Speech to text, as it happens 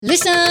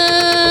Listen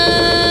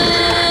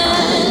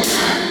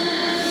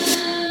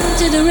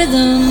to the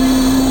rhythm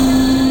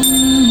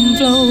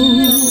flow.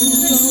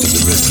 To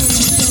the rhythm.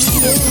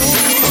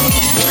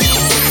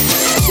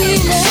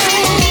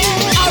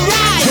 All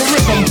right.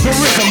 The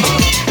rhythm.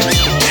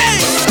 Hey.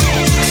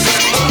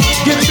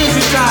 Get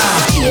busy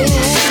time.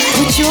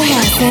 Put your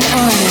hands in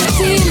order.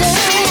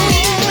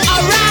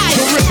 All right.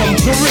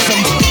 The rhythm.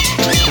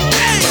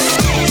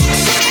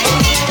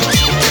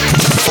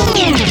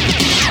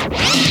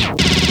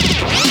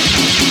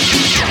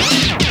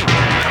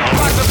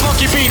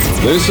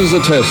 This is a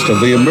test of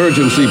the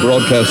emergency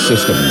broadcast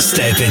system.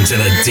 Step into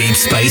the deep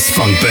space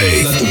funk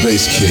booth. Let the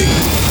bass kick.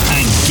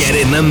 And get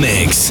in the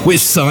mix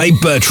with Cy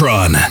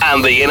Bertrand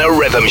and the Inner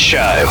Rhythm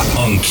Show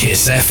on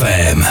Kiss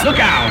FM. Look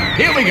out,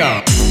 here we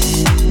go.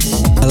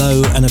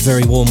 Hello and a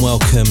very warm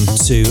welcome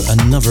to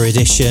another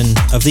edition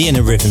of the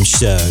Inner Rhythm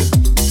Show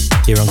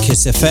here on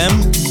Kiss FM.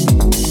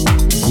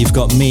 You've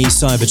got me,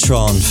 Cy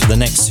Bertrand, for the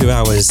next 2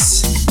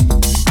 hours,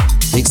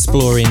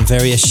 exploring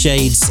various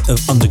shades of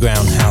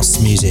underground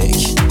house music.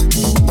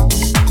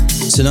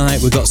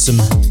 Tonight we've got some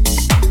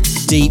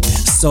deep,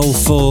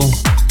 soulful,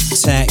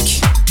 tech,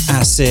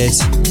 acid,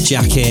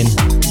 jacking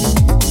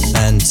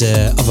and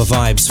other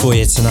vibes for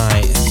you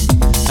tonight.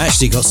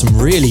 Actually got some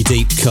really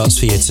deep cuts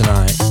for you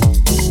tonight.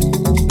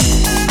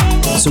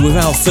 So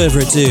without further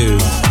ado,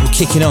 we're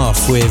kicking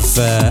off with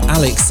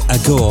Alex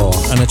Agor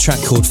and a track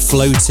called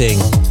Floating,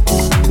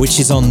 which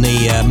is on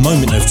the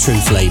Moment of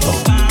Truth label.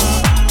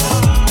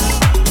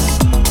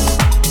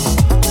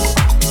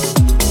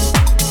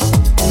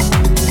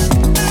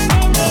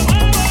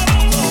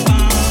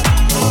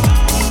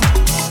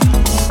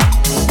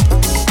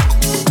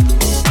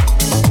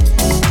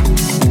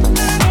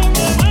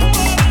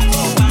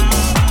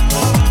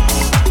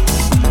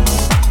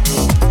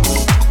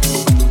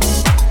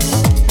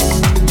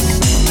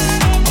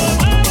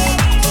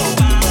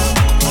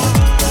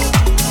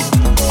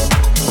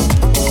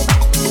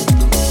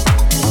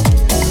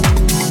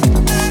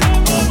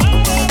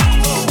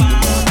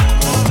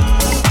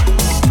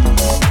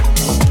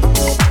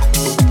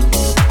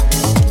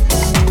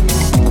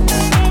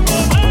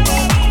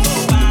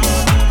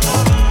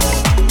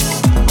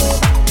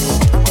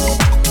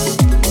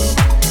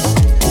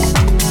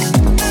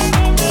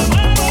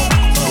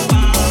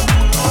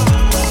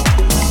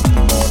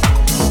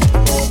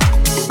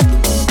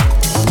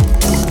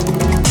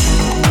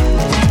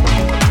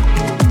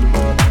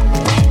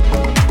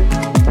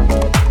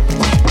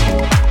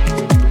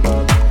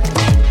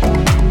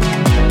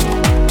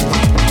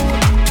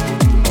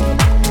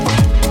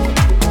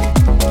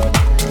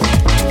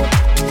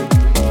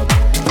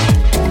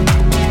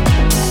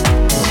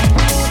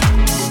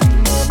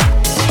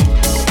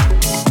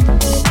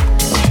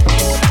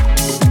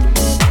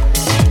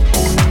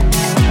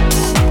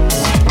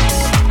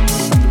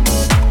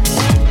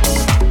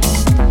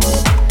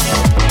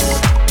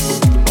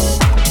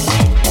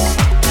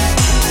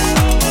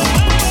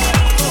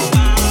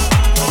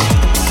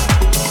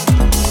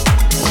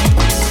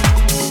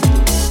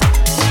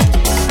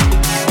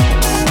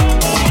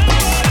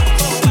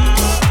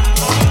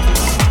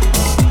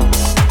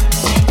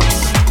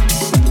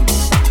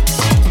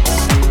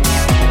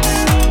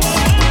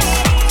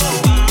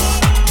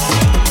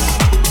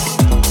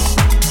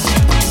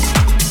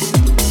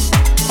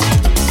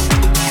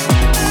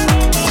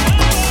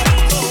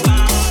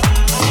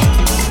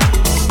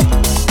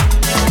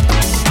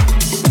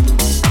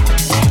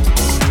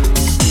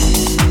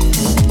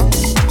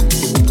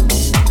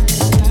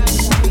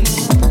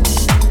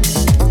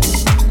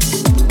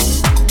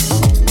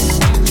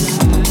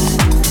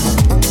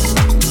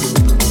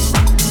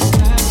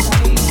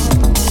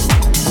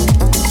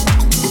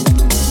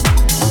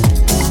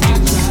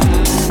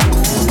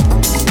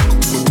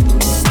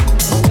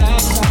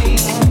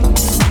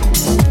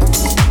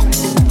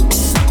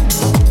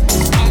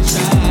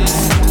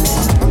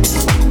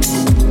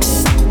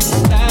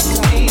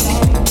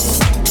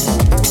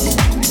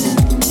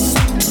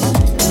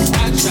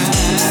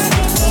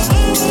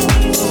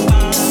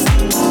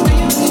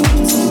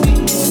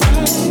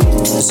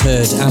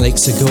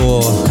 Alex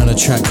Agor and a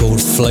track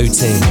called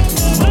Floating.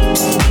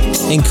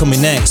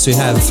 Incoming next we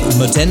have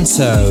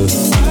Modento,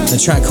 a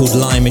track called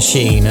Lie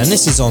Machine, and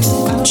this is on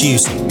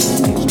Juice.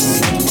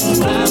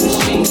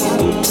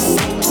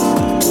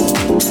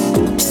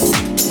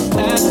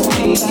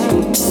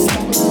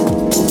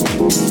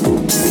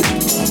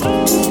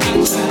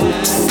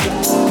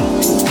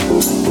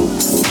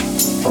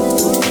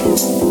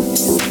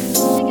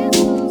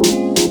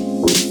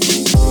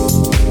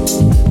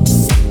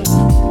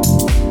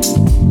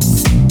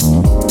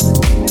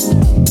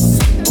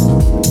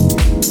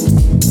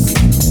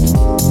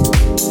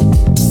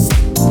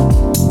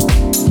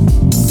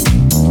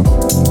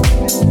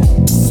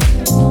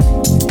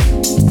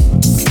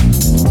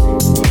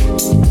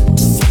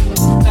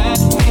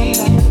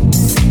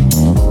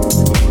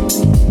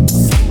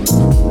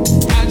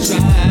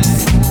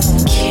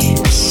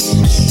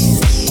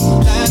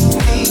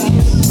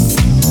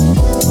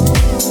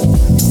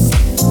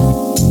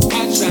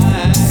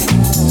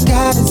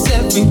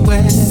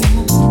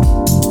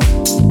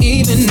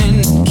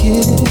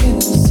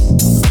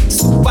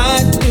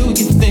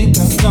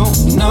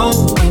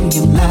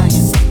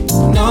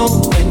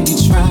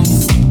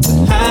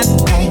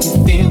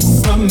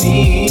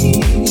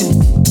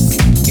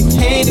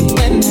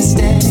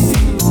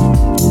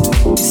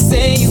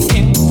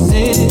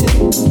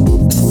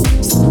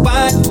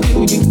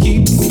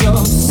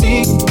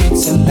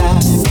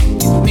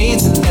 me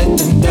to let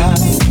them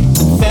die.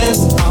 Confess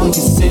all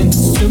your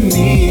sins to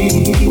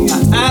me. My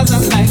eyes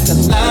are like a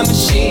lie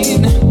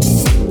machine.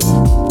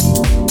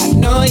 I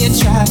know you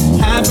try to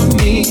hide from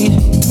me.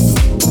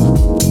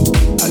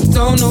 I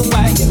don't know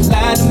why you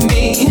lie to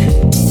me.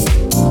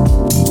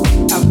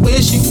 I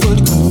wish you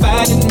would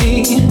confide in me.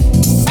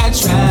 I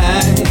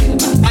tried.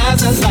 My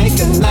eyes are like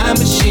a lie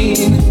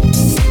machine.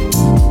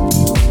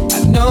 I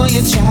know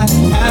you try to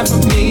hide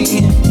from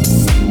me.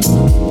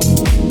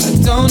 I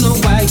don't know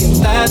why you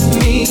lie to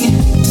me.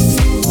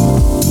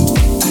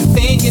 I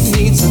think you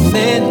need to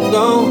let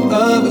go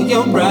of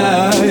your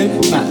pride.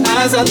 My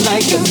eyes are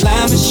like a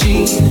lie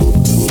machine.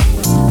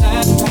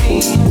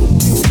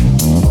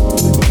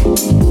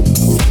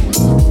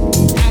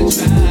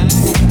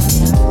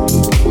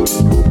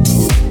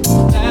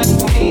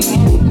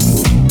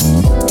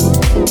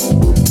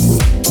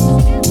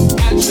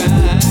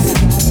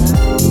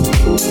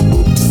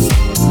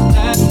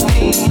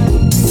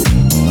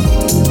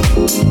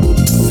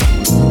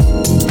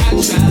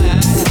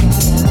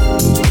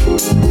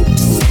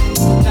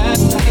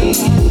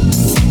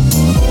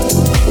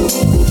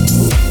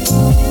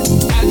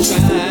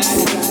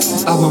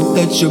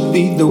 You'll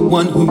be the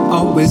one who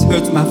always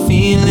hurts my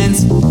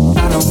feelings.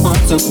 I don't want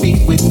to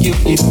be with you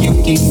if you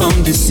keep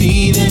on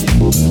deceiving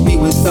me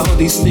with all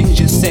these things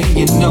you say.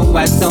 You know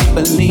I don't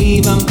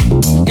believe them.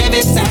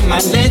 Every time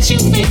I let you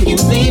in, you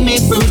leave me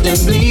bruised and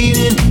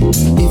bleeding.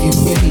 If you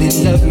really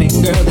love me,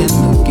 girl, then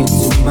look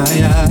into my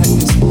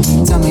eyes.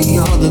 Tell me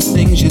all the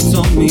things you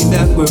told me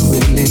that were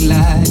really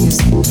lies.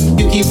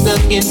 You keep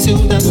looking to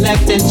the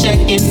left and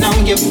checking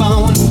on your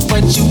phone.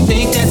 What you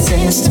think that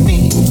says to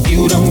me?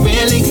 You don't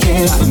really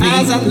care for me.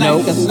 Eyes are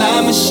like a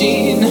lie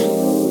machine.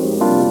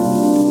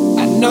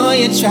 I know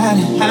you try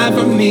to hide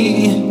from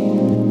me.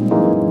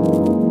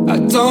 I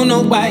don't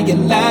know why you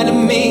lie to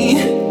me.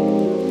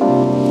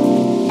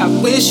 I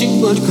wish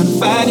you would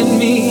confide in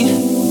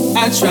me.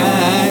 I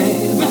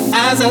tried. My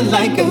eyes are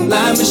like a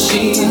lie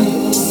machine.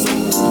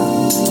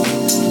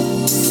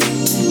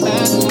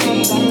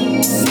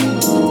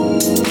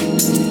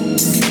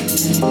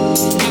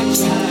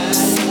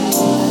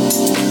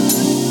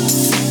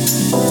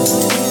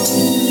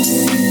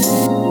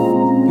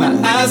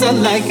 Eyes are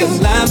like a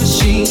lie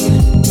machine,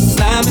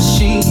 lie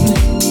machine,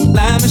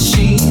 lie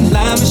machine,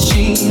 lie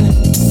machine,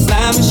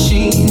 lie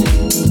machine,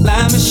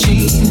 lie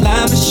machine,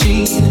 lie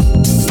machine,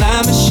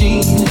 lie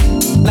machine,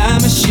 lie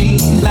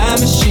machine, lie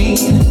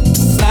machine,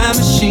 lie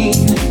machine.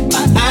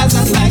 My eyes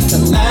are like a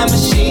lie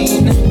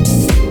machine.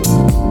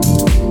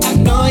 I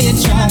know you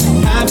try to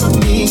hide from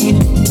me.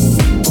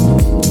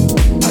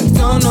 I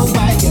don't know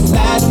why you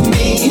lie to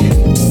me.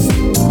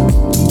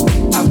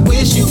 I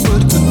wish you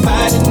would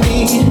confide in me.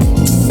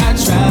 I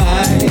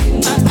tried.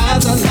 My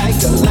eyes are like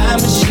a lie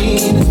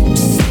machine.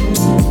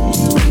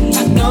 I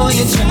know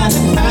you're trying to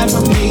hide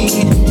from me.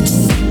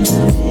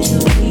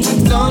 I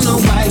don't know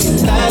why you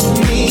lie to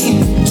me.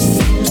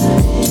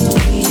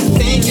 I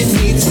think you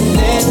need to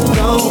let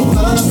go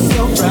of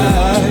your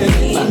pride.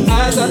 My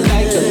eyes are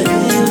like a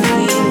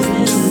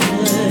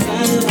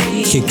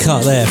Kid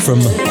cut there from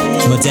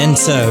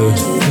Modento.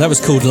 That was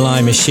called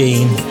Lie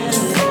Machine.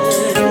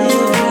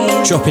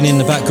 Dropping in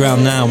the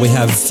background now, we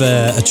have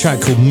a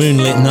track called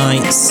Moonlit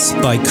Nights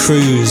by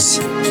Cruz.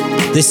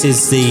 This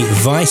is the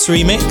Vice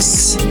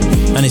remix,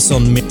 and it's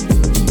on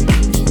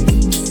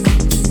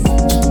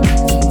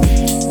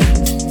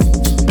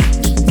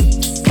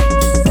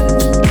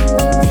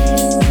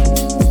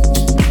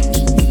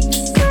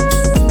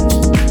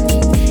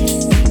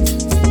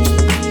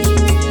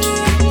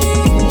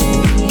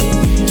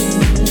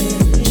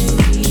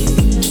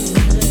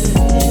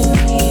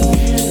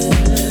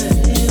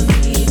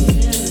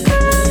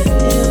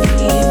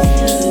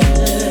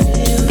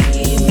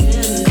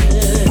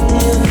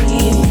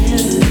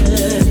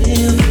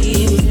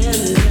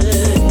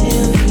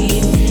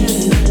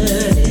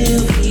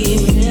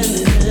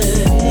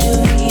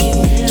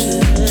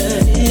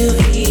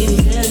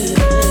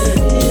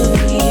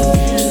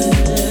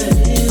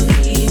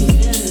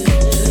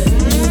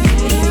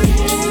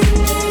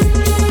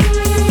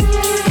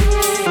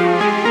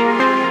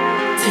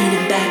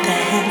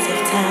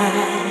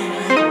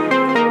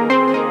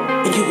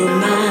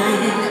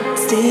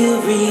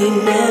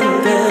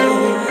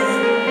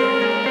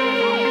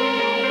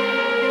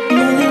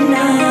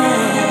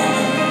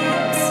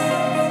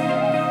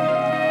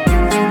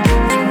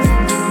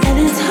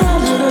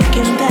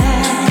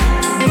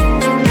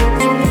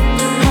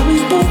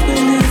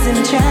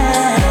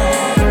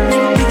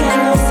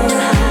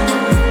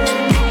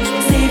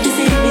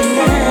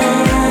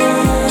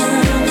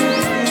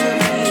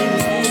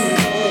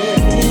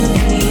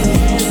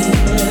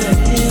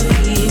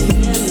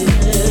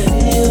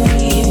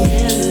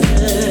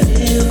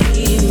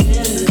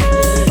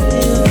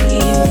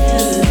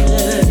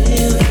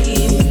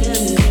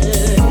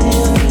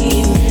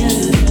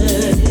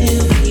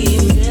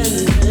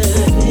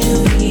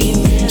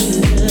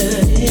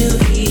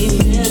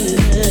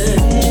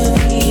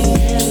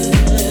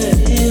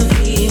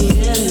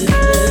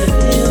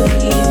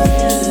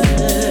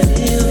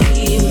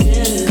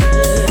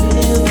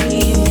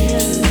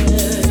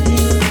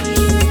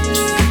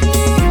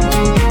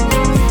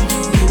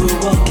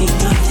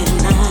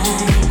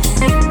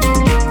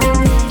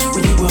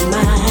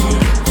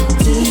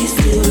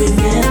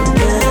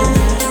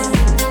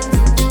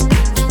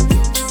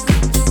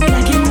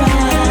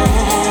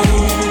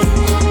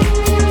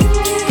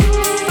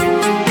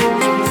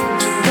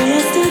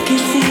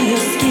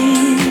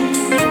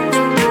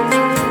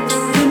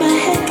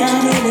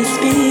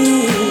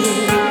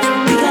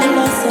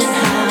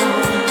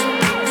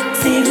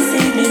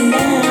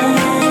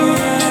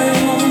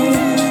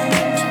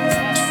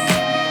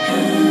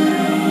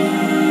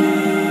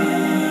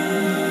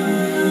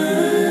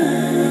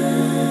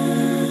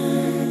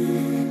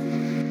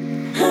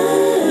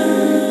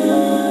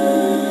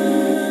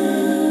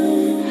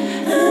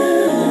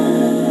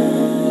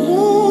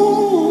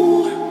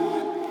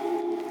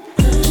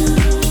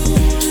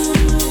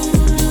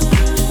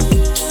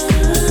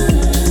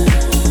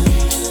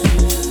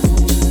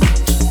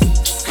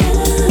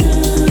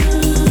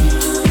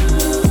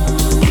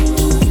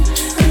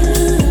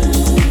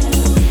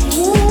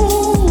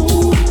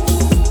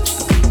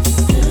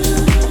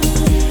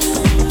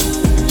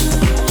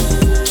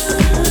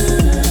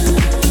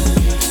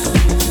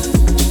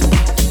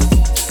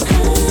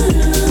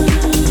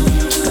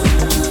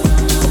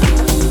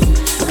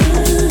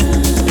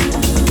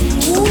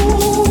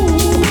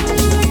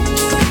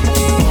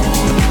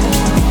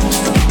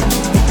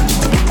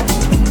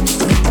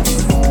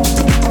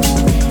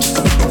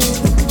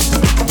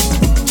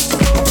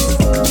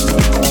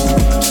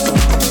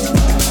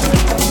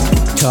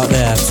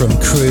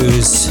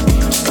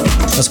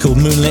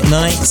Moonlit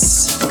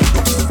Nights,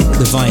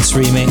 the Vice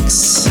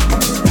remix.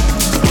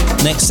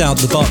 Next out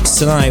the box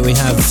tonight we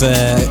have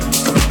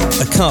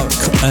a cut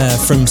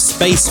from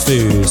Space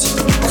Food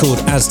called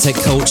Aztec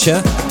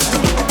Culture,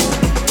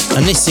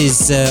 and this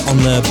is on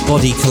the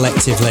Body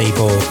Collective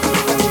label.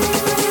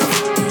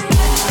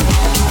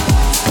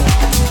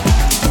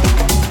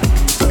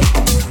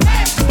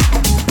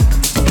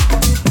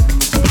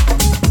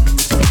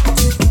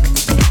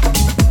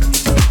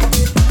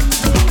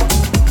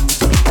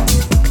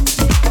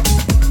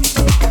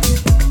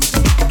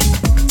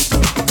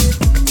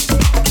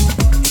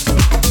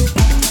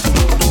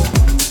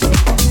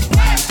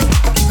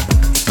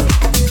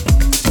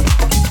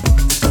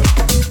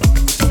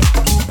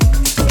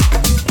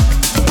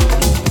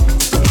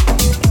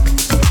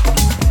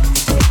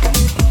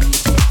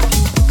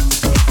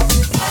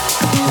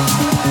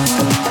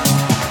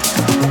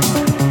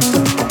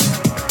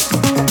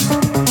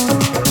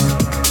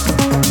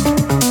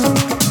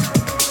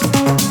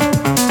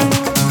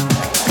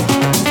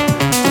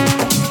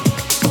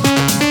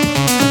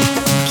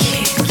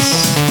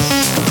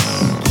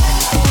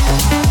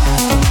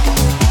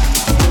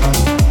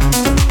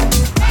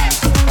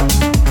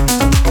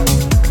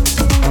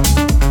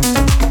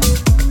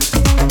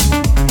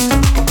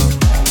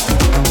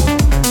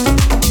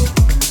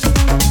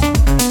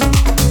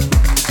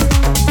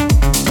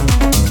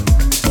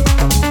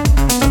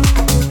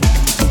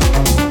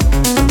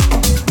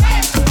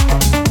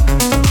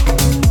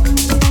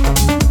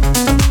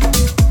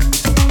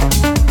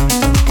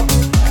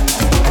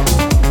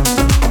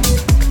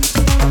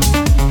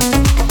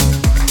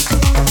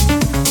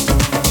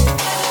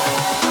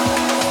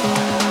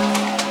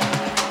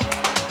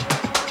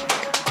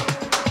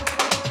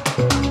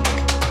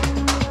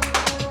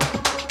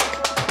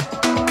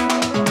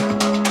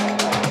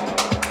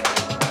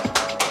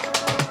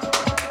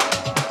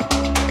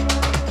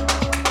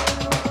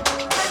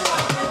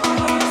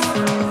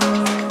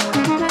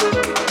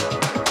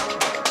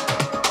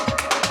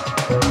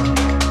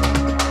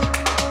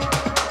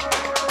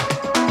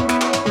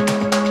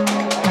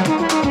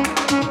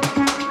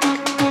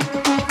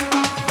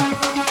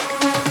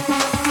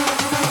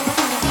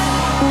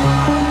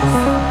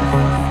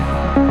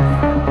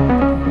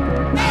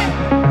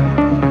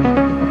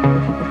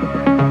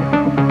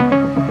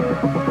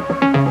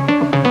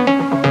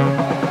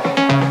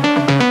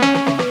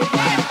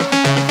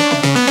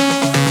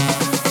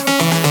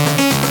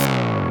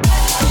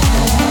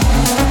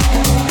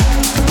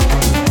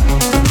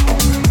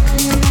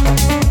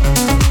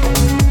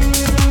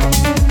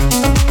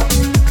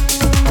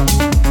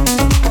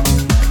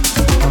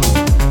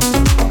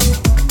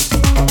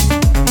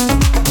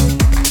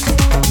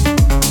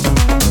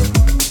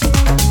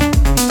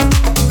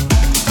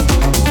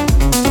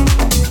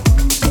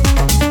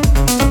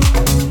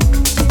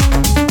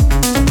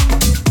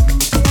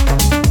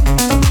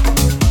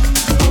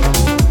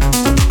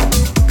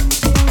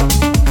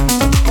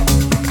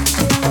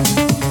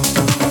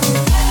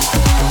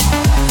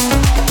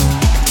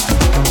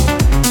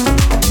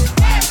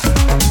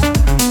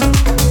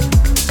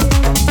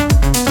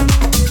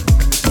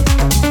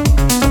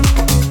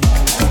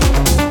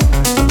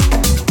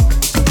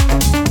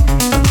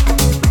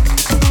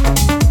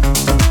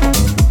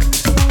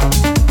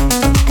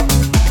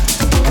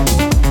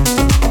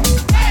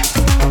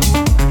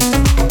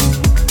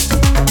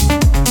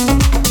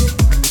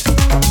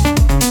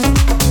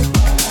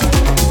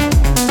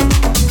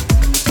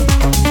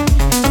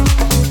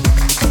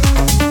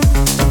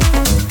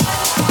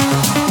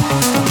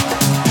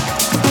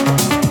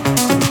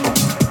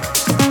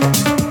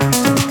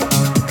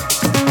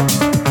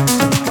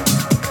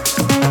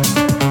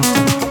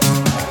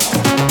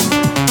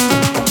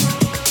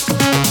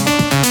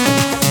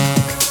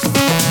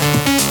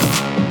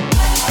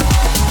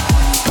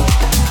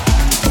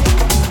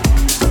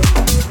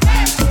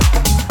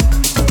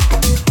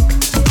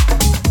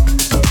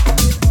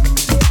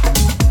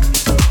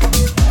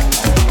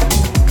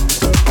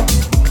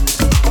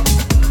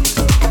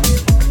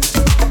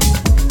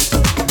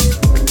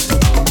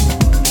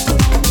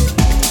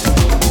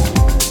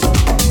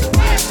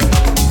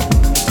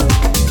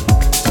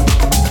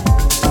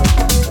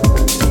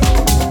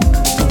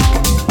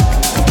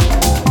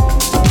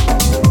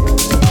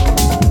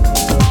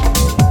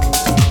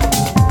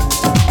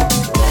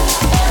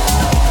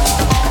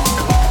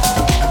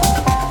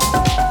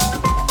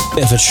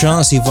 of a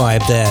trancey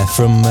vibe there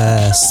from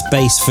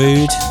Space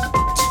Food.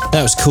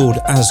 That was called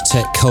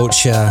Aztec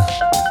Culture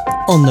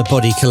on the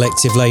Body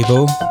Collective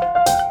label.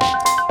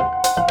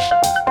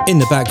 In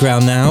the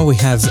background now we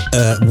have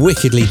a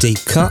wickedly deep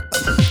cut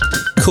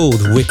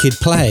called Wicked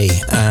Play.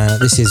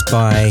 This is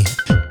by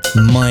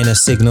Minor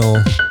Signal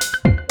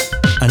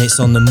and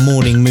it's on the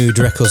Morning Mood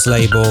Records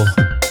label.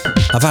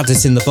 I've had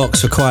this in the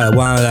box for quite a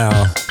while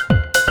now.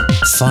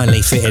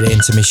 Finally fitted it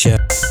into my shirt.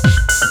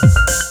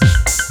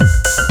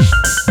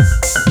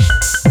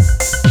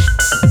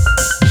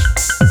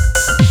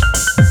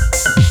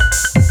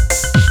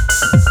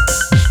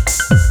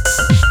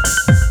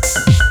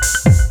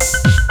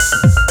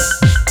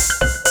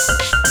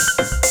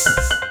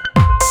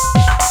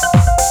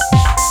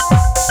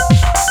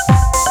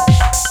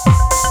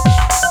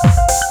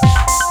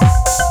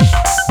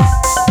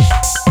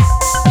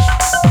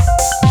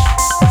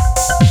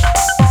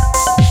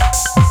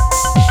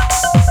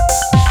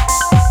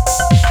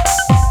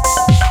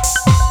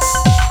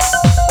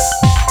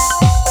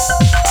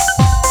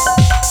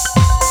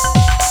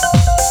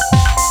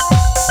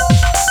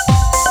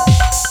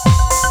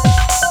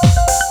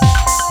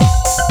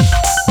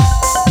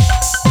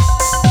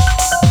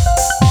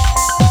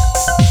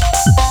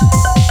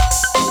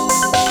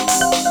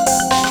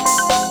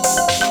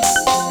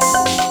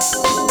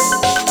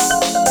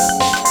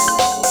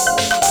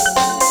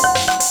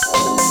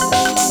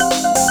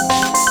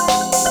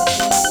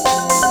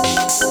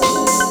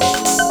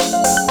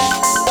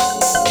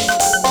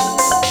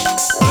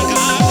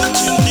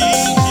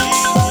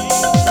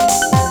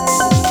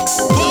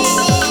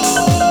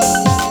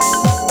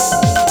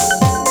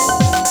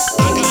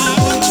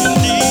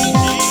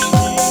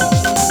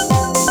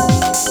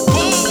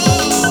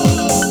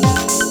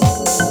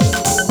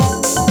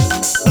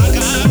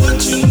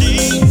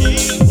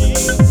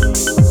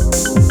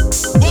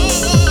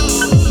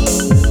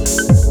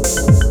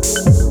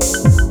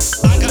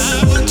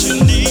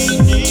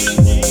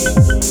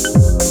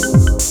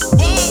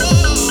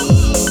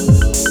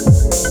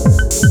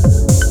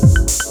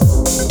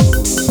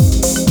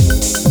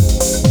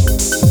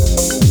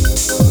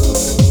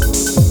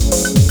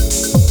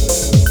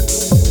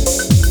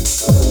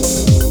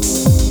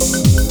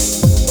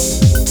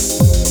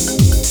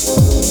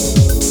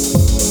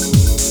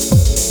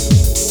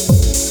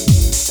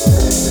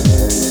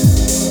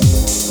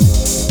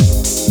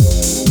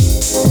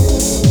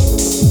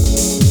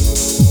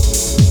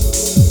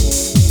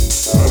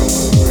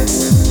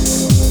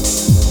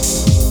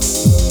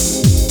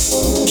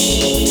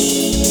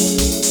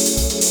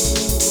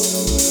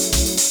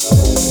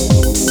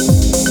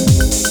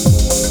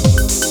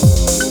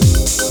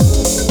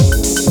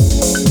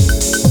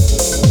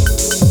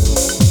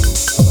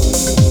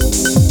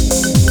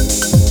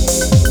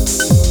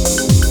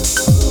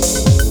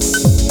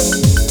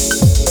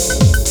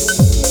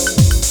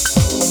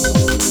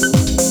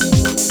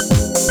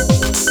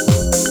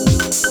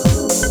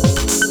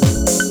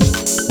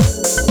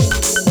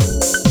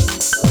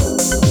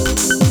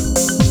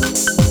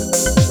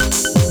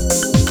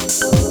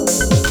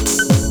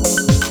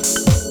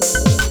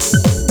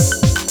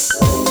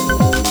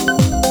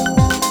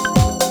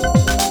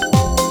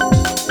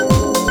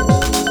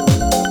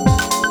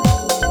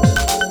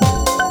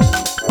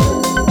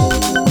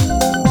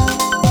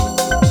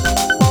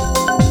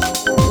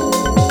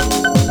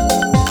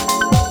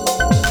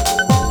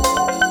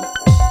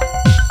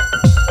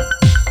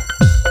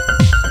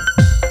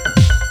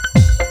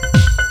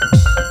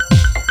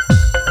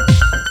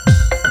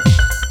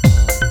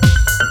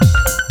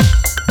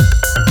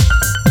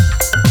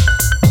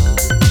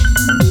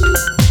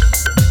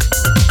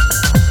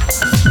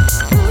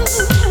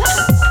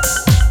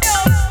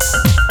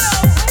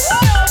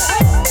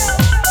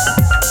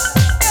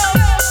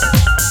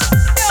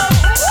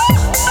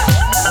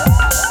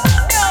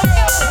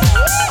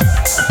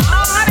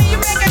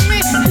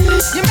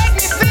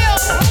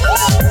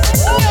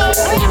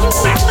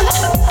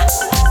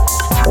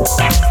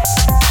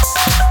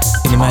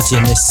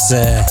 Imagine this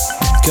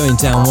going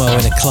down well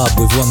in a club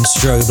with one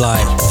strobe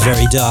light,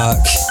 very dark.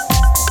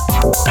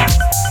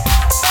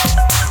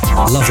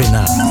 Loving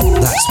that.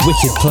 That's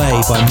Wicked Play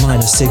by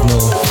Minor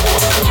Signal.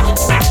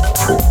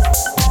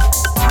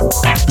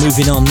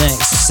 Moving on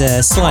next,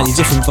 slightly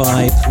different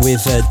vibe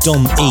with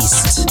Dom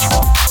East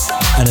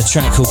and a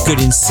track called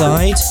Good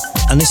Inside,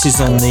 and this is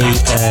on the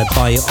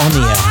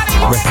Bionia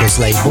Records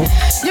label.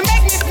 You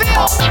make me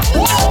feel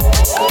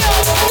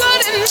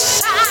good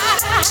inside.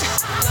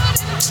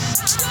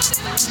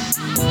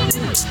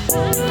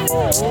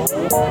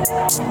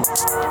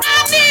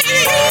 I need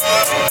you.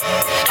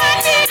 I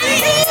need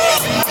you.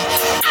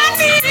 I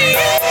need you.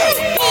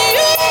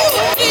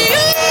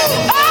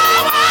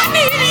 Oh, I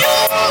need you.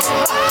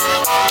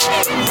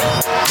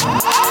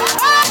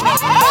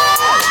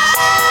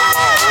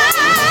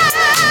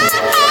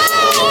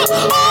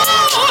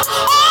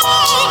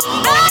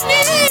 I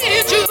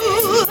need you.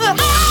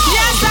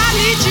 Yes, I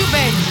need you,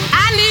 baby. I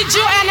need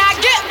you, and I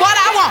get what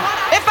I want.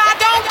 If I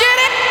don't get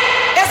it,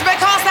 it's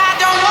because I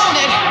don't want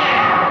it.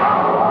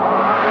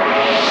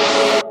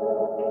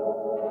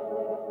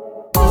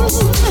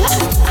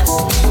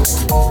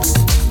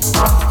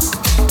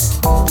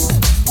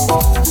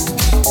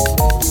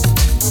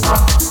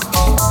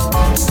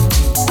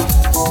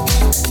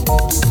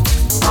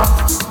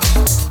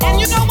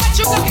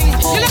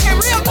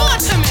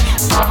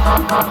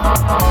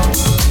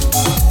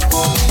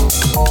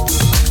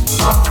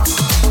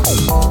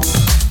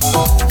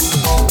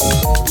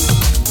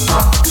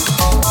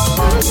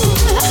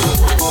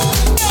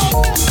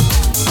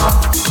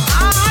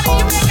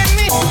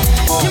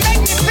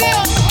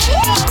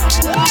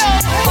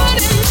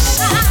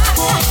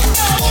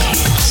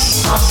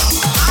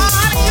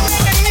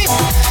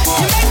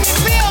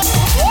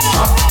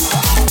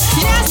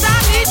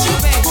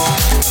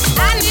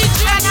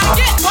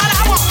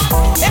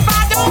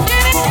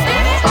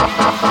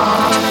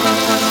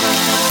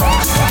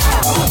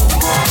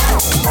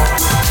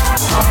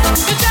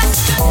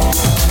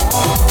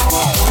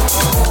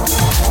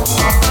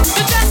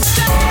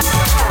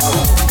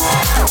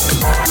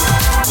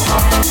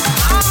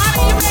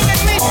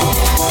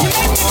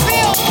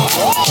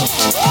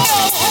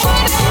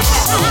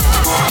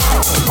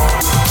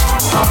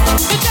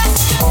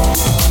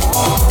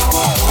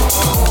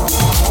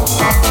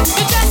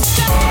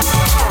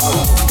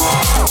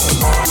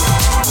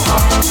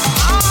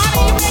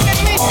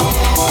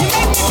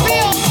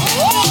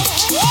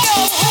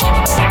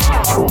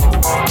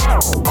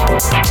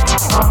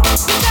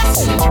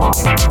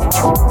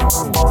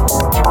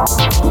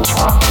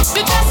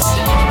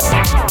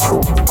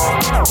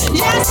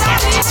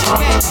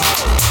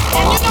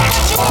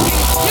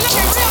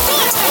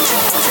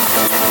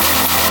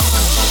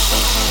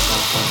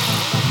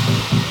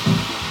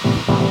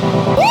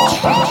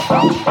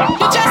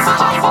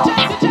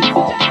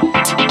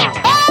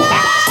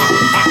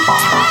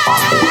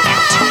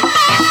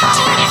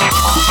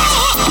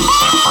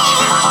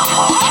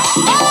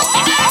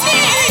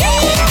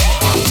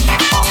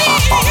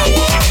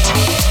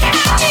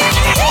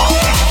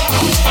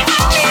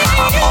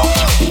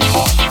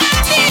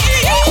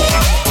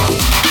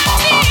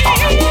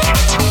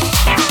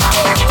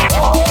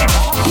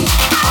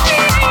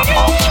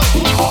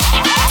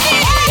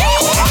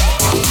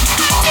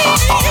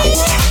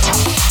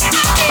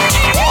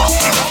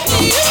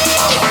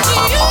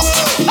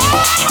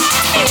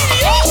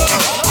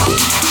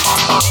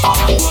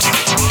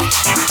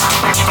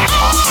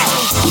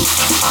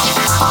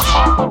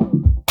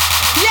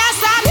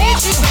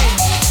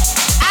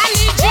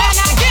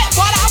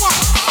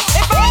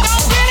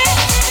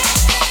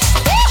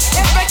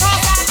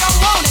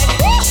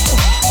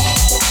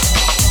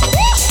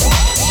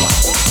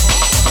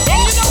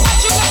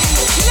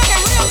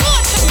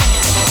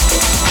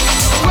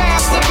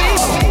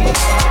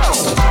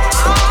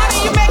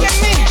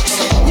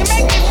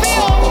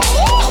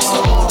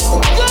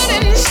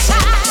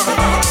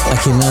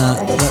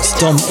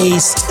 Dom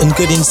East and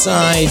Good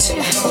Inside.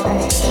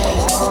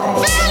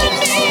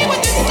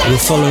 We're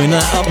following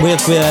that up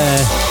with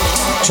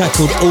a track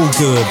called All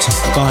Good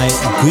by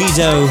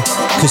Guido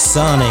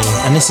Cusani,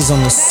 and this is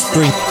on the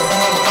Spring.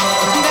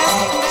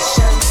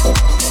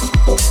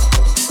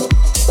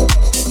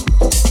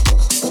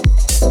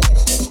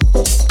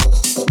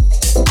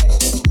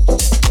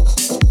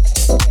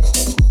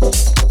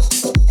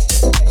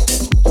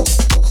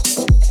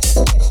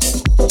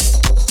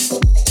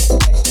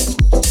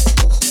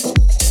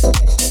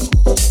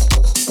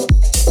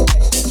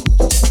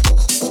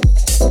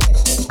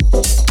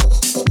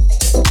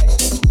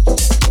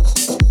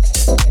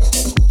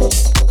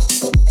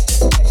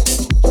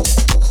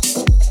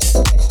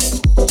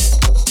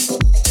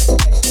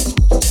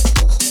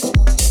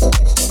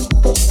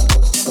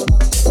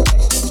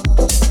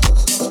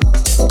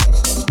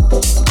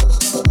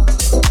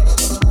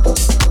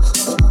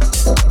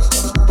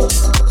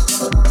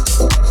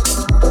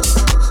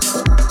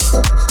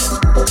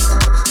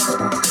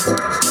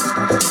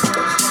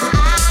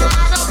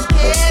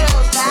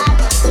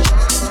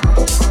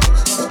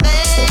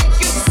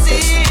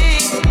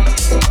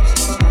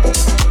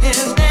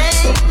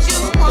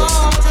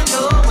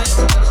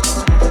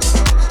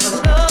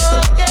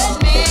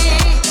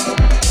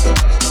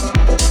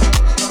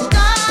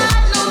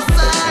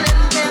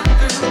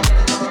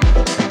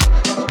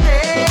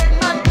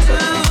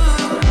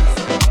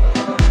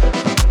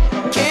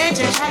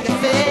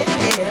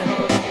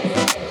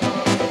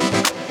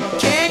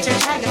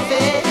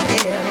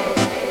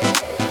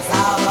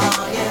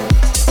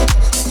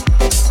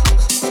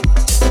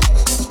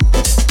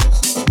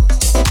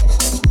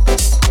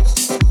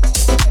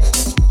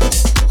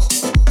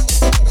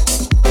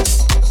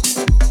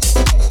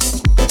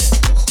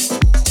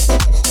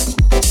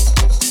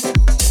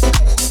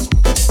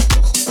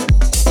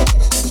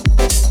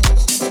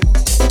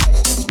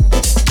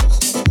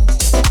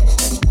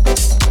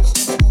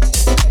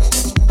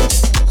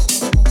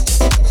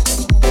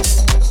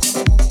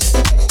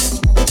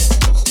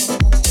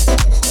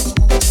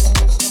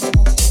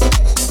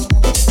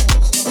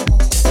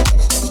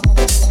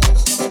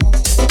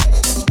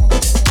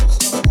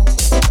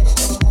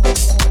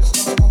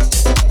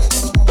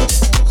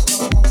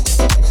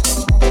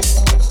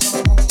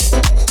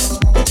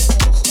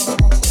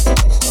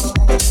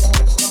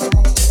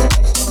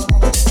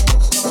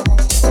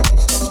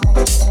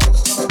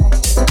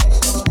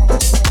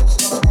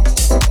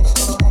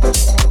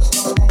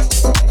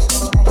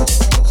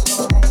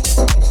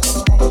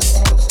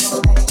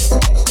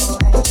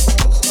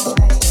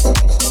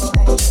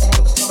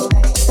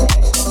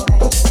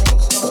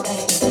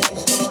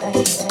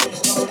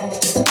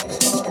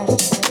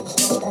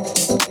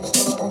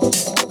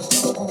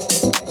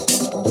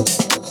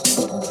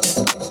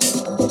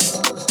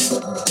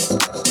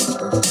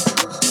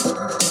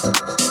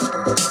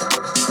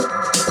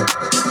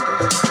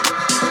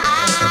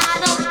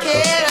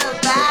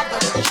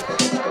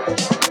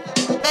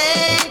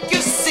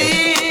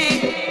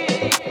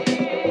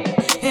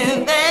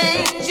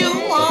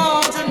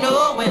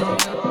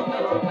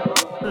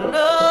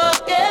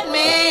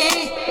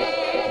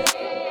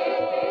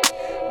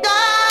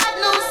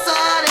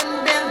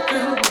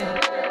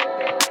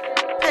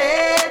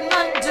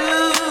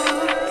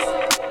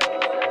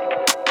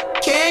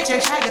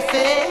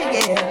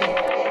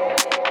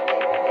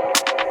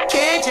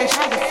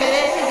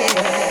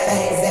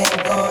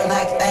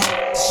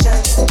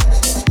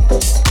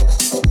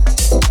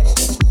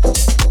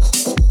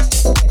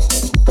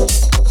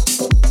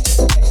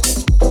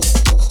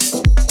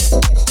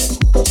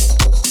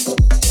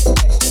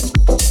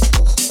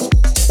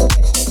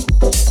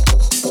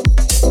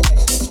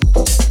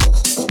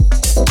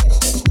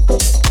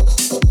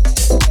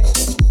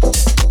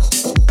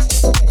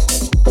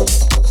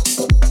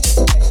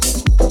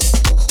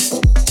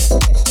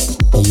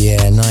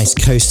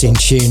 Coasting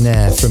tune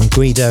there from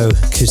Guido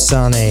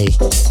Cusani,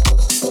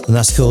 and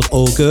that's called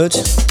All Good.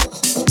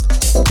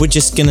 We're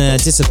just gonna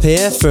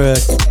disappear for a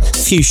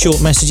few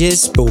short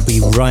messages, but we'll be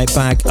right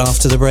back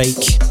after the break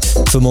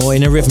for more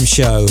Inner Rhythm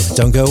Show.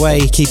 Don't go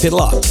away, keep it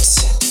locked.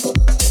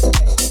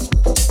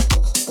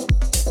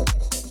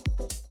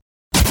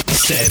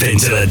 Step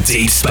into the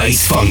Deep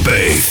Space Funk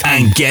booth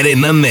and get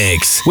in the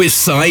mix with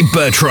Cy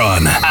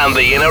Bertrand and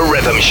the Inner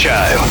Rhythm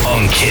Show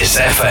on Kiss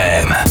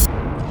FM.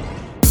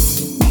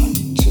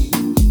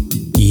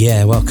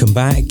 Yeah, welcome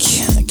back.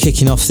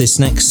 Kicking off this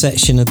next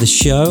section of the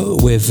show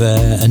with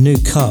a new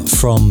cut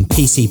from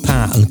PC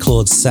Pat and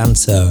Claude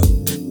Santo.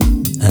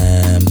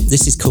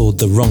 This is called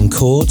The Wrong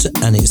Chord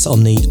and it's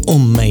on the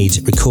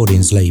Unmade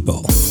Recordings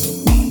label.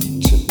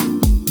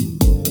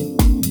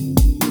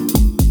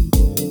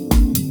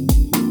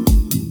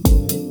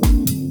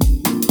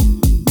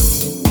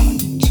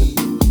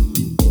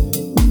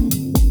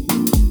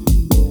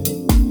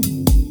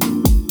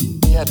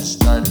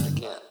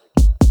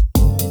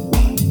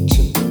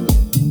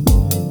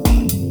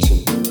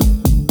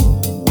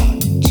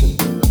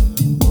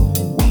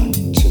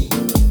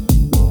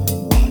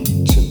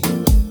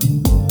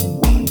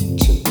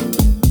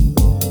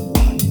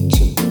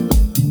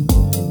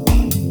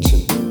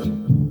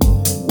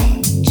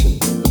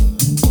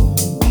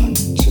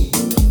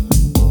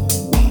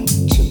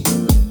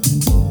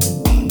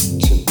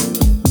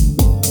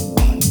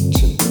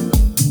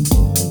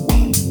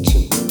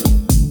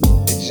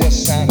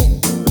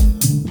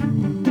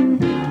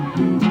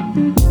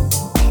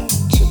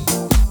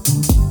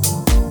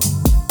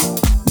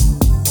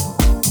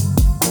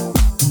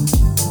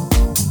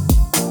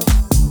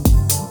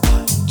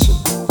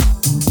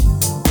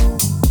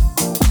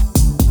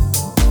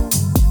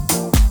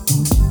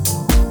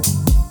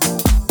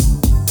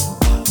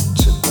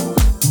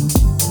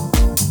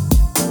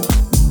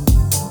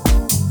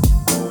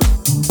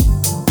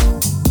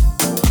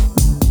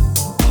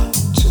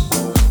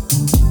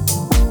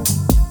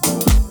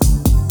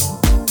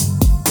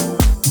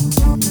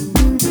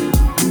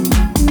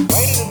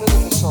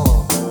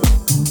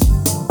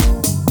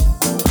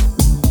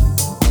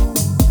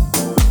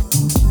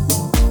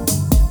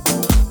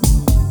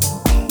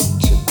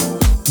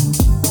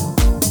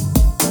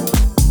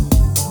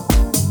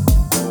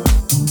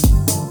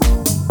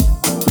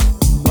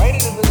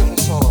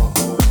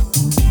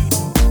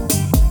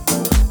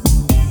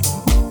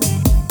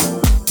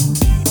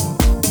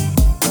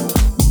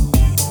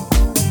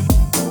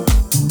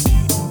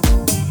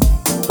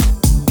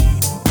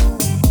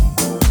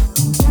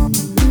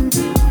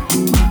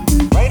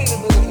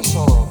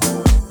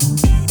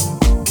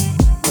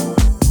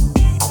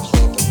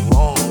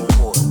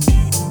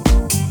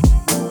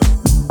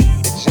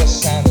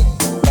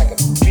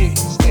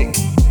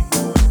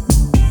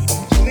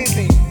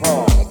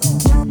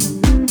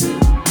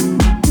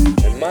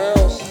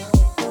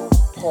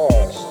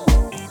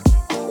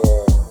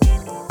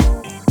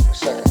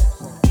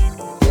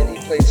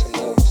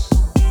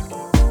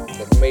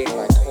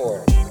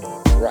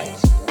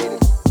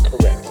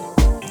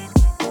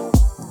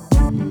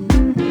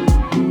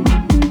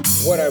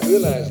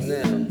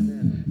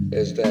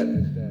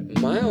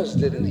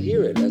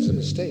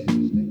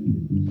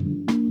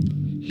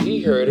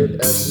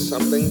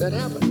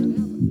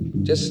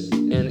 Just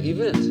an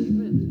event.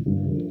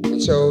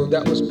 And so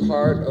that was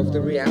part of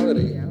the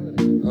reality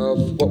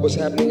of what was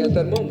happening at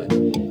that moment.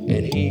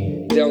 And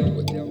he dealt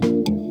with it.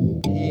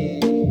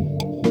 He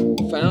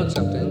found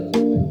something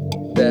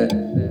that,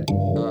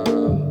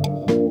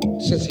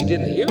 since he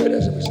didn't hear it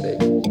as a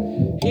mistake,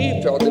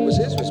 he felt it was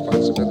his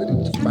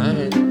responsibility to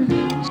find.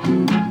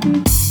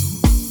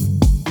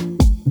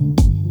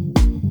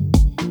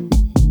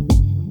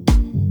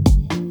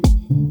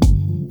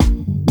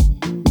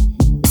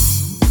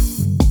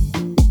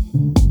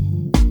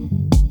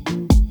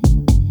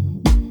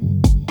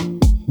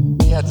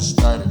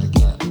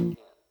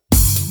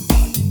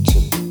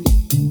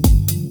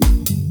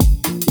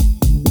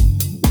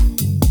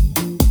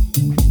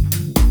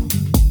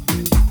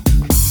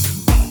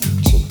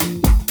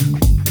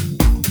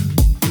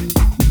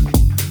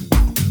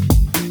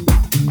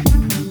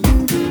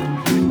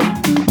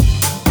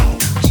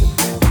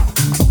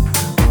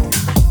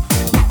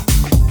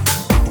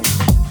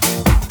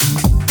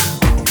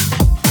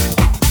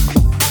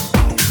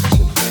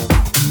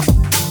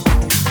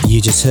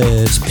 Just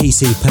heard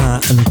PC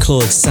Pat and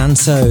Claude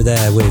Santo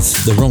there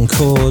with The Wrong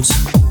Chord.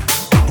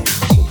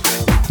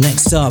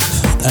 Next up,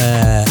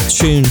 a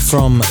tune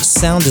from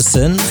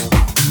Sounderson,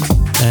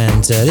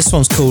 and this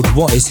one's called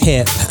What Is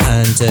Hip,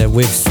 and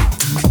with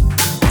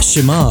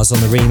Shamars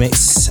on the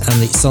remix,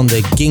 and it's on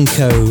the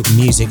Ginkgo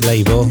music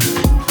label.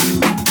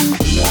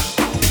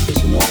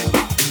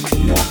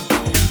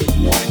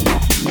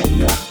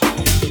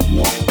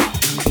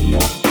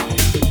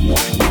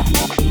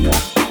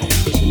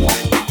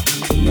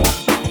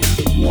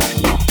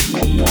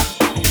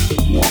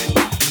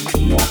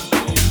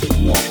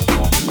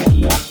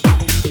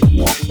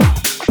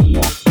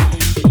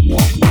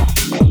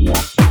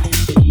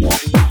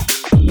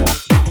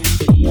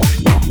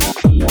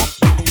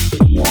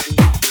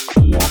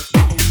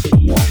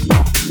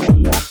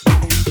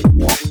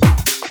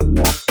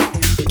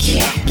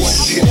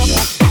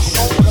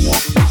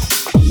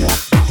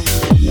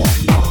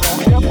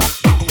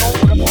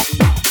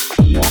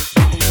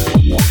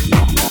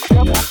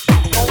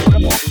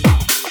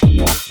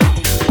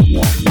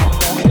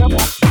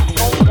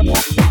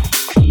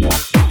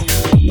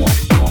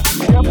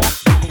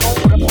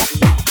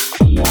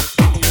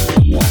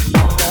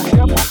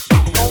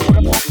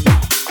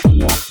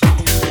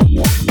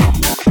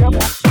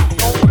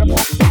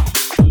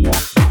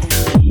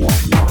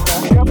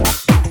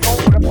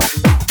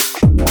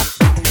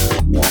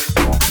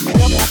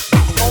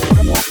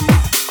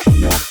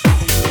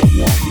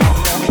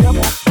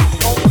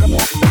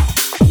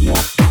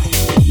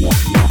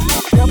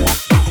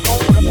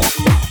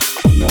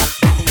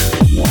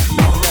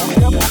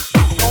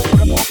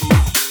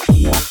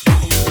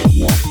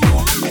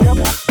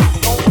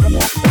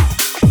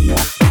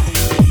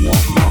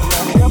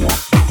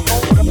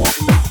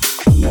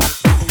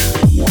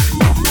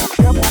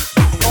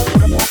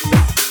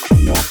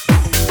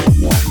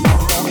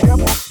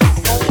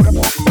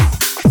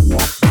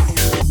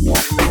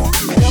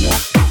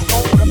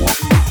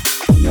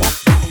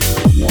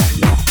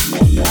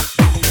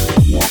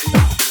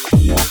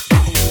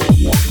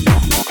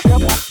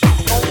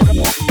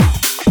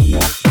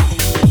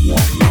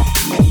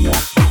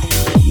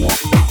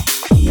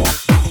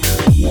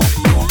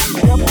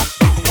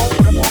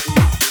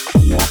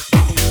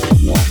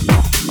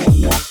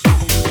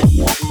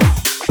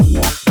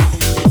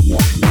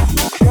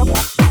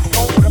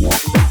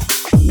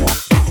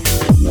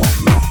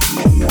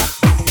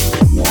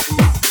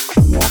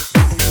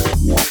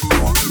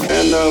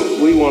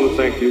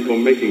 for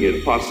making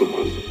it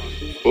possible,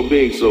 for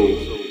being so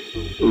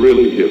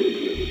really hip.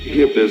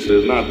 Hipness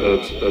is not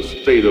a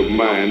state of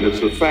mind, it's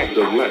a fact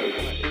of life.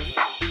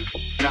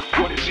 Now,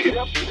 what is hip?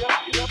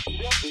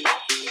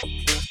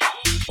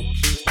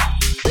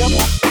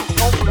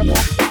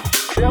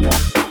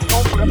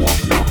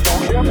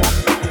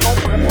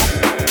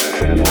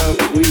 And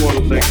we want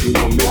to thank you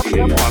for making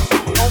it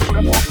possible,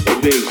 for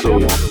being so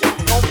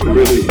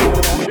really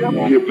hip.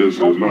 Hipness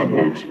is not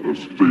a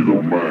state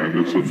of mind,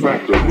 it's a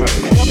fact of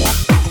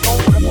life.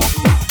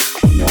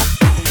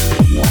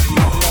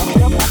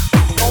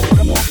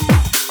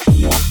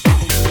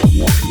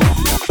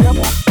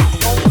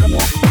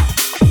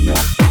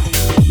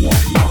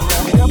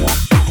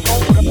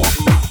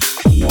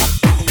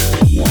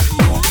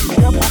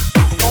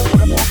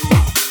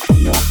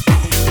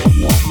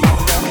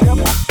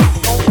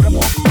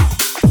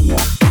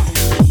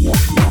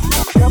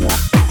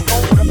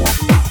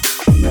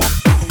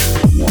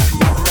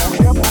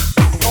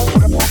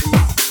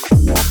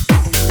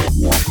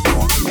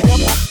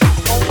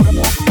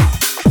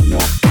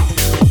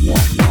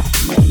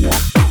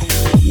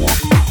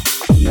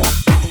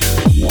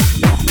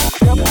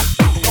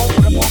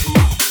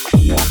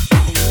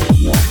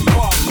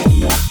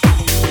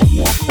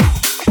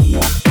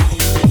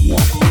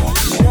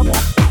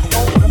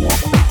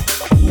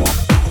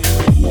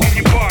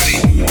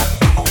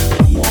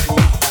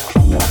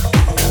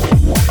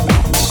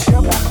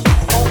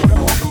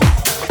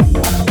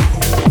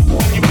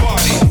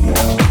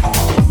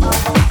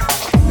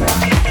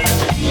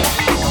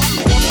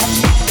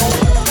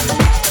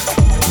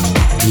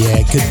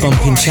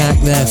 Bumping track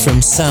there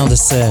from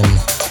Sounderson,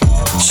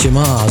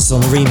 Shamars on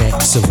the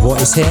remix of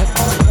What Is Hip.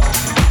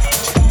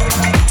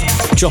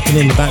 Dropping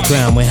in the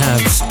background we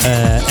have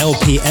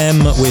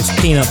LPM with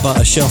Peanut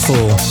Butter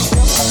Shuffle,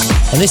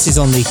 and this is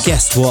on the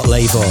Guess What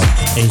label.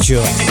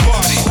 Enjoy.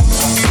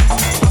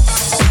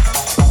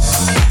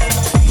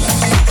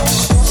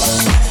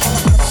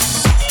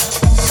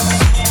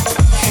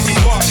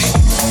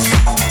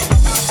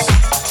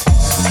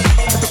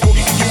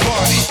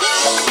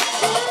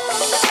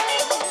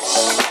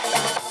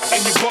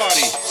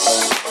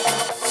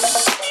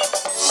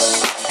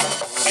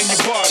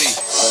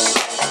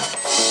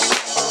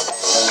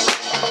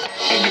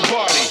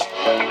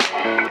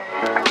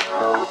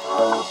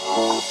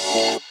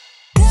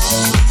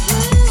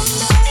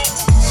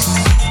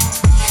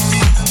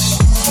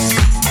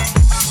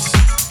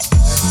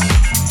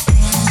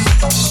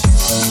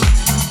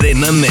 In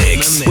the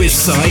mix with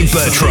Cy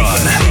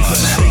Bertrand.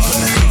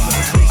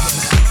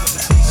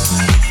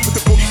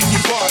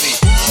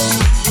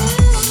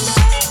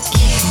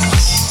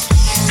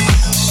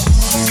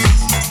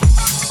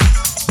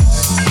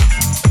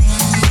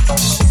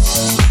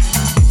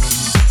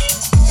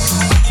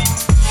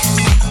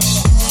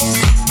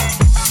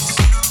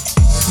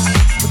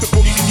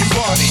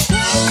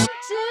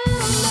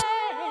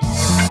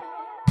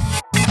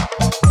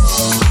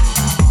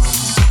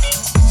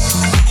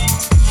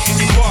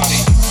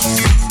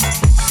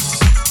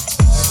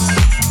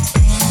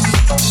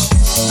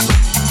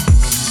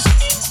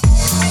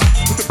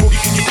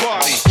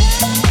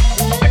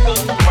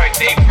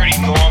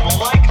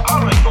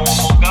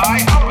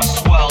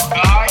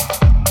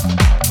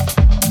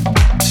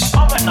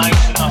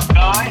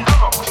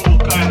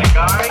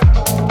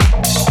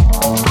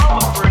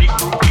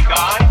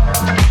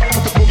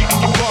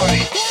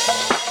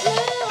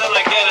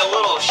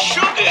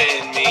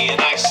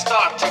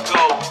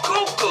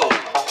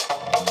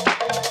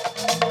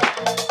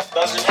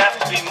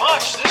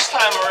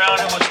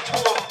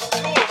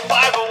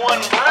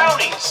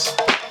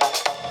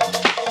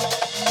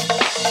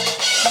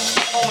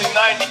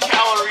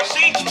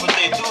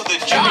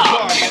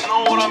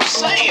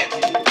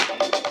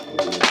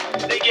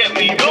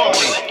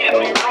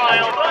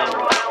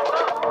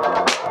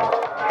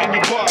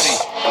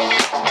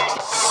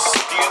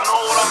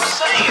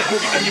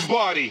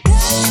 Body.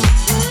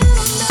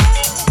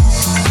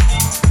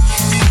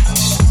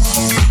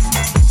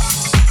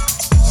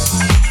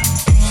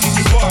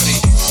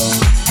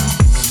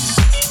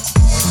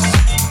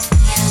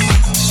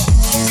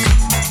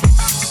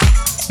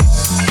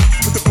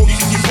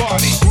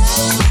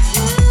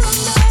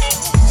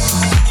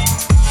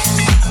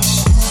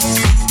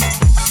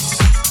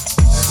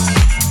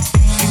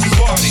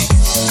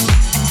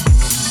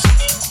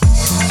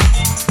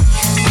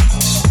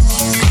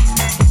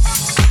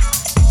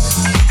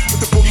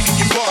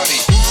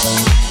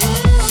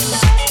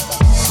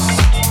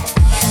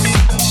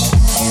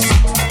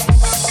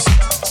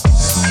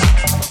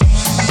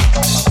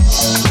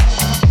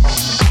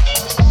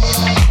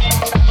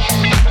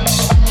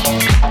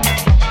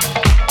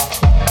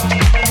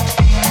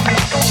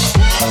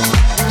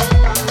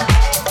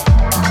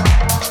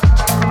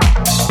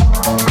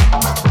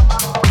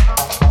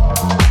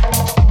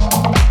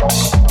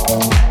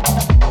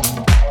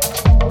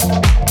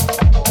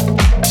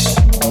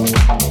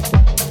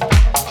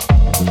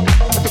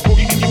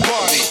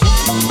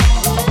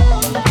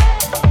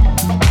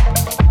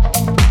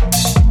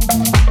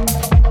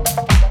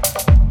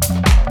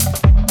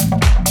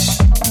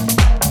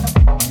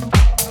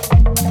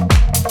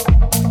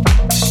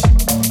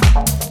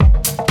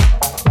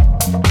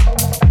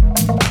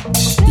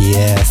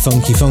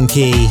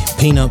 Funky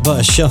Peanut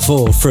Butter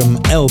Shuffle from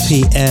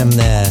LPM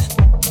there.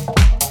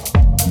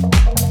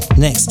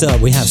 Next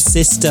up we have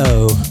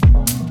Sisto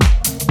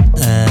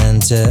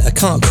and a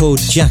cut called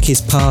Jack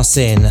is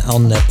Passing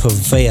on the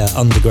Purveyor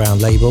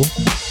Underground label.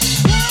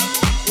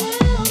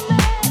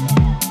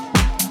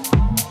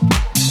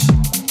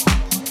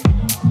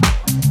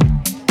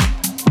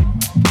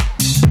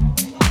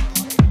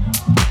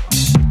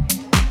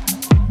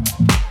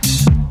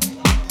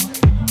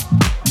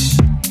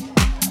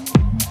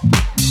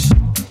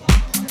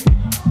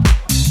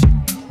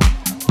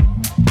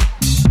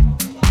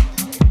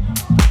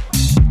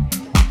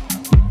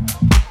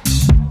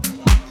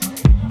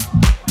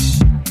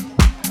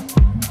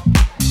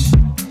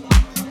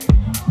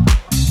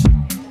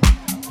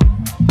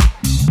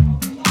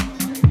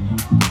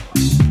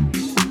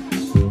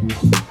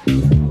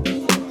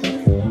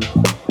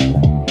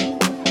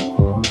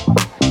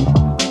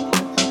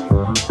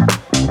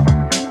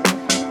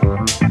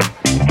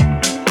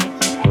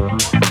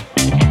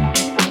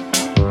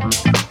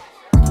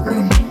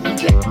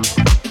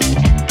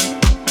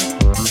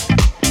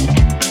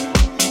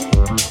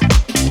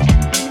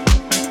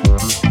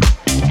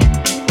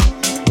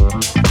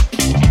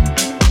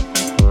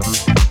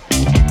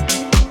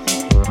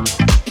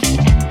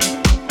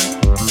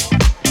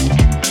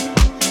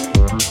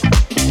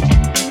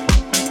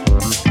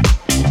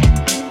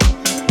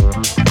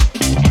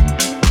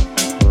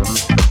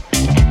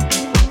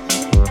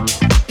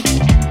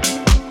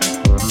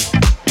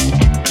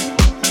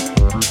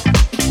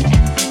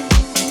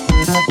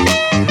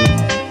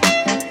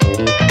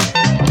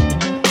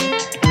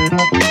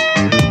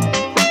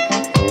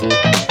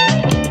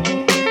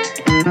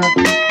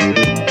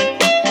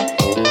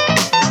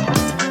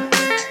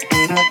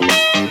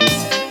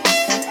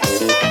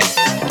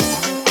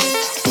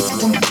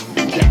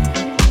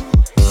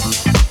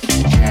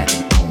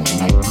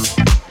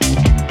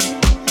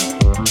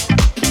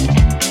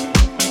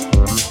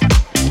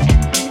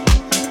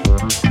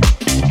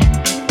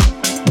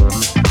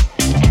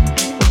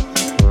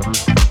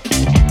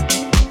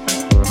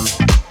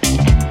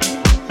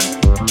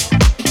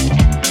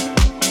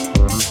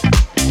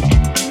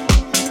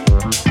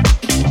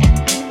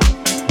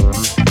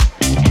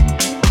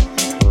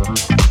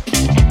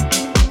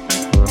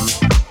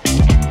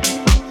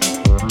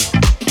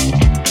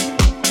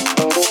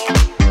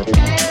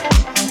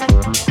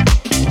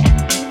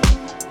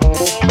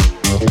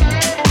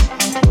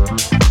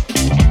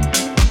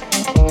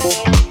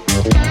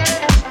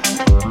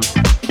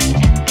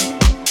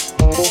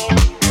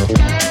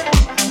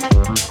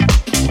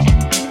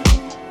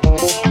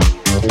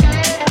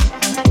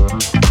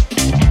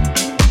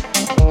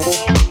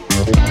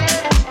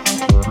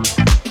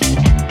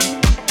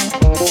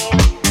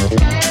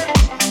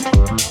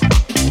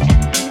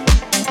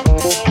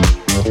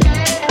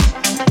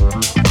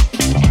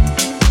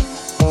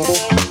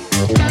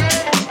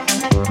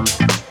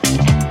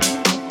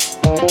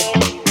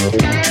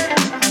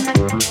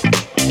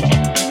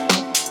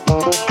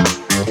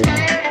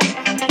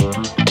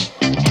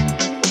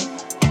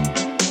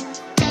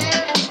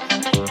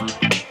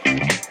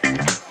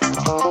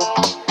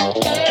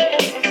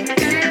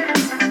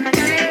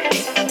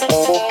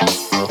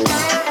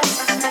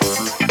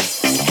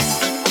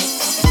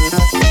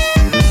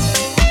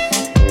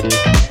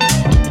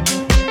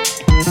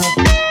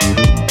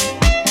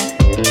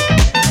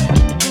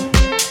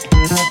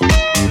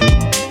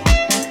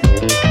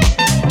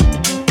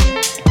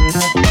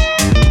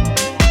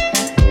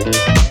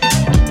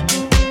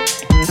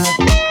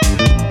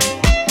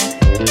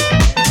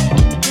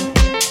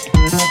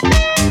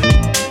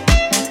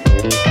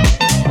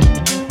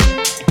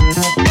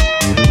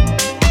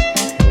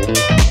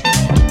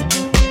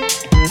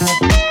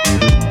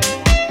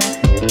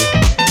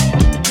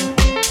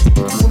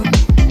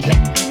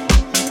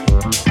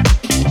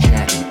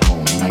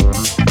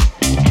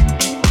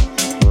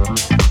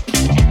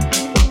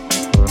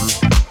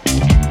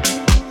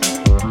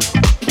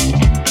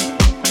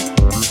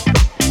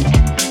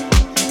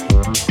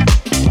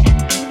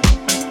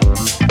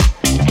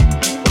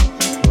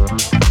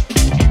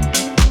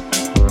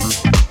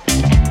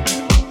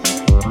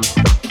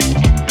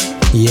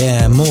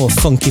 Yeah, more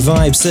funky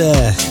vibes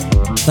there.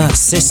 That's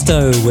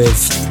Sisto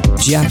with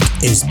Jack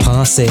is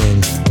Passing.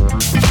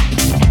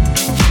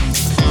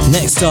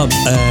 Next up,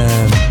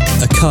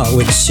 a cut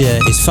which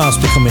is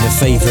fast becoming a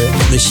favourite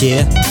this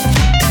year.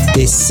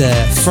 It's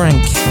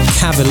Frank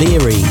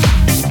Cavalieri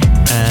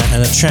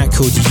and a track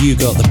called You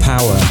Got the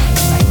Power.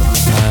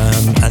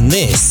 And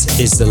this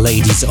is the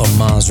Ladies on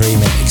Mars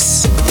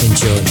remix.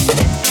 Enjoy.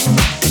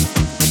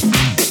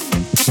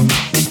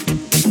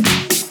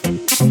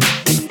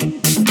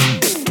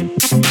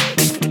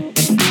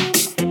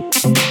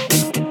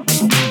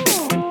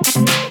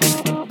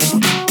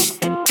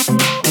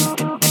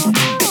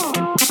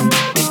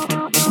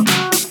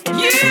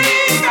 You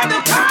got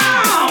the power.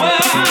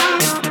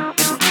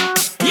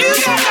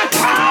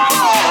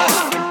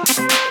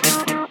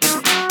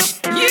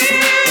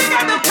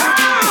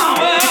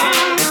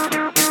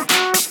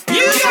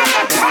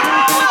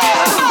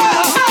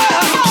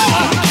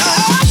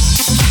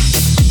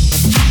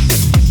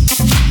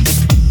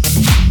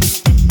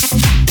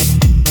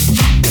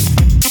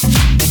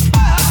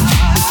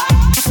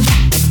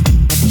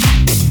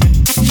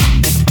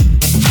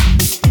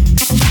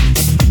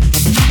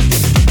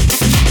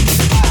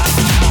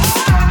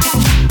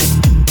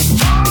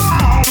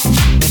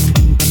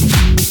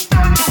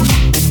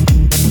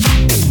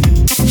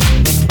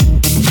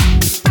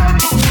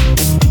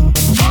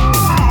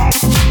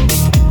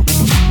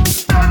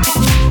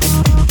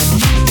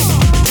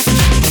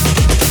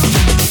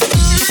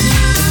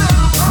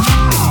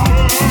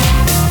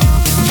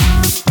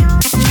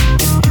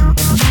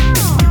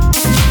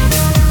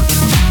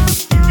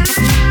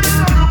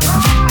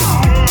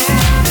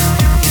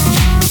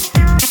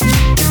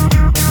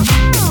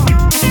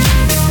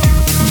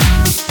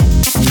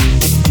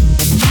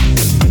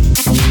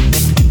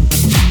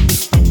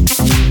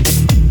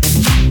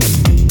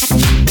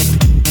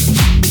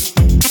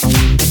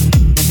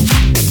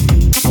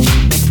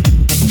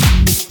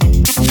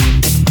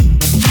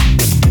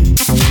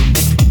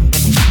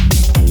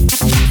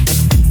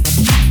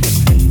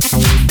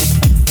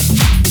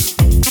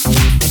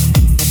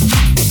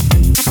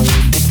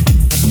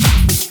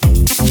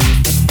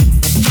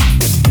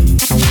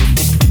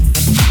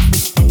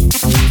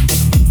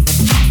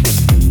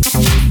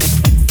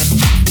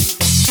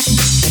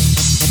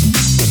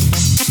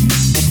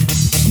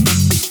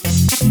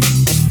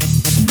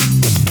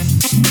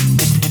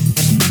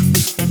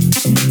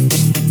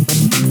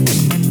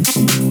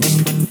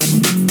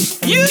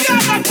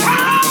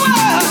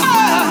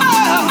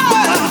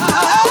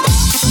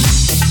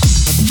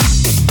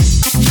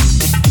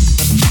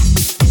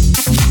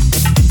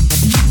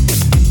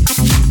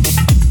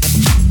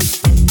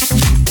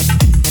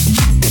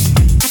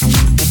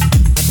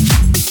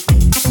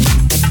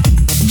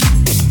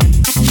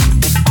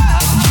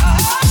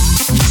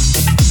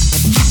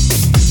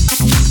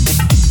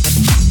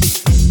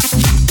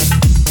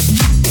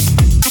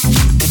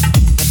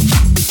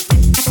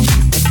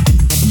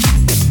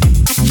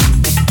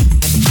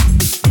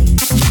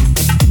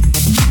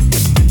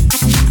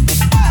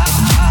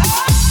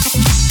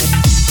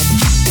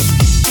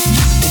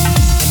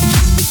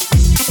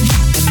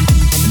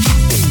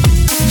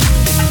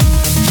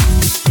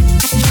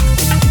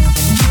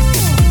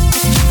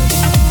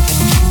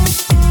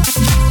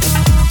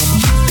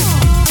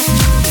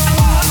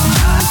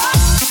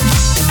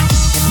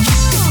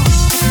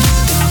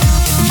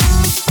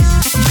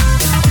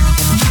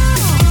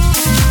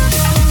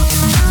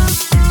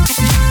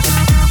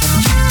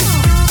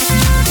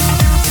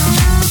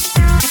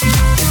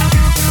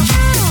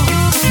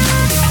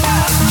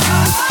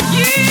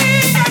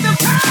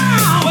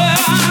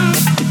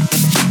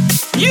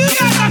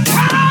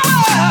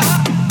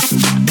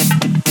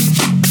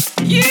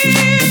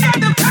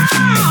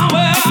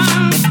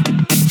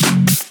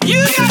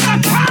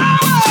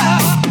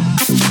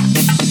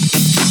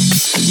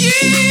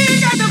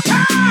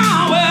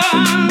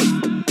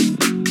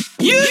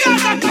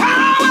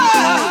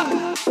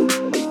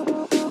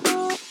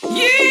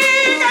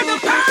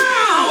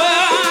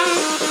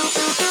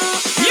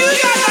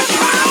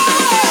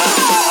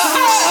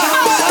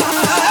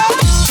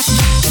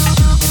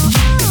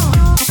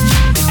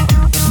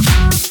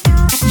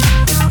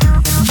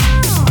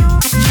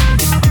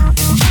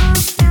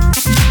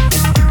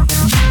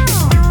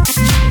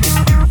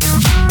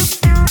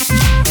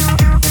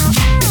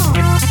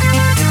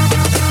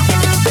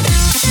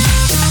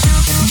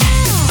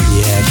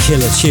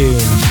 Killer tune.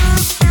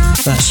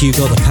 That's You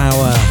Got the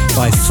Power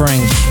by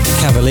Frank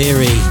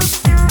Cavalieri.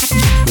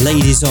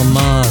 Ladies on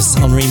Mars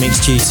on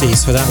remix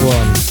duties for that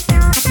one.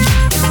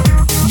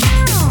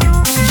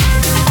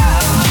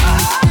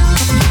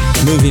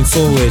 Moving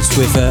forward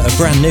with a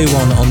brand new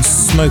one on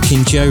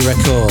Smoking Joe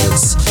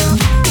Records.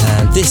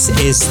 And this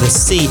is the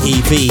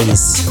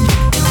CEVs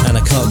and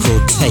a cut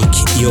called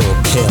Take Your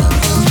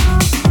Pill.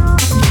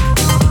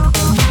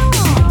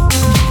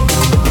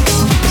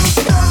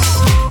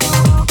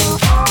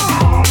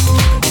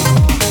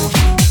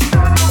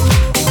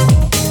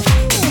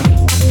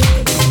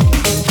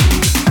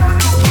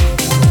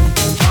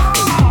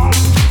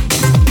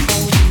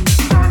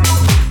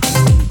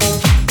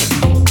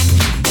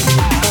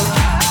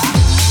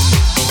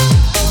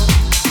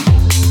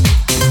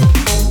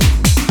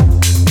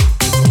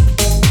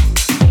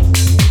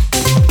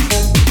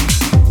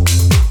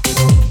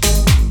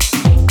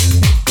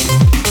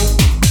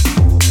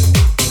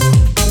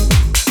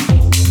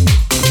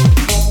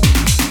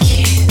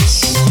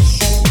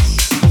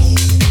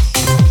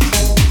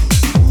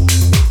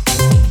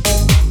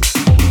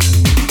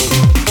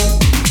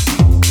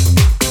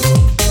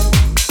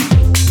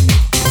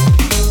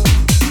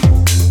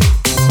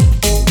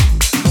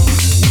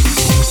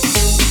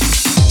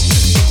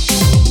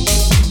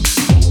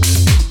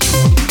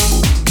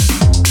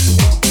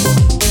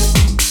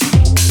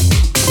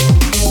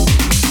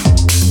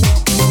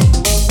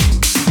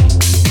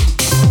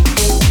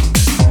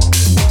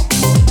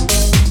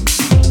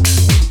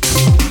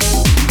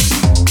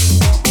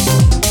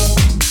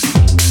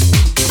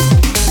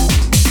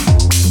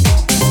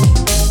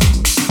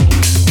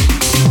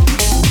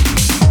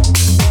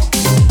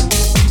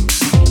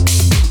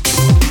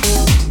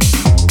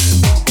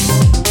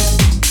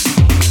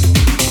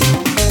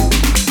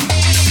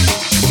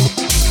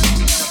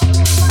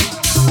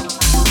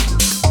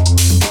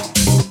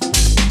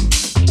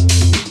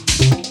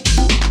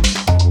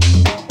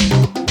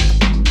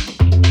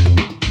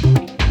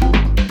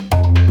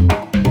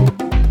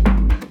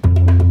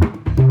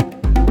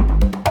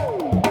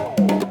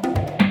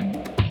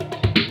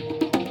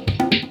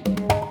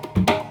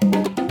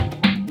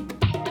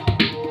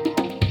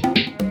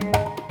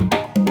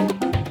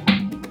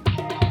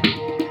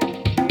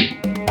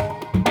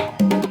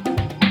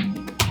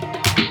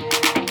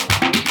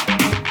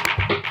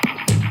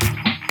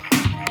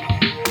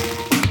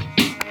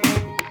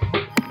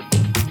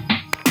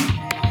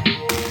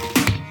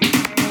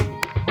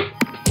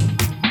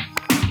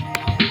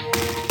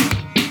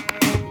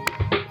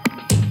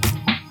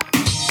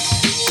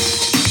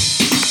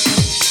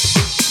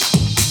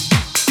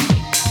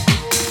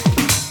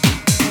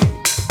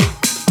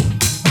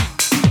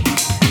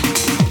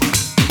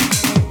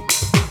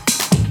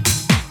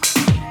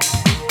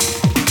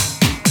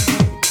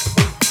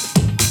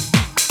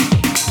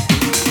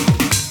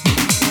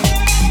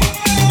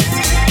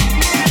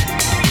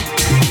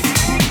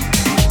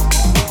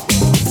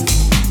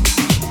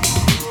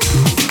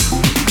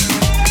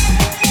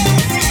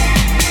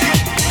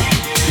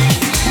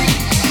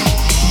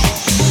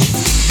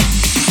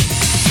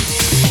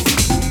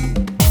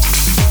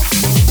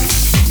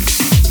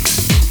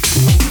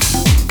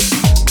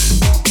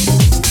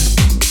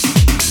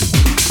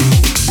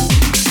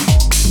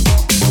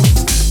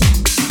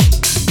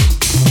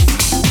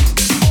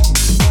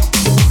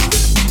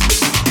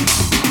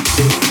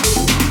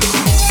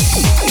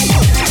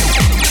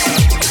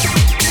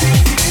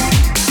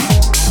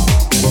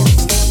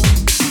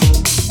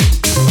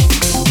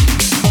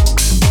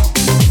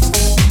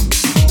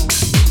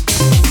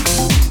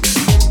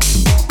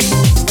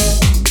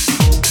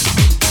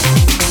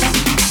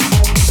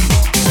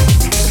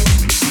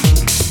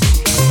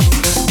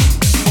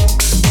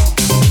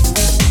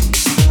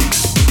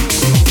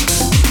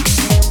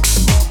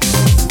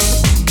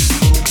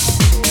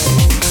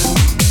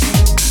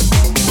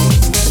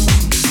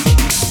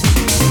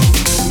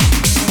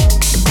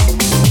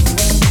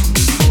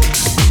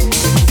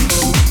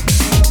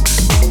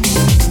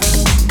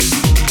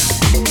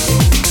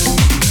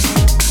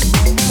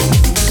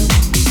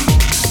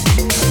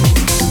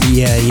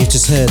 You've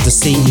just heard the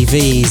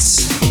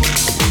CEVs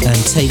and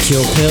Take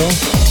Your Pill.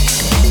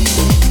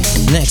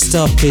 Next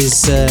up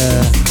is,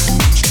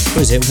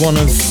 one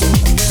of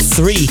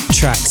 3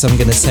 tracks I'm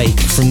going to take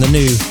from the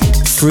new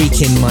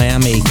Freak in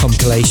Miami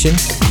compilation.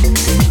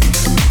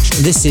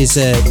 This is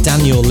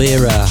Daniel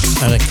Lira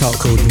and a cut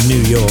called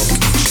New York.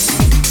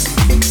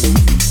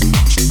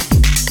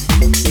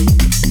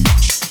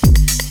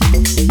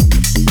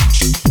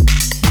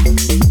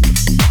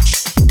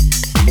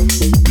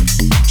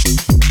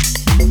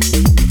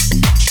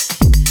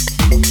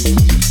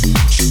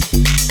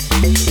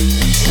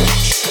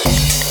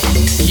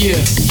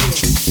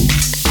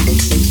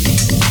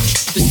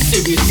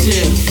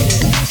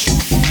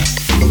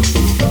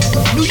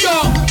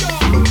 York.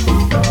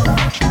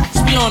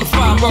 It's beyond the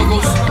five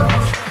boroughs.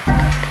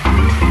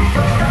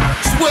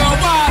 It's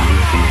worldwide.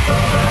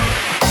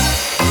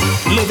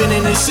 Living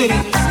in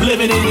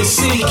this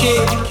city,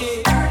 kid.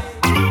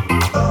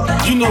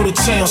 You know the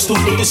town,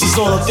 stupid. This is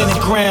all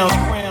authentic ground.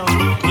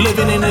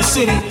 Living in this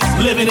city,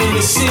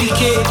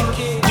 kid.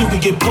 You can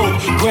get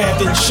poked,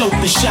 grabbed and choked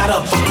and shot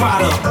up for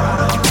product.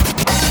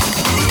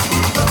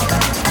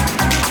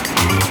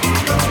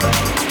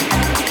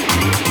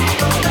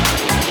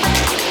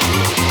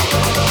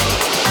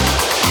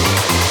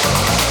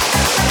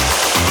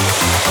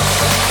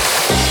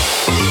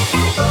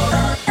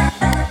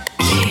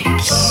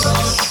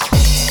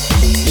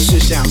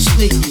 Shit sounds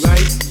sneaky,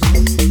 right?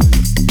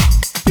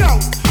 Yo!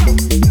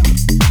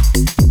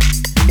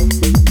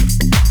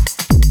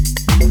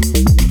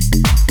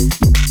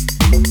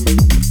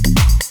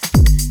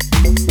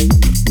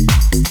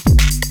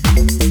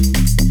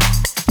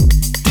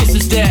 This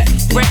is that.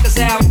 Break us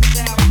out.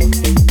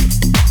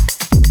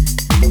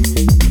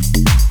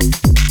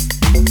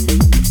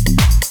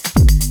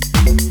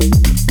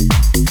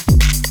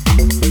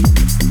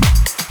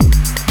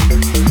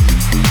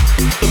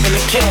 Living the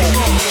cat.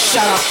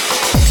 Shout out.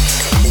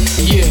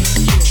 Yeah.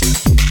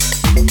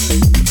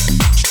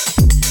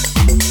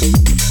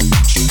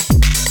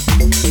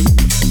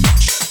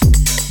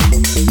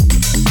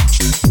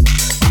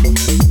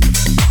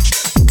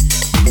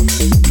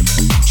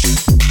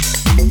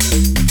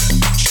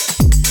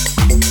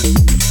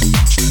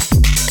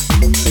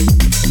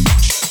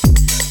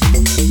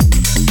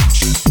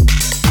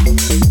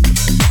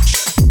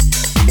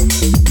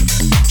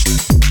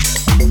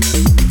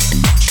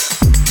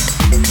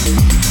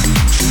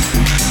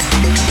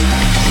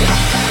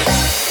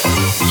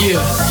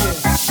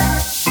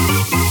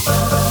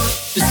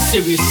 This is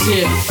serious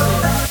shit.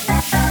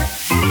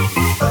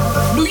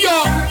 New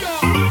York.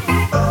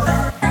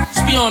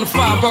 It's beyond the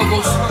five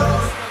boroughs.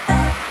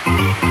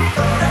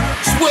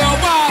 It's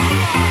worldwide.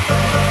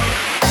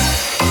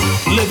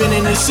 Living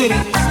in this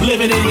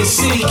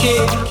city,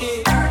 kid.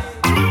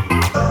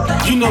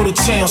 You know the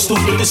town,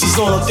 stupid. This is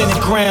all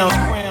authentic ground.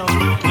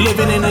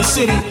 Living in this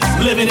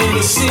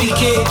city,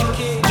 kid.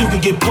 You can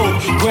get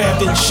poked,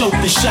 grabbed and choked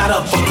and shot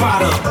up for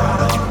product.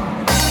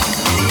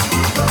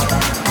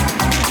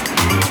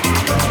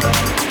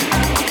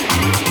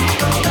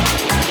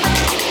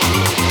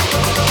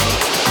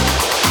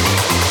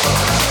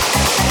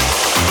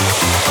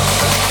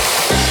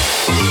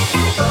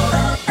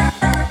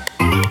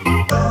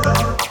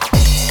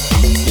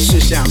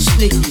 Shit sounds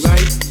sneaky,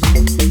 right?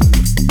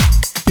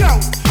 Yo!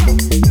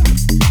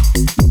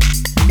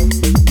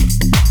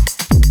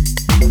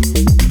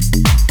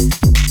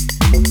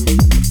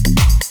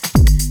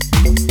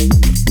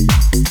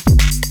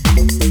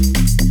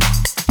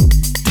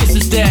 This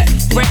is that.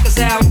 Break us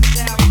out.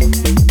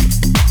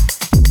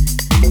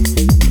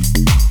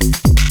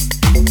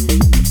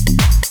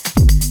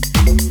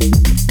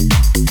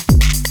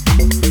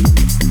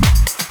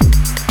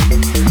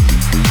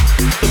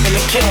 Living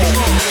the cat.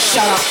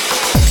 Shout out.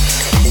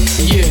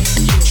 Yeah.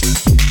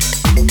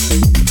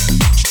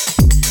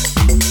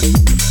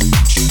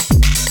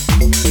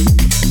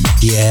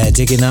 Yeah,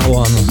 digging that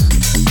one.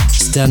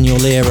 It's Daniel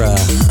Lira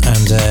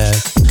and a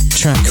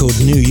track called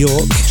New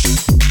York,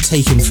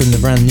 taken from the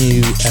brand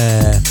new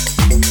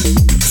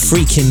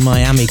Freakin'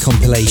 Miami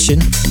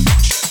compilation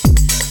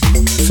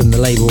from the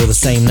label with the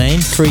same name,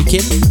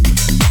 Freakin'.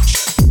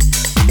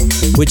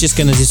 We're just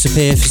going to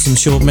disappear for some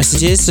short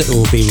messages.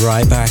 We'll be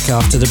right back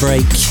after the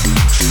break.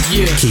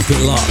 Yeah. Keep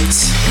it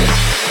locked.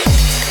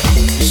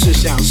 Shit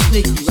sounds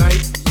sneaky,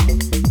 right?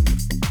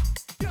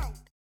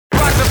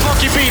 Rock the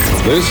funky beat.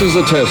 This is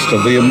a test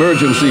of the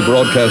emergency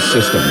broadcast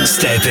system.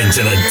 Step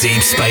into the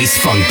deep space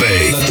funk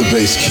booth. Let the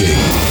bass kick.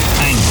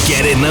 And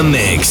get in the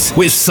mix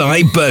with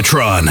Cy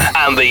Bertrand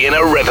and the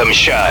Inner Rhythm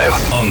Show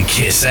on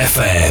Kiss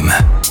FM.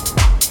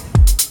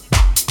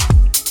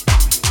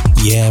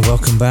 Yeah,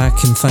 welcome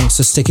back and thanks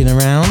for sticking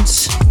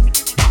around.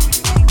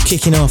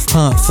 Kicking off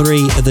part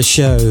 3 of the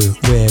show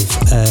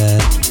with a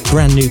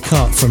brand new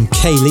cut from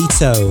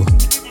Kaylito.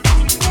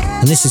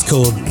 And this is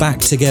called Back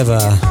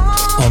Together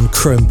on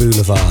Chrome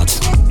Boulevard.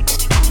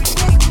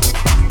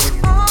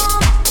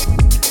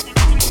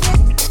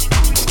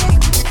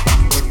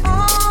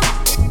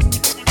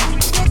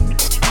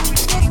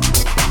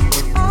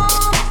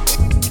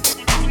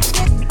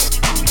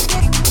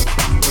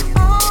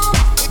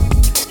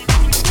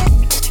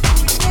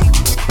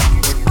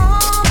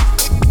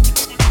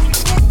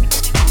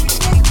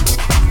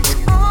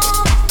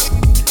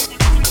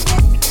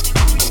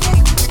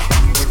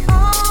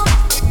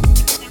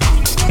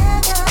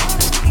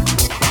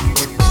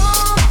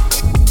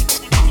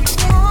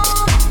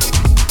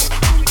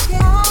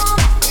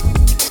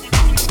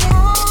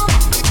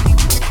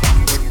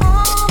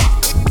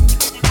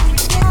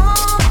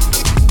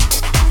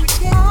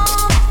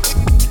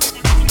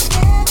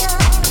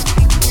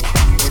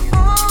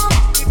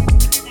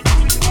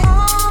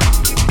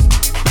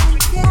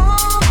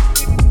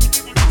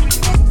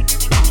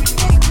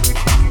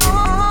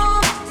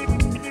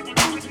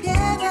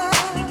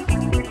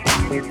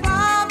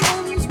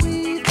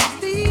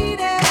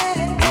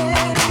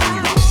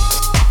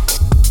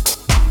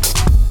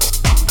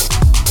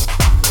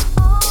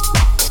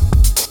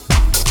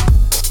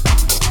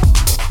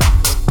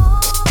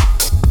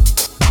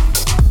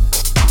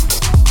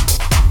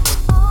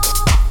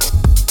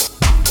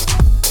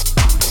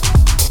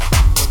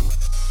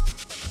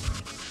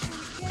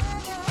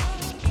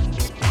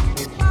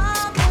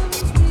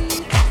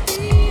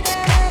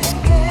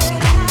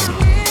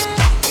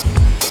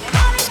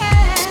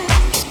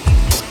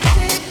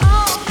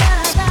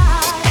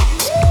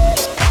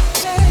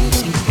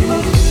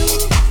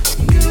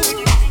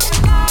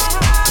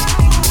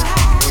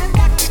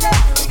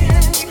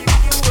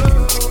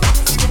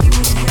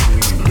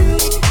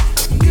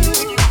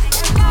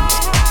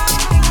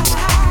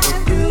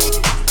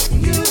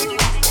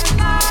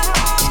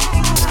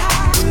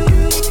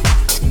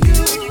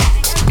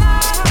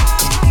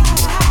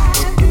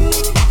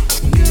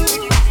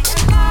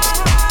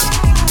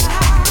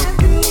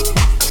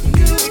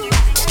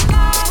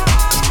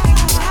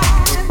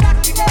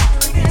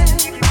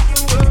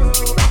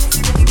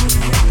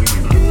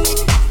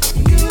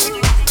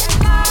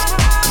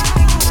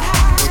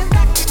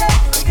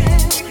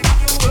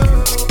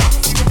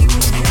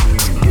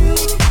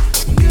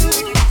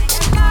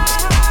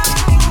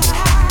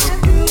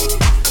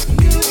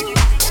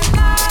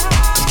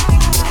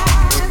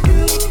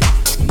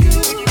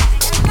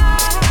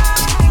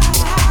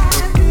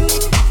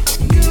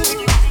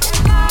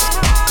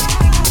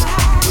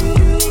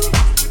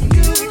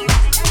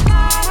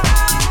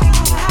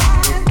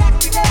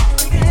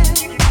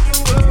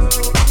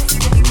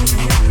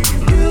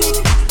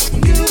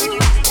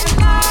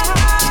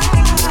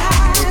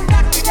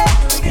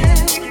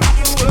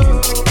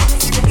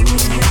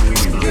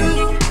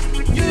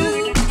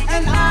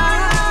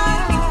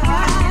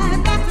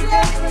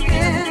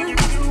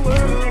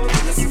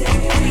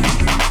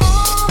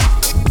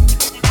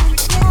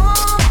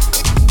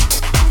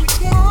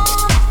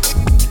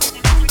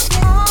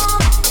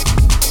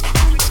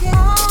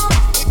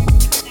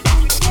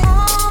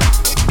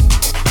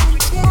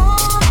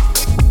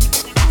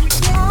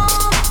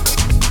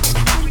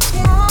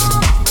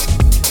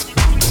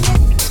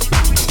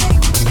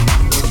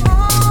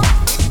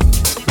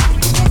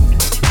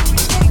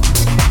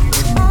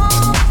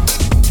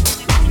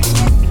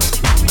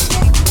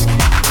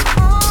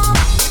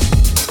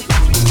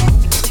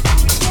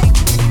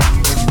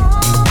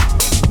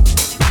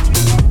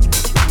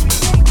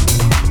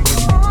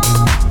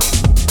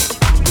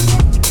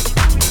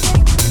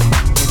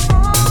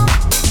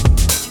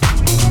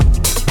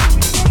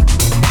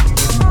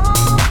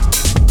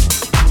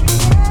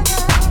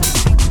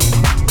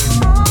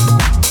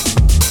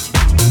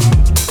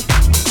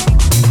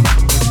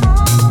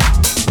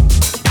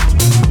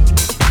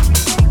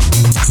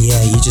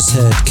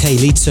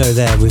 Halito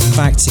there with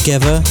Back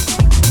Together.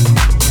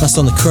 That's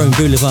on the Chrome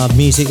Boulevard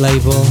music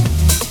label.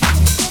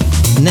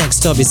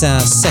 Next up is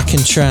our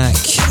second track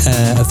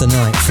of the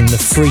night from the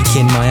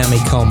Freakin' Miami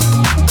comp.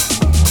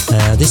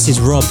 This is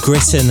Rob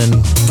Gritton and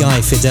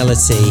Guy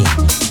Fidelity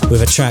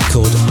with a track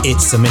called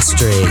It's a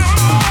Mystery.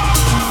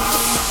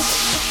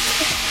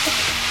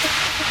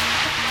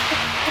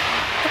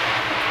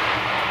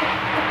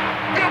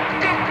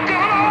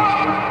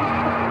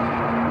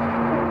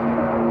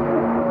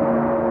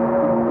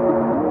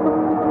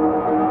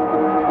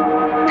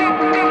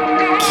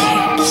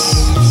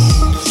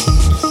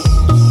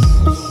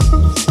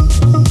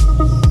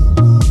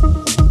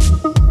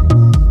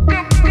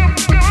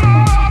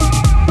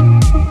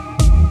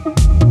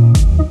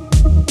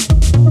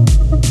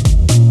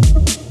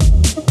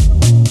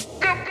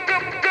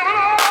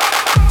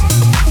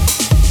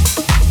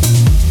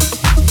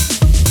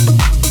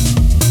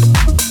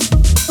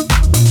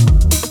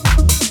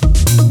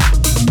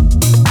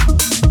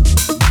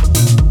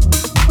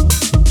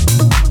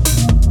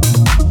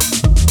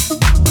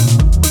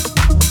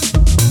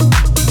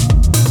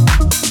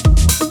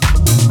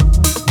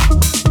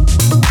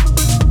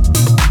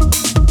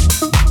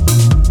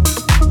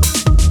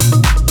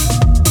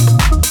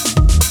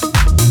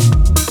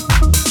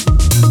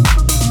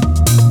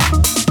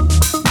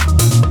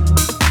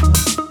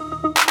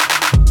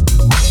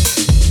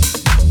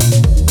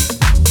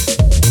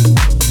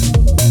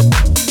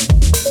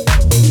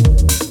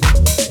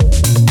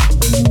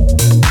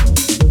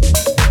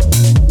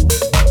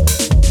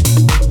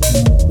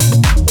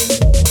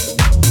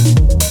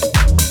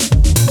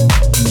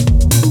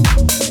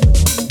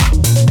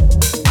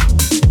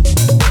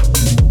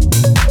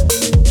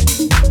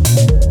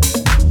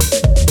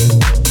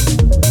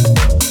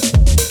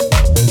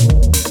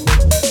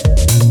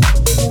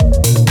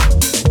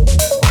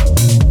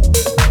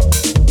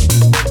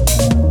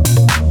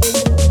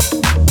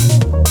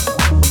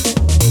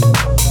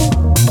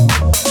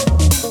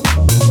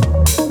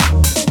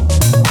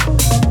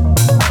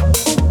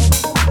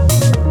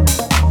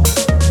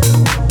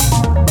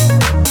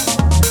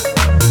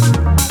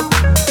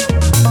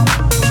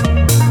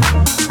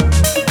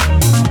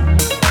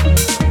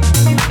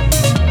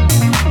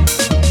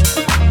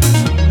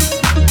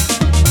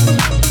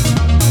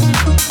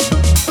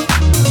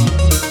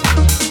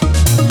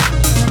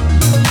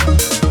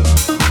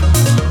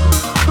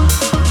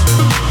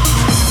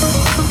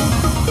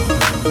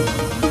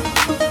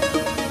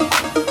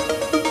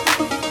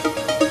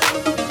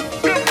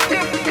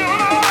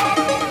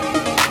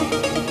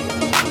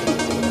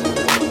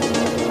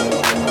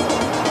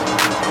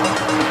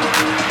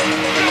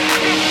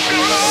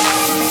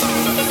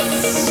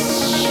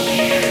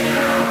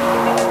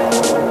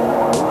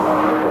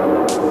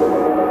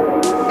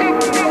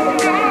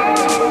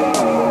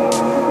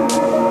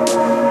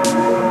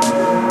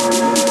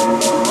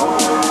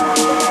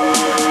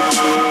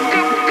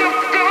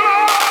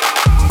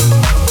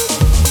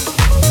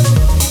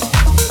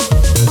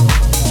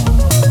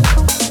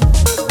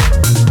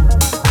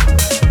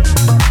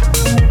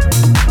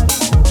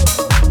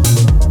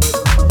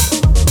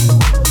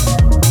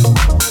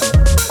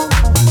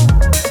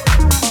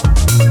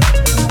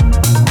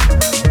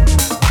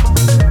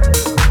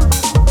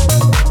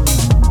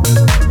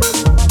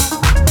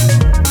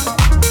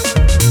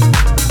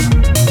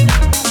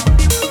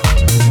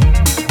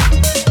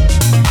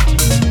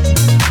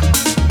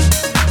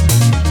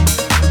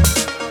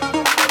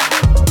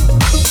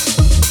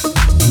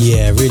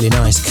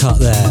 cut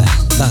there.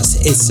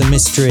 That's It's a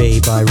Mystery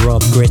by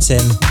Rob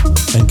Gritton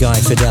and Guy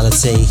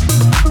Fidelity.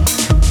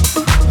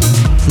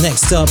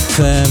 Next up,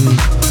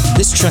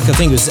 this track I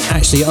think was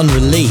actually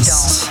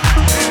unreleased.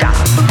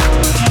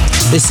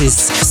 This is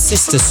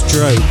Sister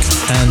Stroke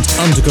and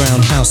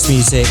underground house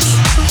music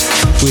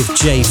with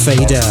Jay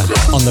Fader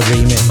on the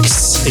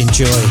remix.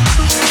 Enjoy.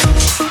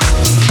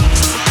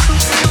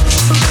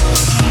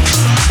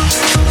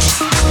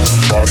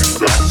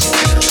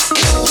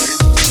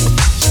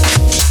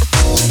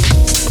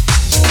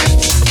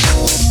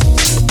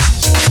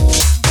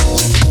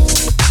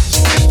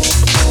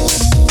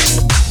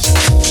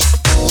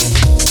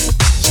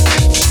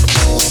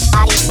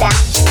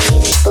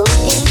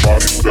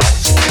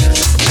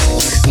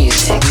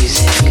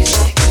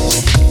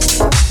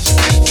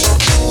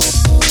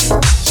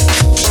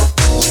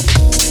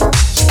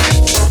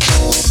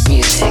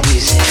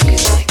 Music.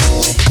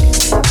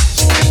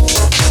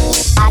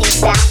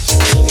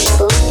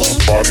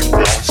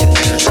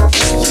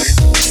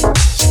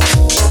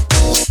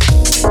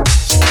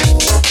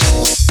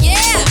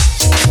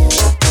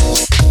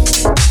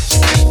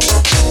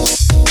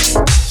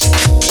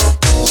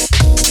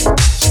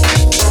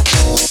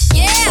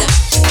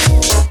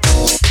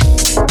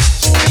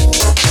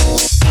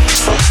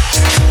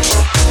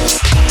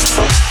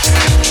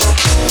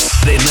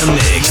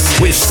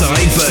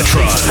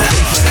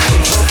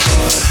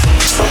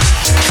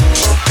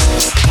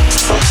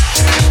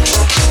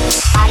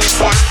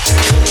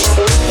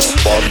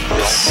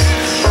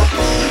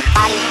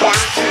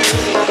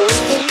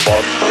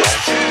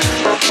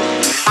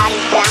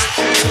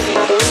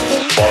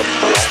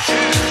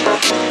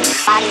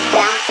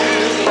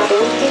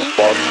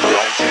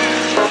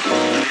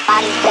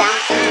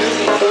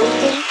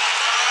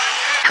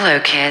 Hello,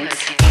 kids.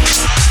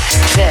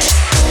 This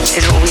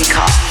is what we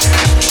call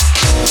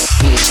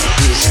music.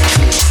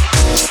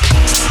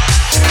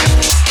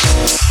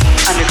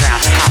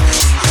 Underground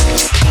house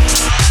music.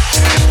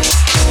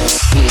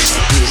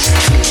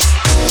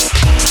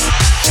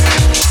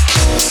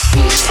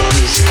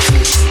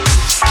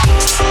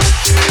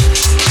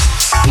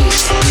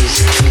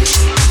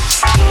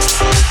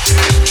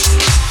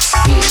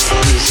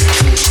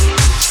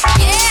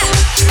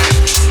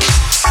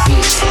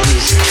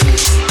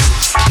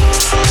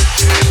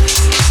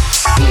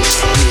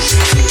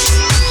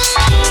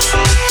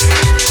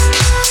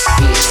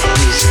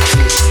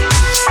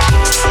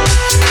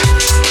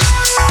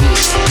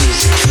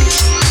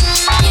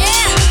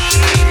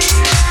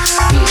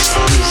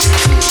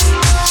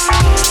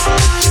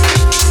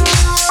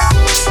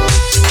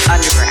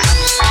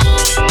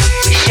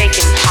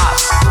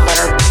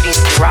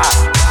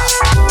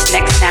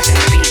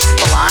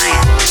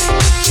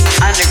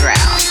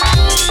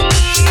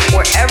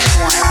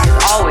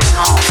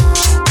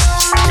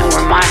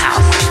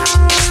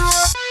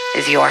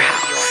 Your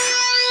house,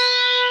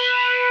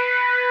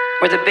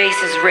 where the bass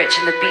is rich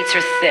and the beats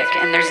are thick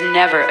and there's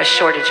never a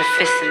shortage of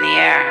fists in the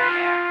air.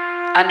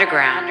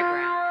 Underground,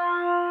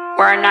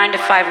 where our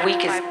 9-to-5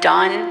 week is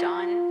done,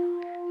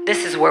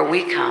 this is where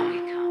we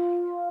come.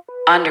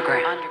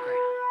 Underground.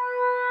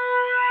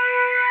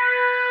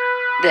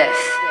 This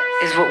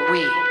is what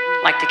we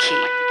like to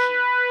keep.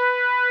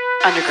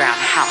 Underground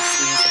house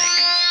music.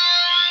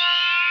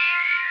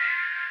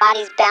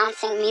 Bodies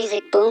bouncing,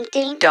 music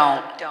booming.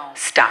 Don't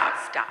stop.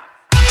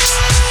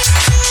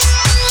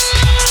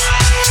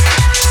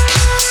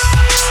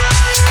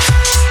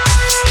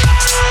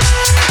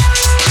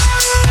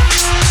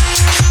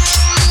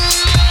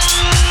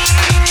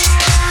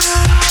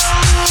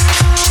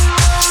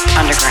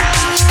 Underground.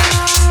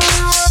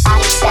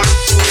 Bodies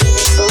bouncing,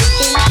 music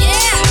booming.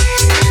 Yeah.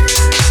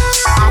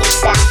 Bodies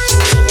bouncing,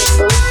 music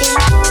booming.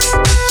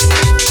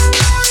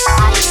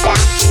 Bodies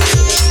bouncing,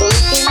 music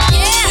booming.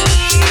 Yeah.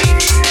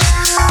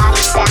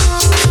 Bodies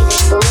bouncing,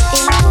 music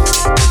booming.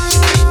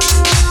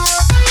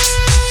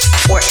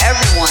 Where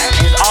everyone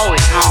is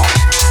always home,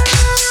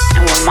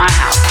 and where my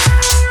house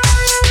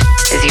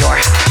is your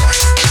house.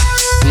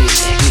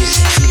 Music.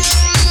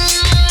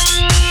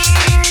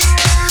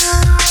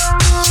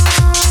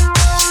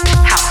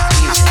 House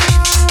music.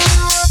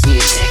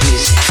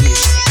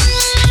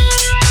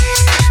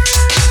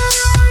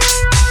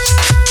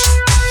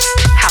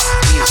 House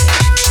music.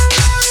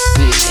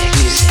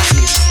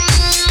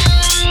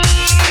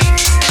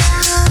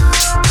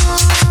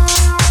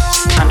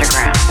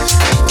 Underground.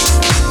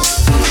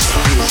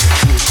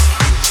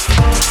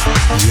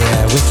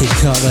 Yeah, wicked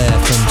cut there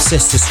from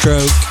Sister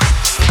Stroke.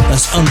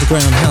 That's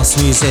underground house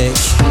music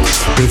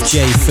with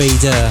Jay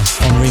Feeder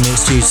on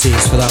remix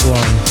duties for that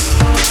one.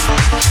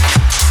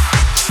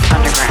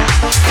 Underground.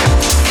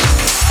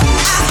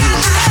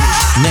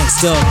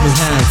 Next up we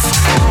have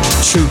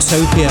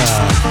Truetopia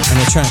and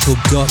a track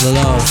called Got the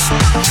Love,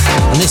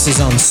 and this is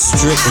on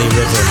Strictly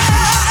Rhythm.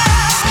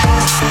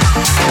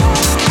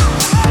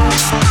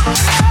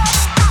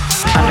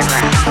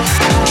 Underground.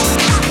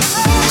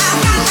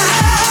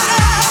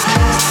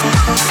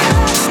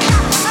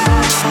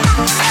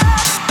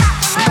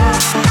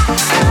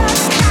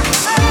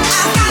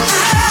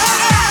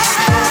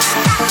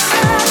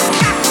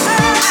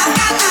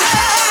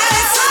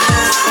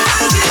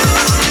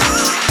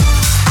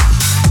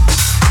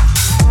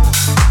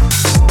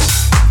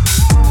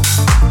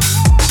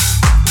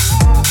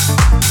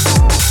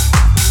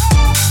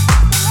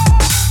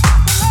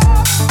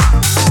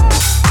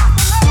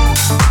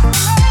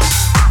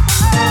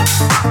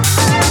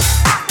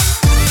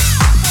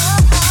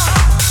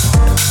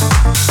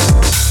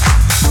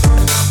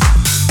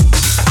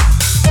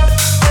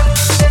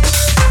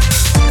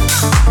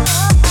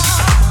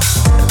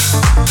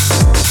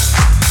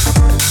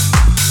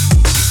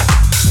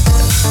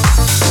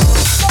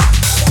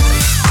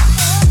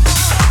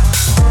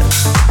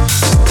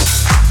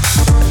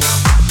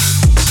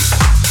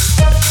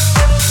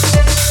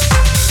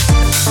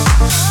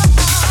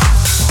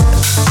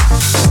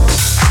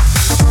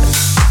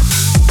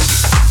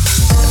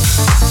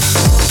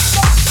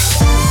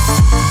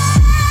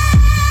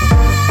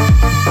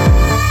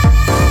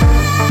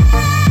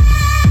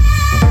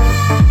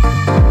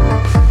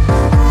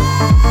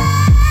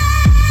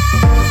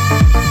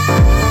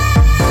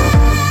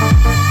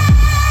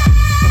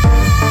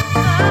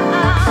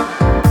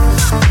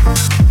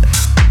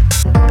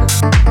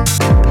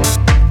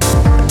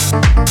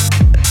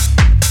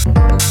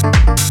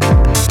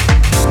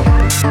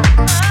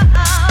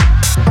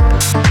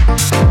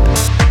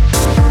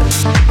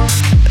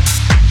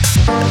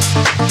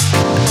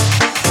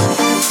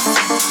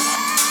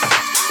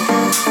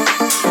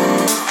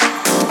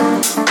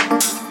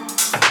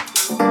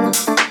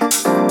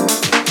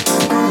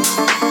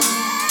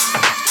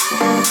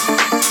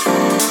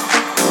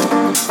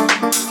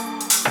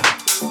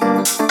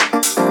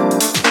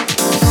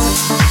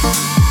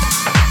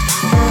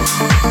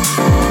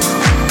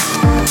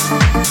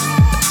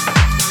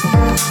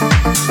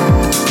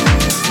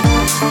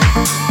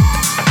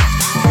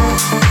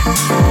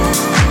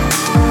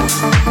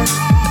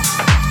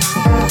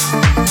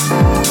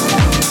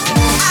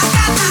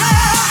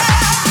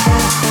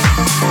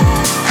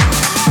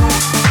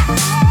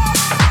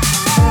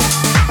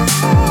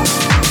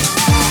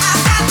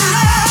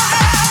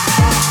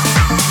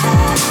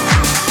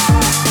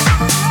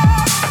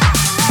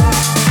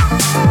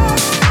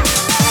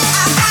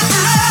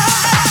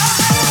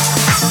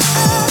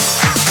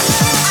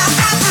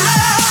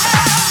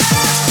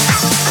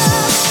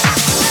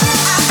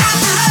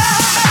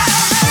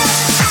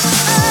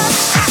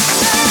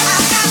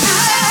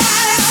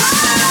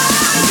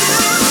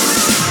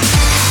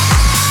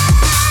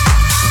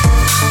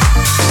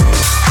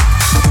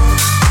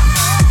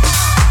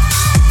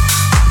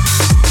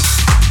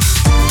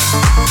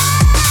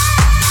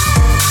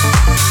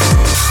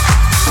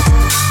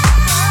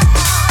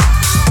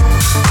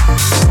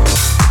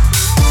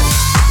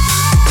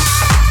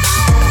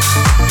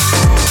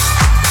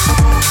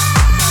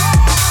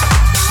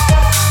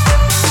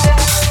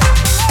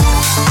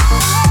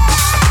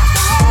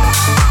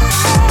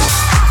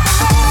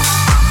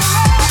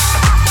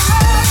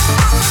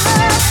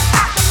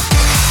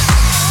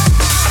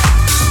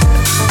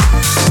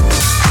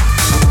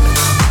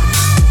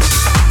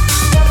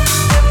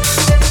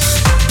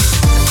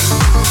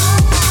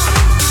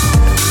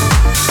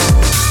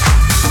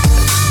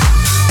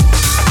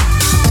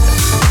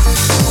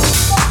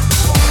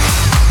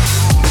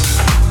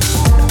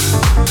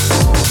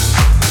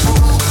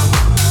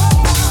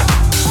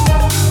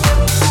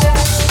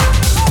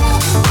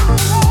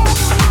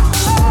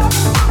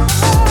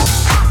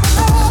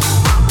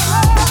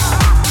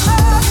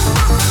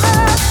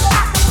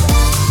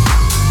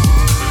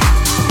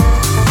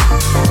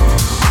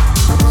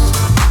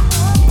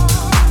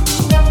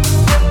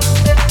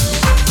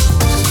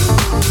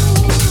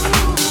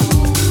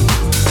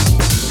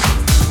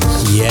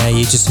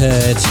 just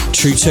heard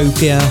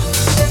Trutopia.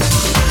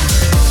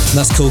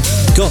 That's called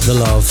Got the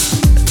Love,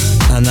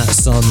 and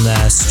that's on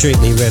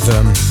Strictly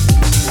Rhythm.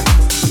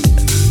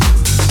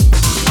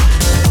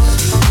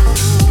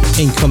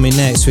 Incoming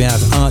next, we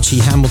have Archie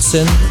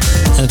Hamilton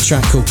and a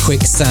track called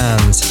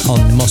Quicksand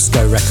on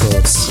Moscow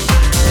Records.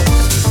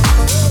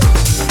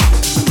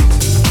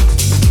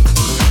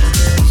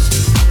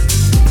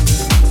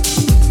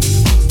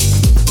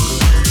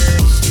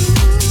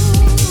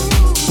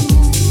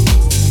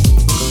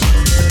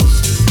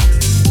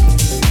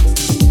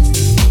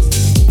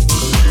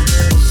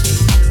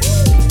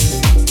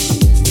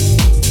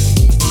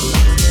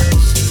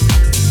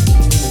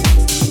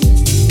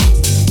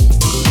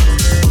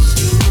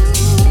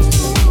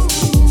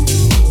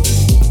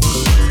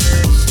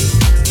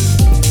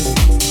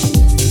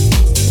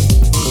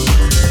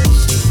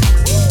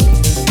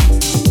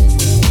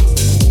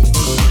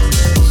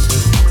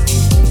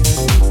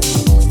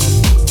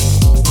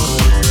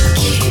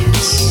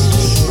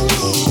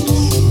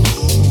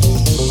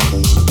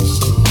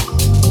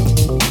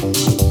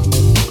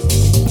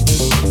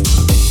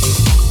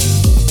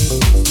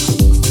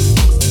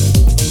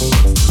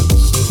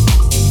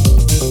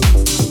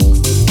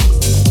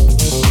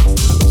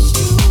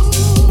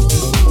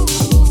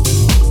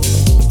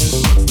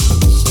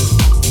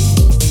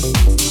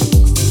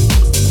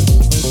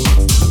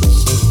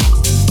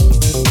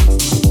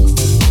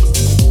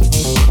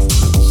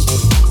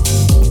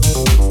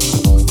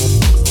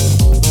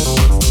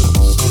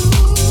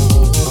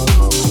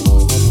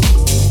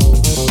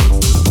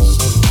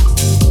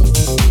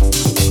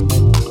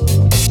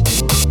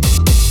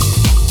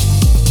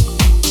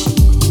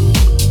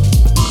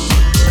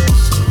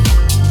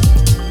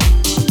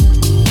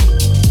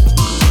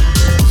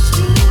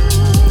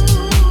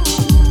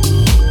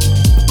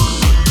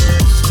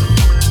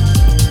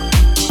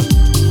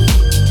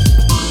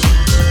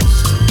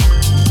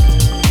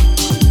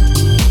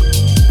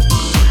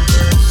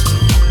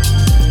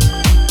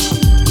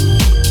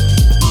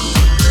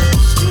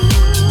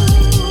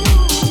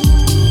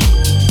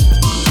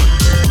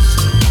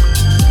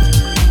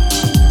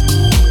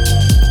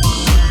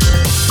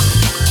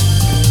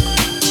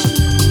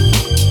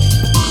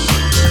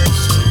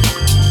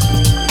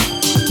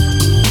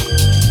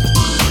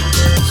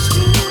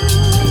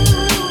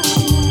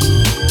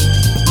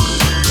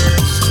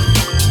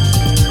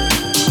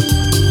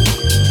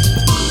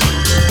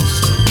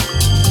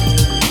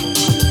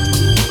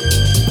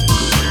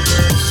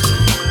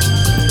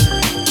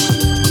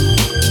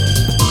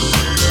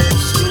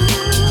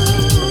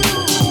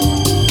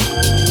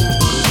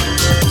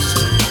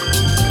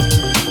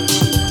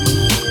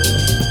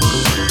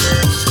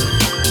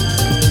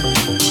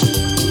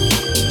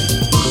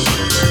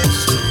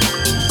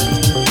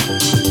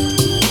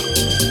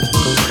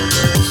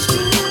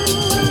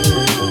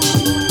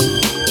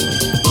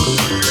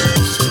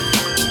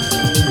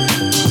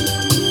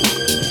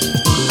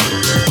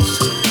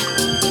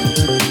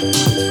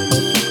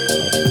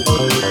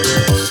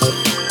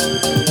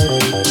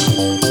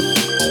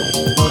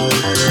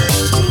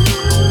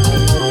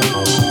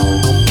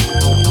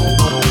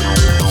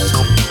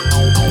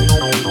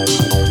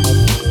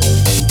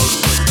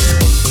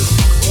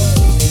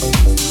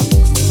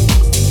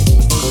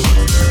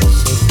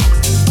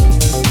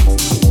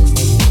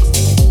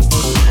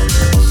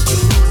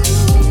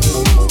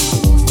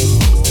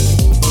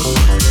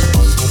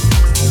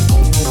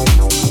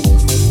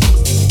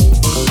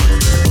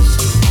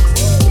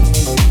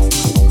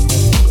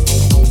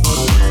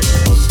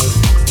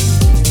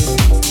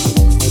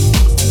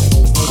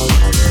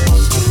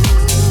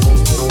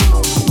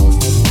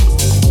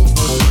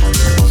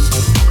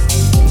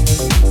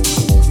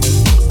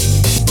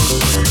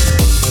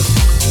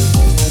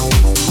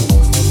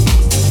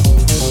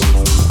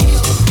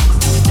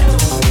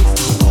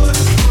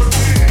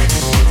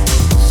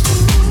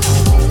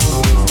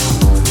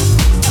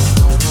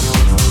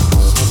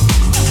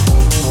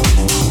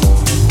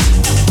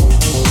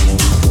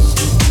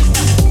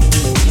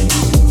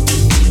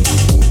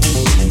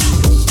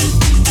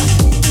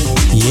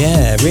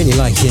 Really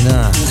liking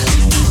that.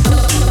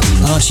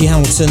 Archie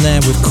Hamilton there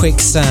with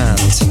Quicksand.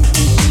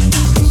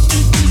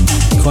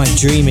 Quite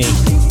dreamy.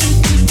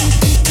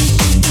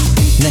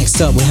 Next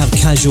up we have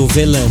Casual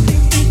Villain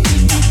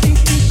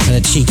and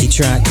a cheeky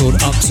track called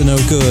Up to No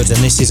Good, and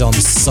this is on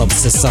Sub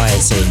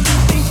Society.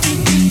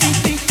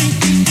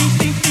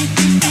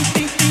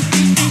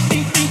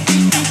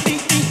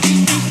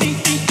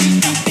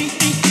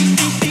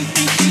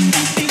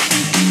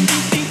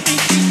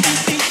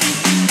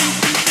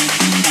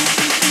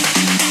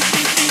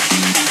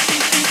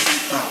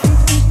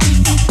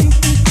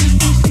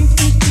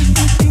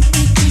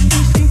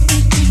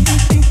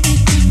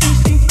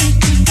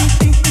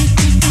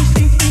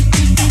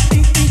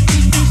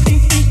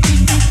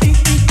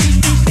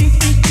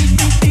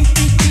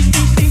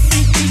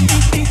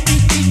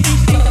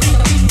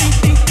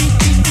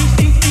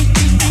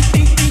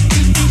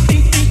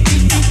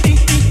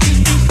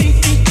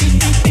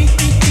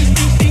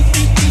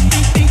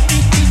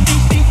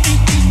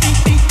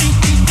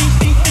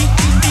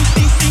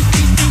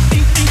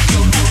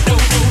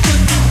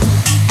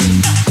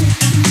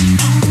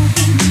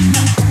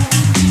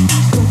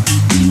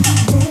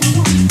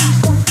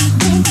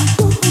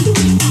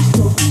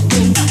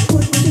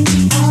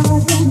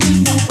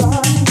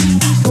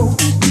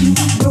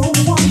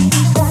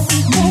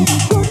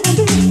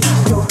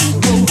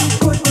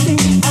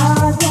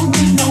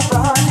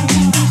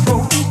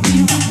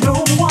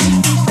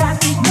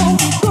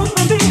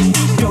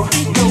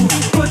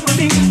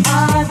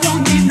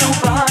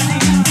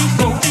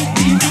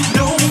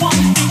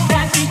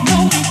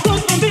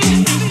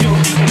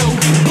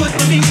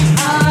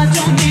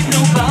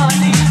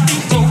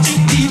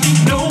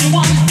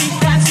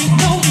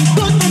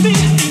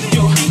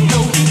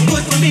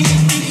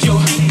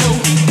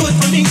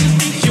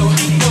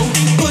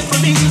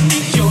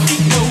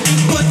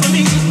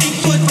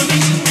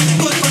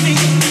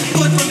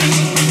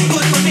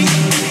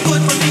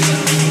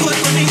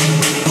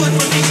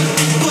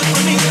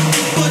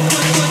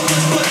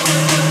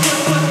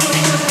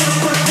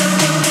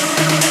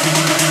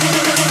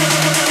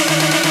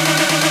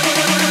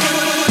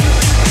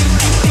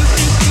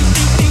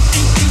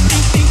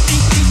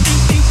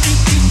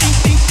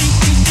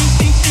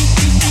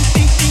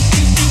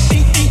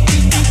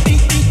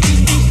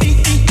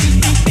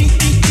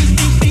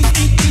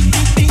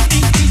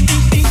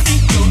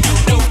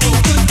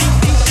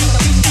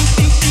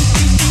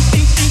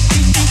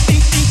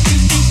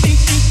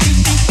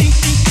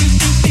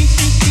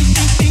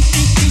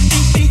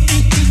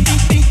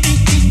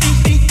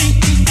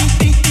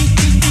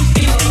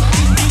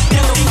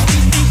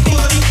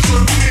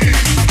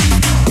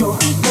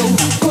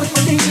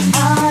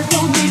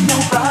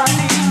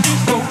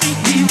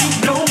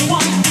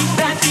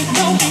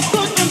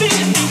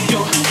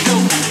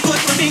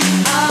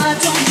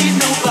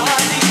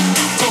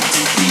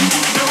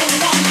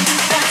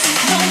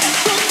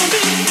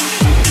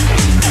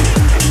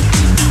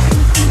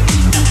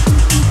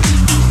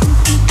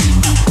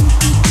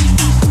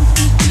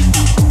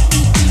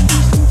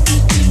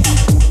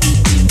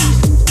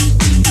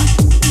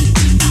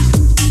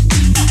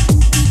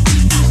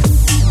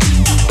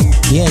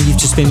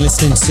 been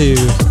listening to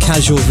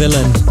Casual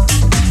Villain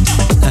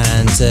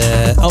and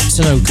Up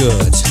to No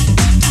Good.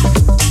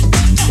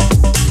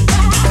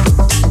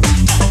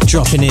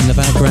 Dropping in the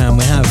background,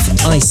 we have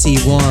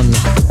IC1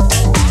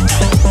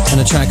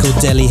 and a track called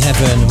Delhi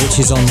Heaven, which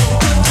is on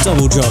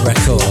Double Drop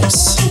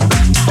Records.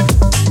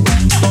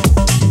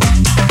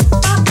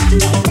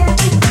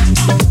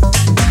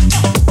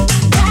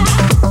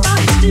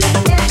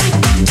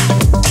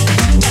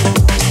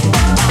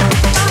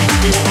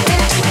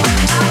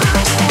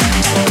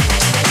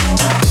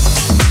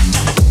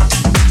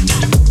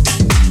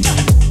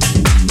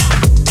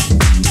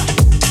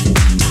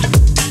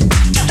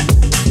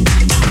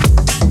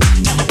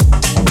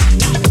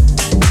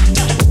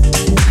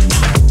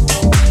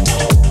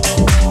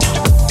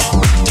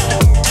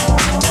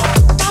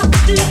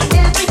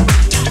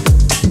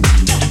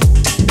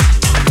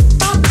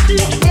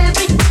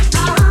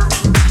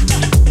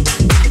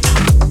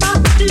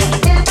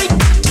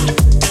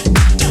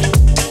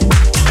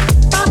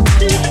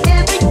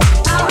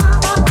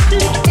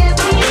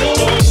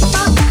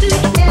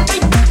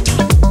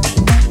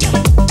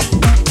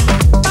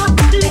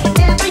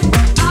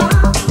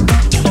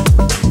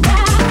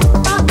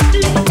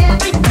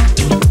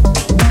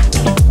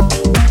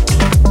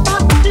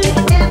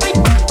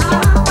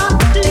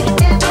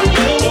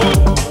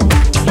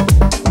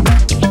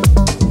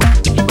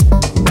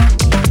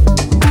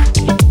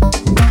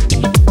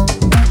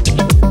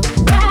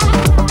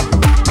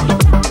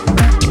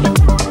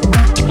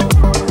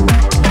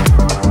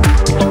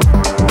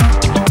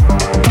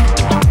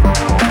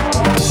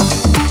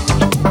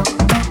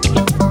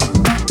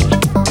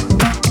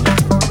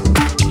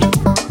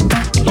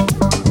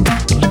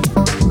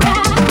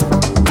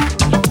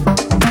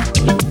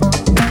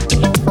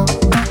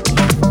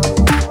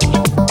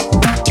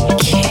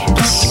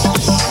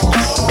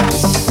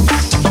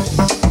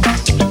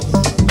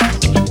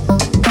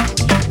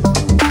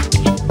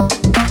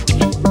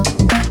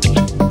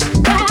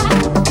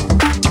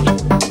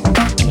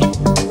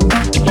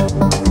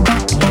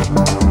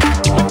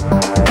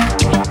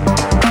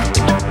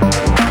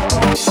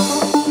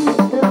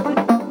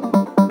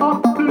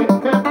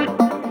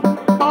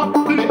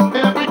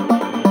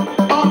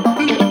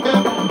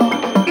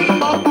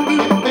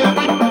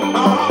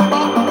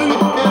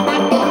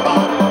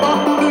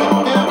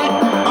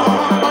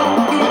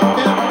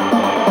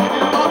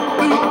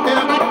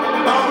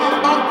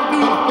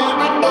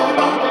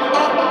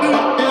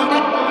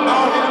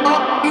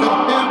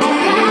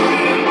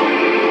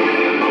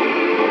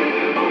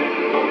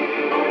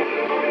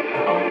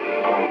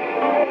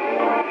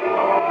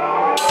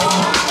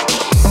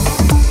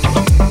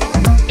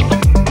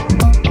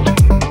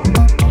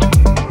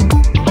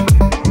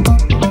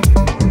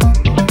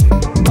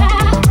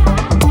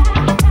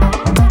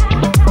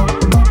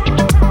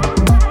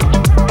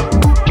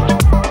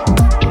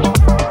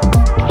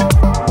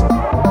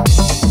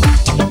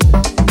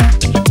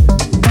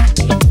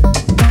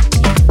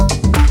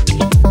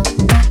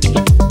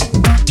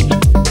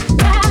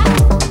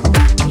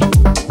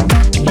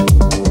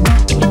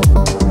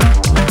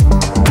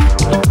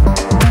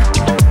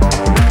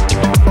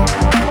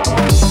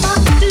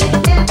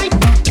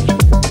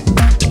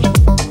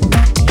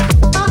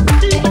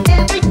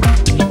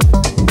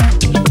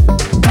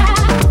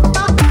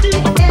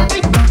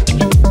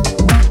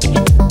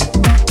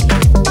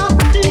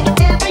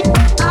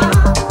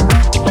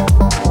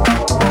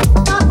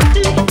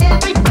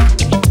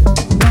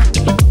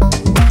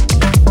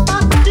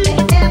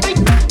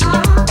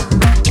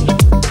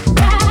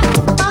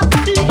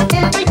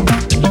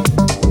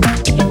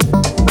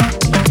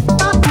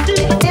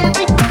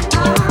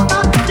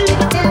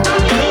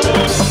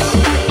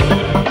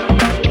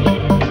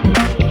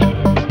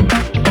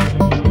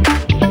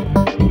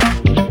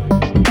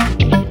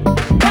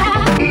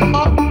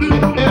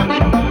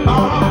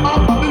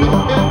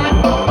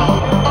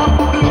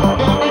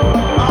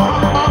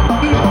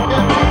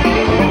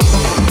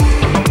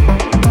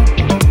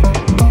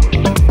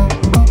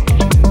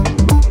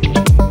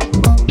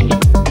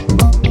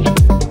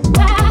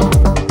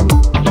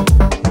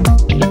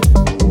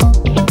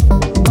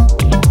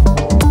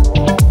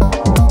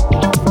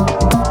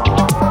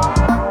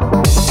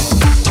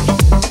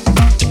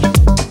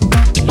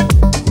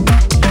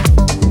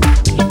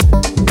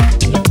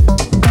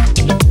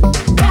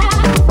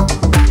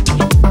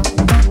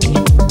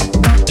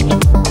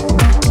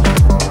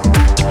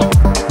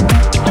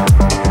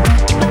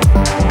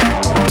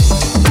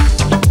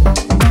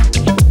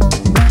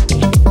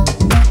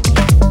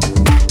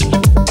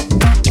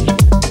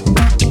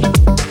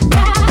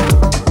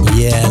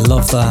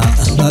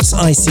 That's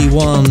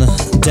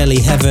IC1, Delhi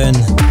Heaven.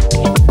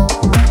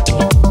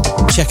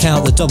 Check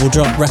out the Double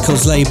Drop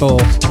Records label,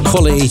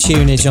 quality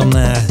tunage on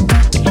there.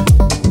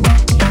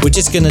 We're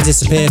just going to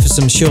disappear for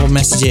some short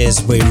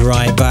messages. We'll be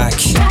right back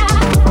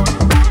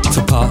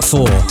for part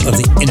 4 of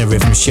the Inner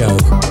Rhythm Show.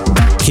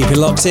 Keep it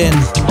locked in.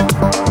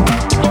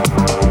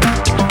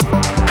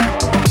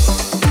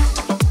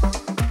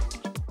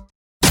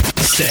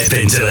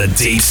 Step into the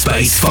Deep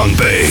Space Funk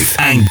booth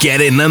and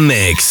get in the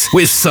mix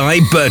with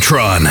Cy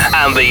Bertrand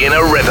and the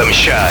Inner Rhythm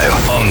Show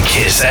on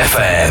Kiss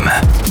FM.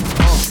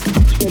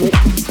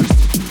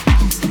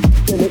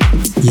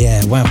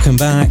 Yeah, welcome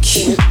back.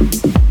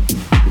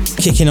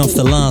 Kicking off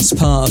the last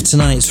part of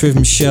tonight's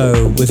Rhythm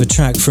Show with a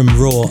track from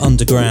Raw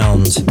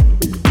Underground.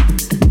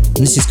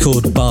 And this is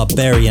called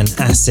Barbarian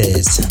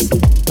Acid.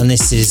 And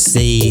this is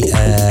the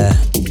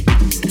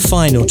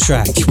final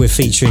track we're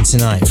featuring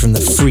tonight from the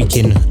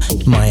Freaking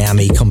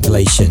Miami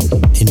compilation.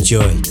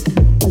 Enjoy.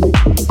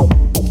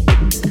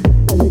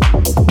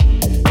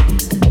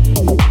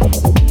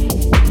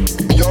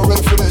 Y'all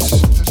ready for this?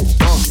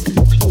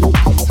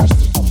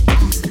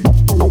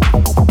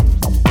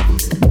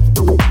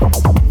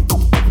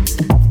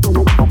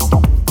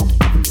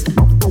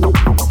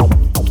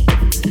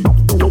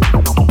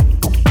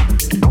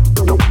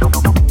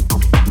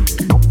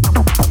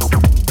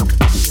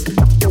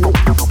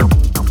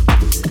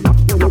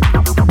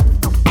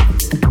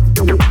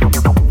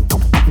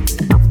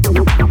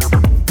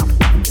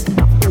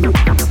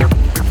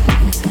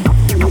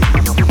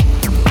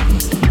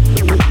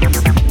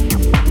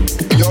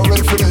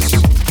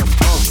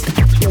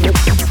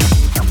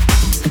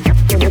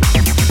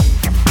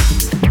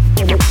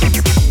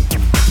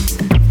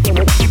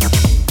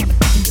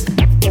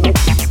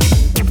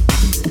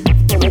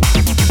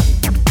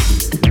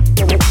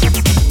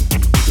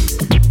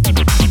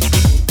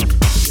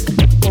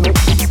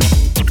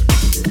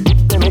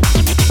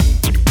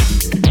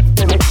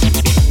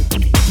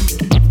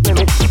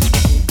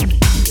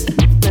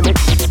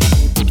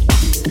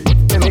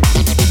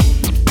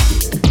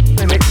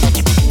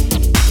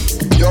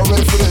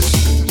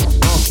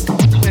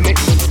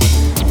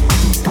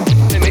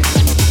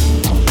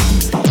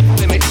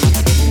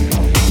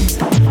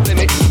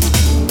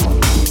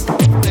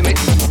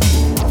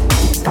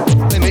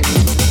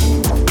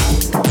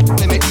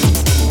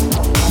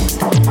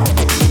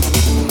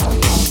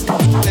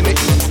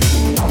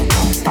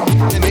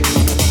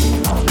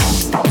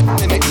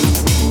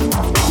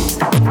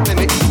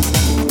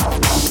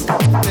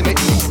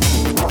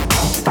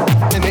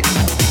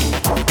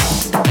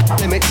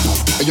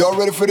 Y'all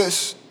ready for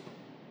this?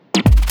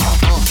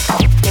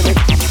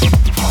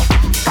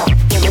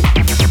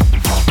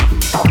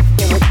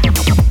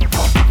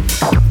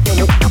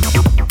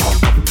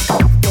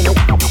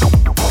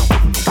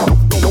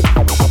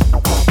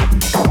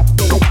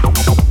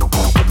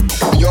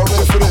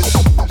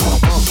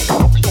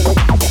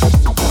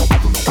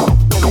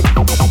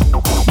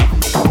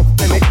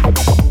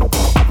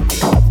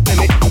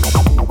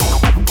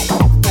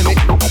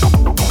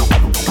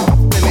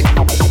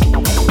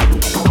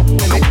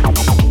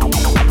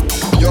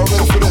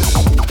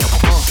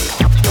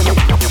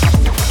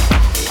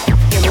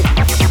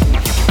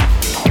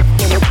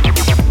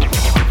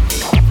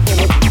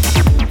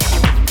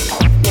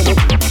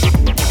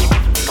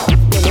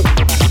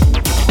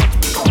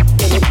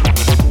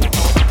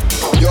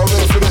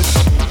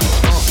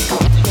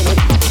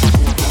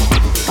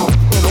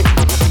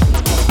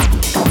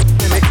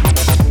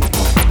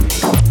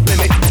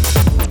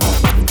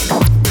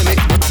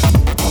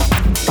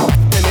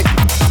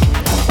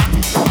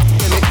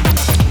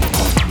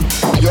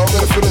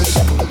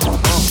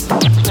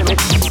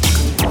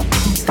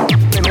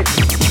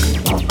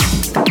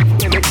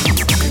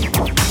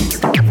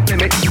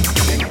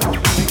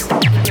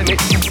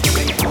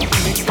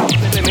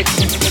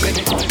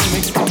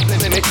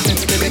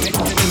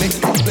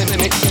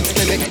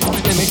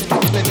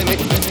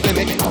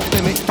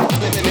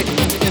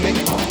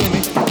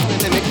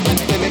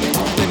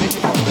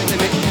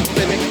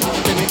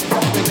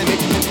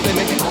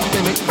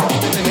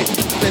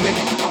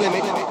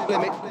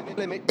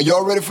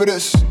 Y'all ready for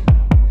this?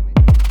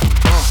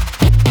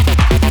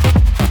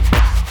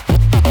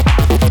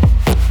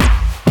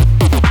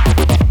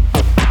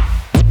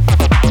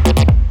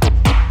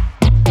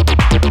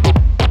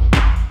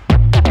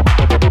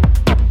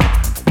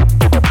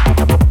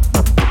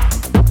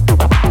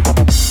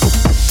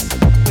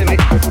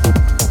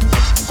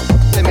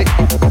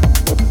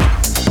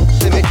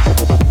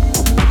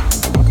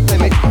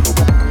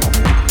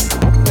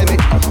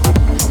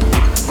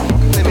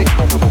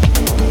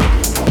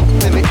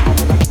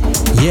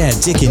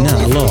 Digging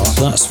that a lot.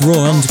 That's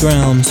Raw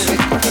Underground,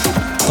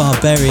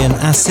 Barbarian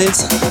Acid.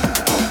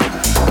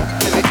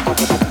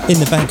 In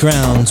the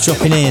background,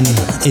 dropping in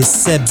is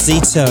Seb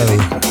Zito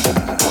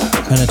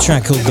and a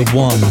track called The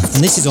One,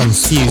 and this is on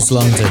Fuse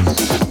London.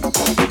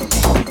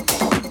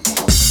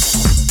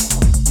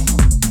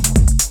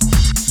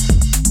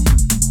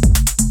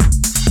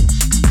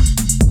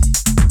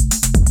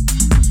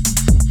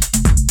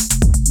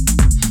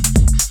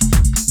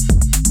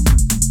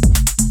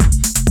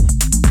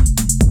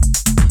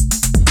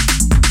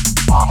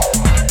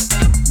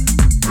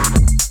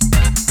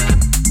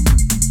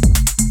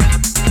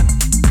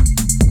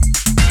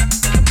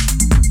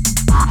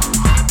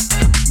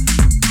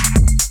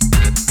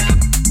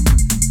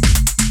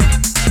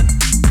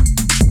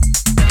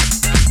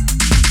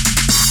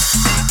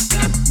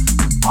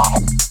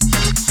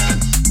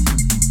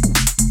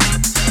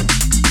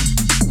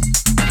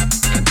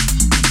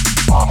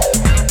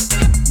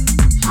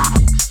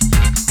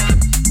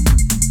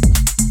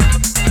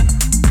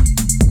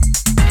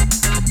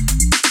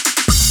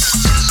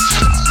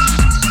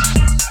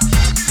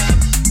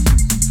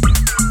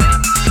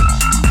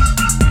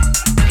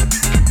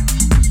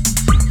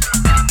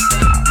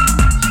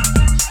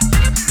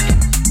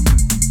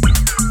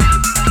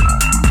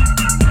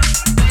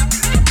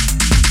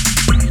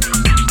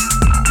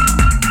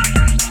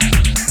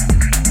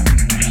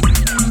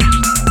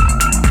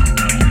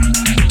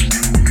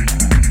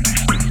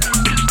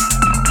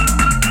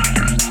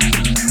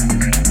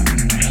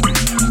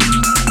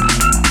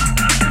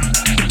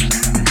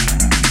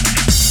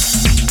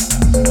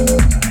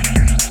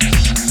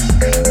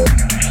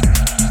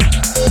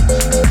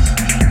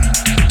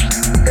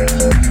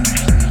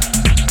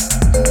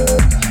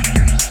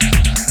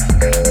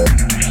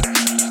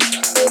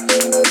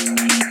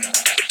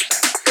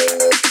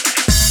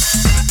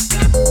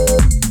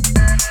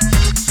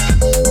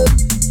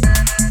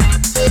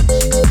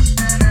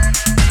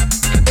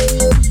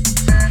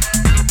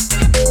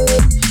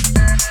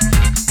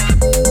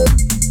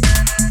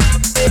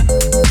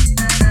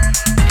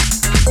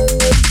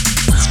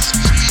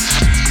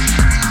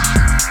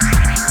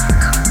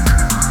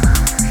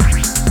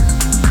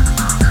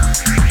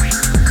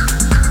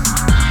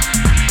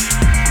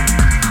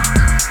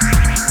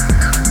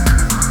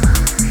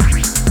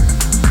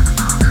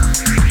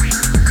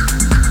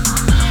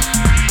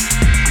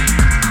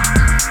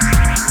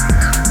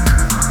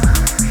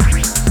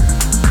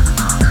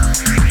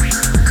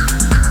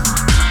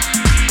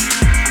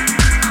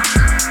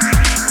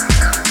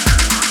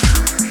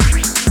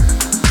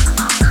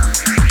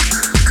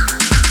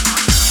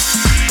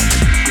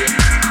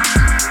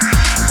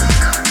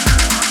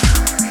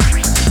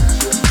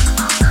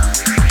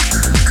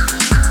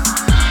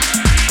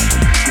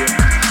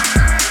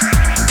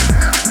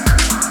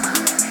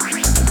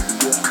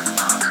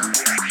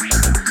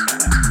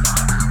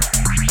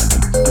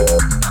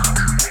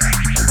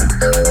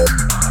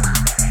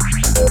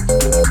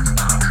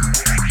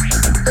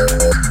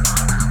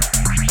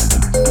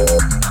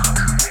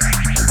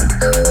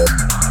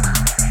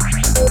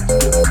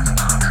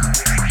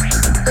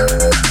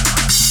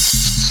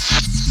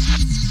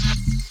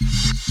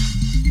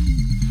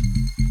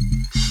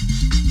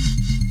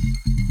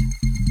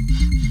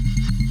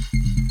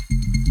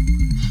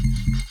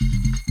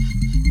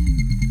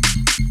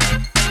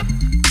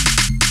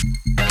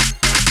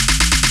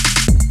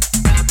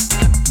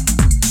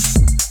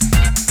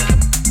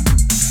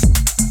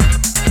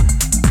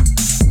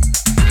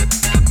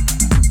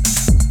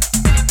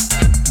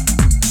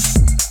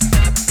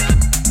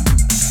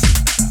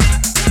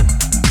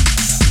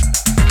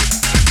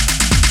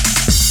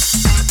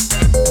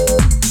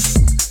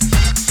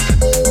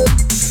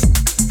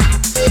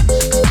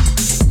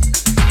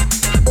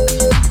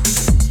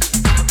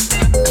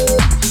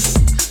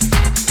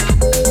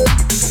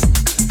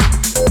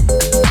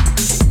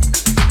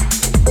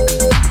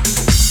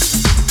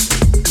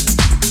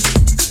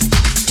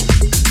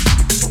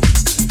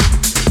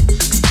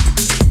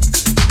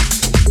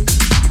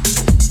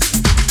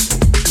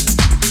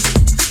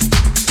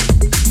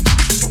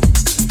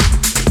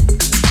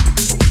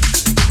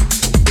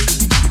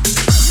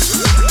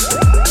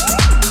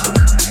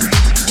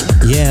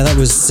 Yeah, that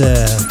was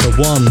The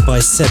One by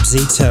Seb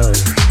Zito.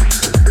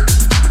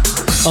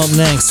 Up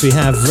next we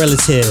have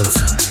Relative,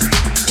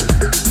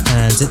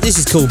 and this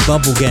is called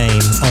Bubble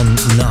Game on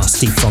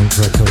Nasty Funk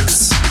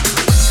Records.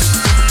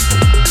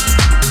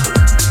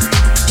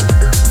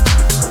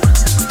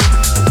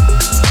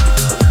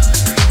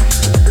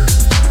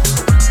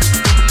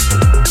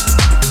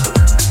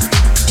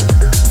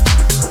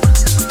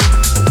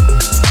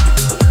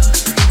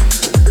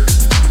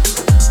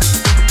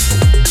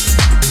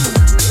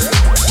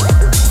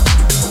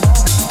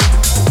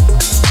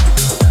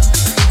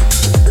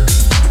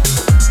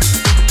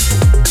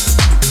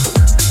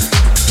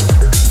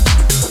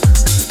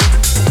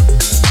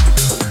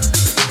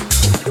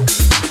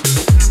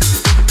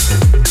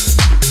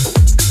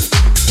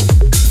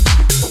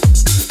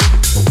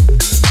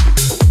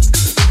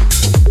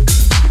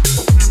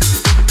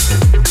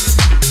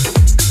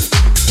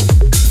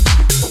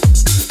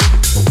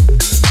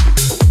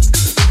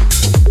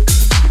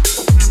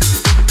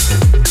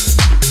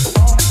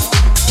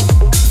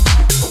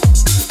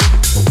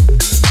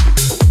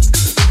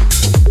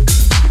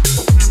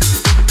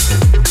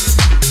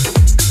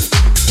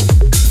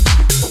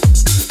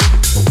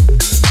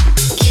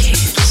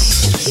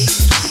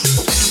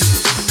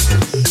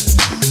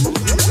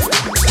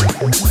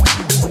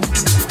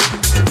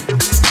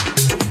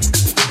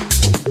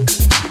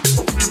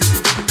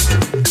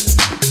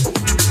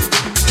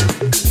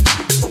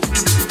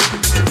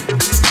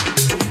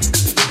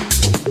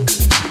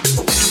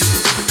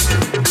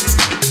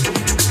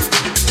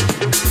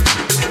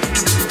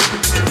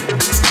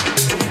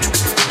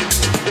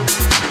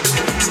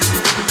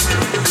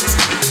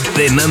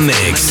 In the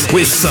mix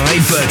with Cy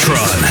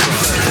Bertrand.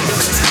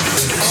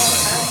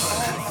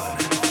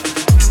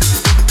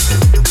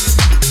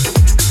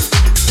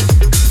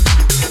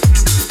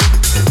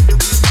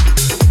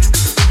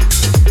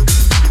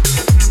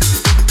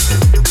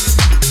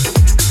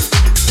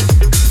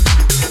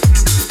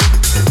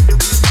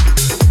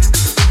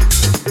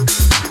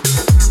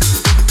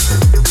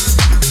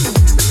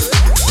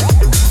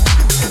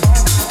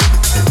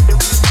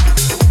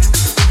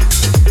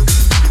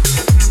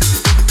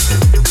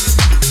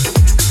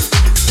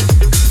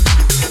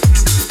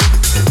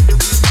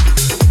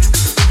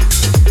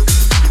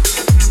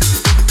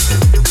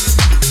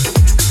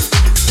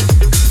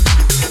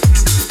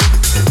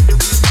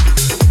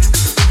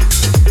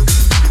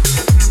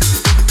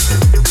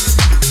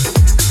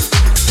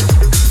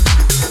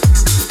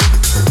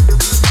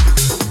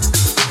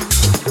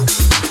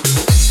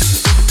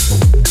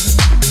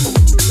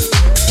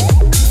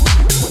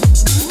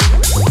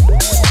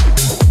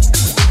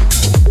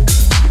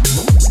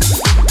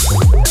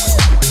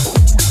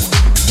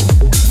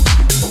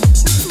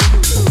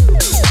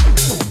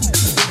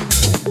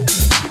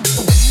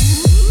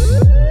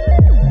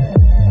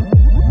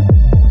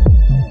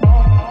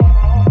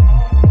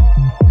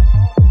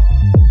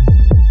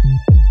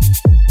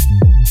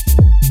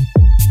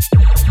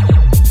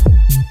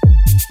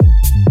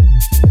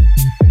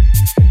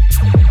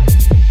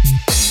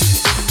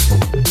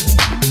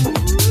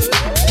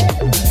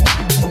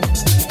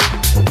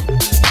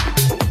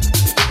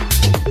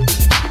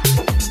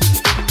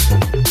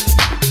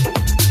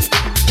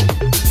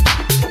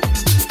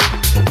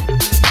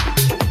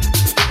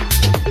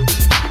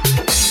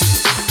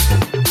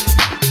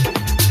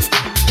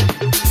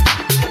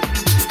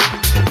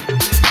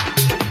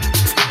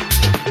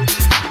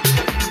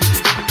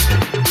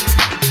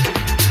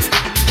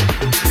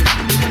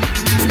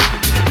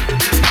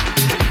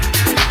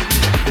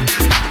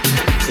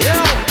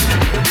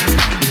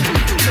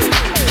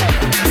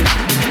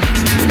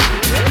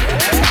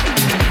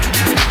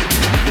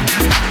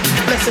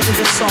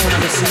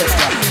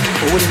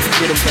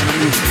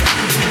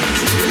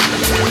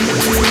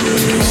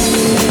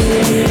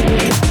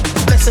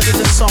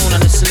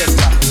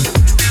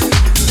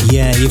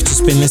 Yeah, you've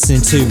just been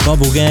listening to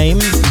Bubble Game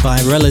by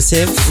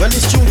Relative.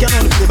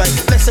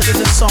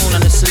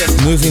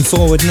 Moving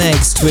forward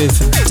next with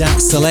Dat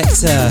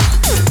Selector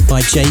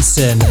by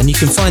Jason, and you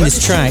can find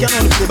this track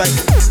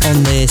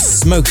on this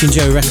Smoking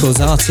Joe Records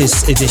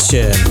Artist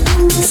Edition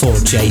for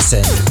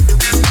Jason.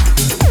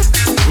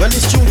 Well,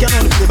 this tune can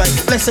only play by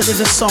Blessed is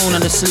the sound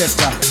and the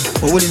selector.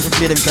 We're willing to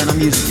play them kind of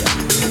music,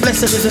 yeah.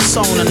 Blessed is the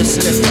sound and the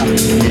selector.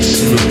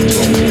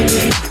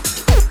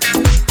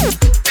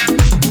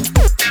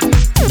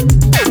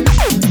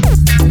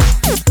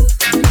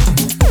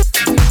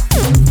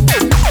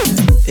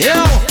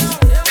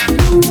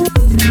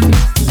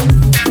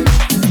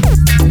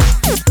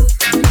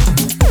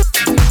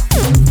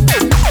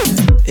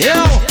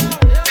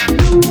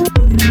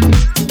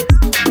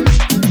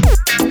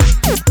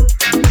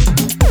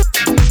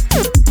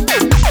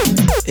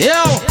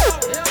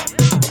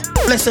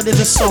 Blessed is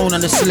the sound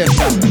and the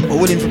selector. We're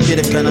willing to play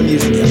them kind of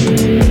music, yeah.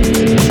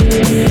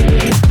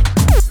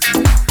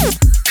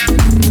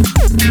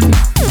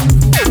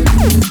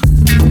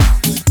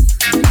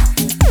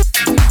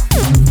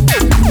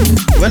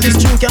 Well, this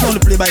tune can only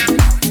play by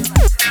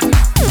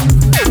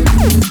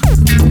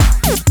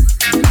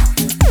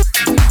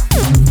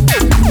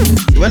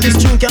Well, this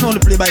tune can only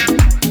play by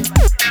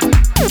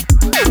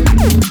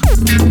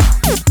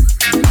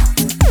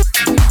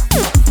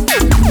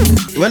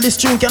Well, this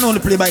tune can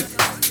only play by.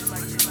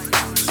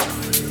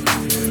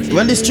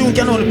 Well, this tune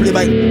can only play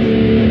by.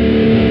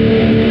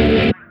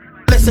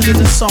 Blessed is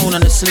the sound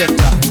and the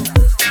selector.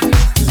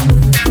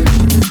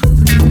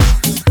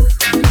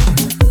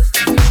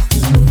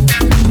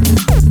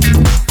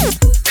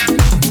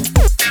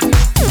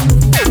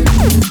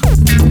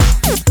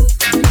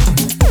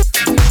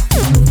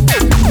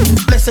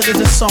 Blessed is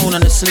the sound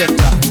and the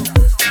selector.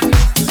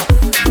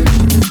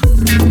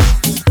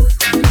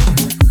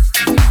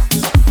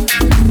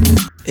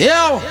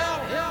 Yo!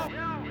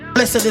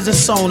 Blessed is the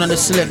sound and the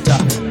selector,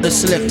 the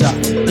selector,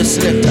 the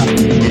selector,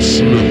 the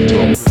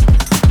selector.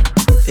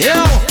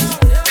 Yo!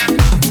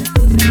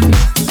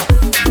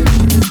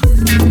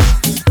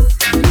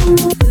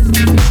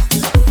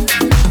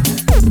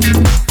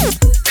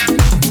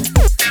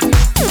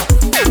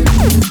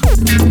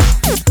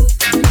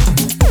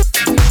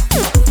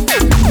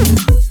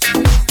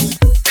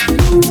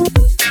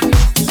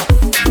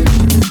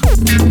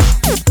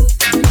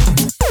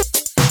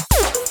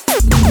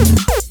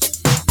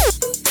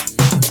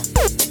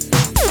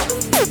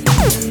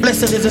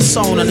 Blessed is the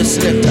sound and the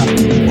selector.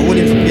 We're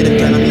willing to play them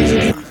kind of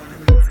music.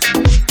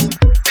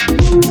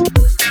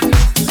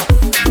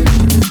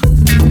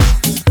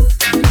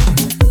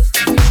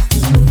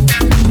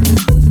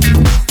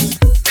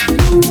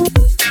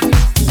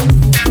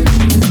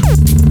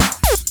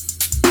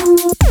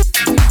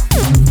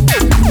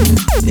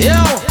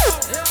 Yo!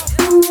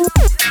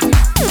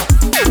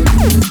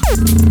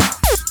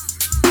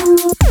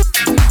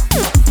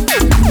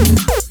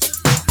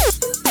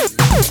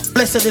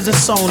 Blessed is the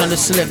sound and the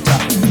selector.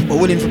 We're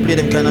willing to play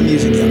them kind of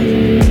music, yeah.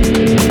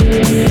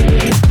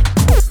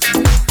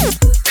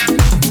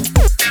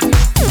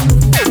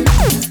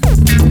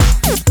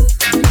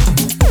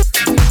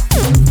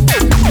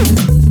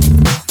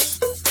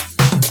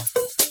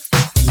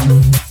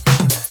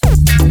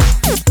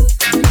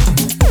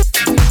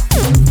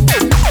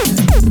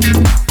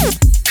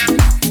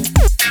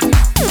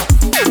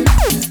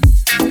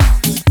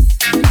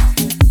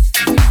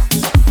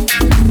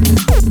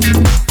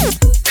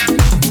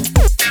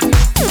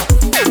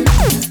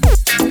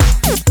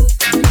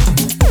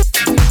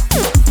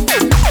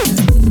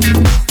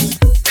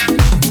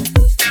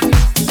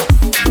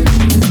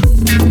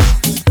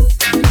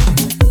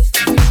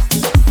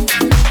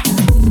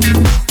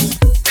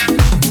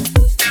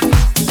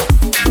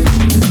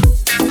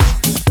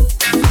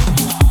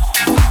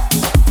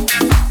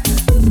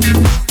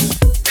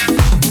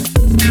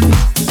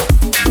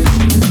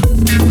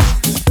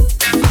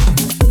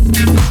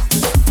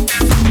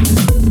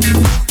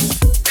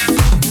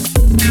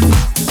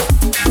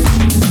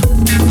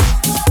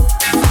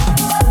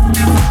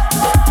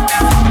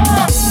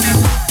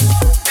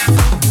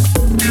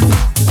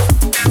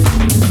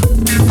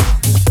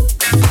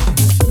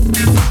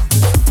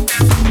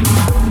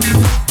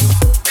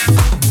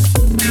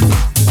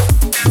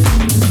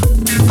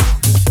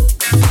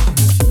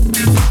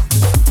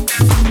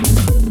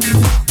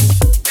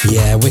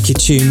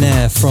 Tune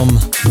there from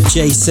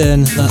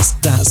Jason, that's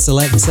that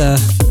selector.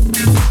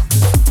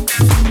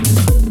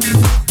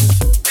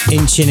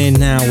 Inching in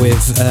now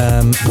with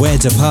Where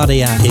the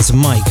Party At is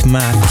Mike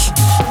Mack,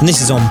 and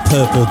this is on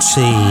Purple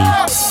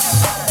Tea.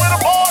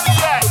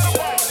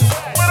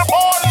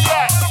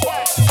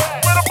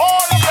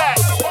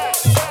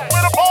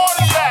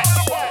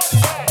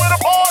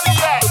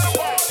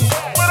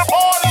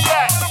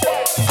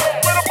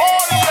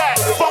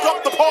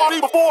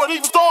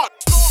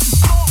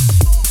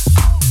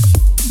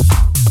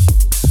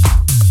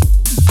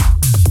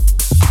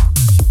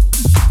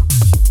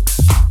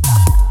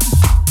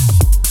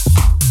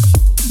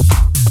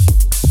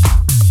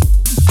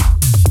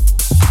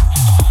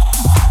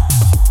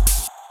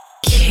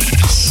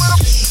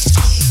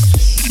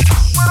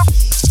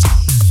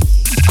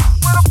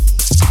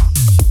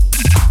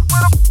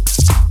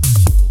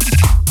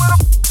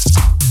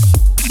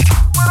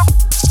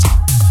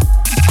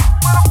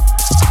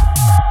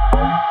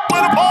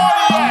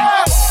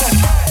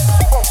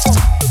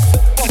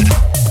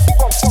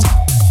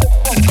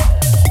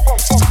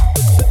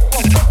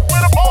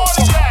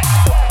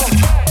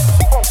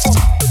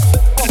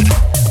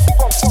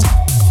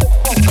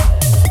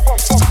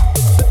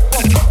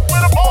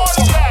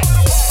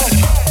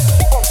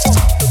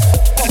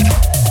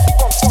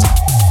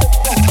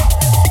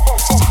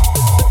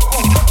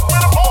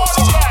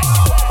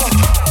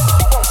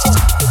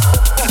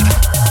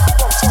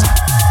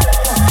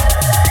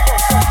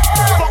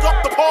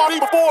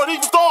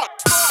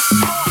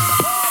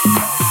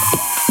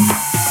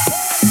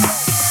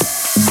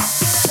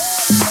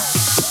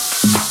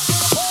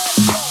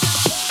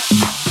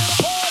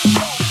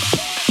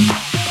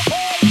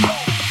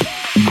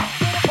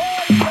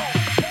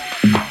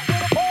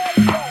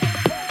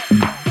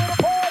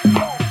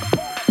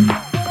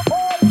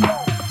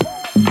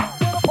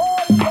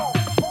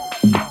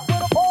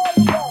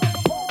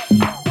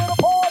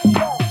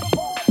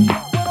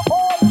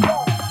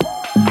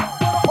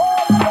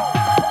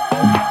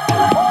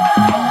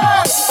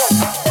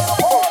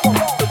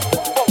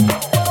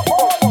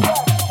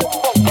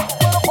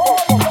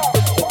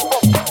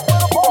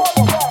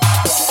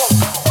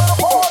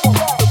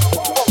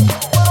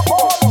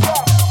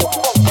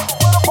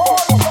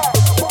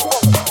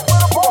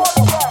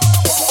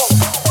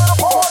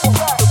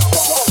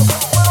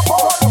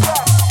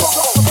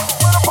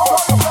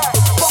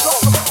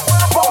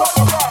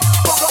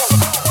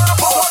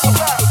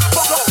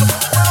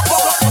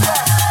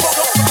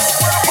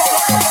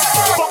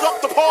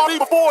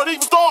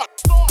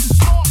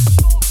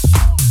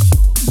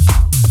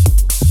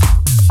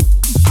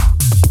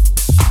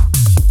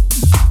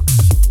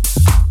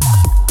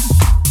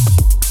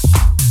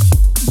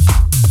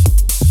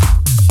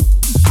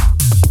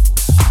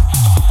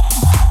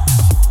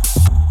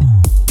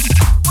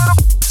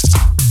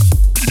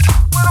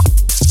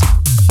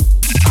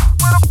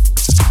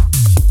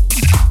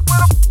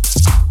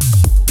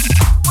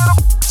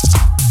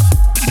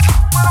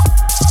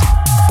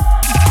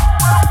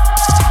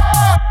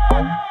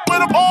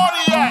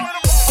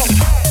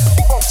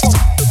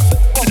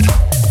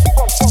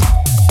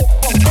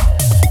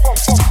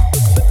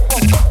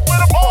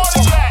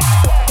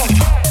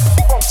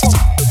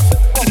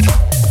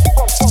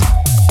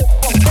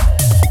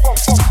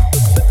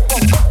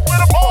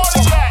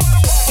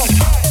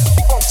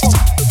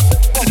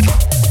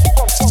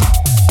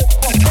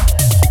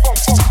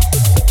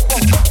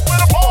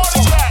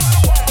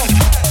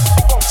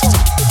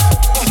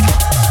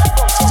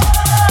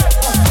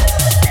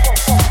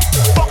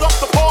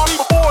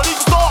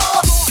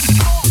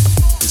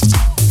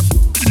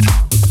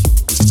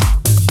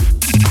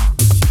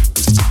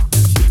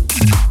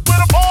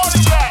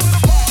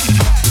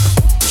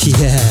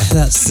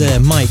 That's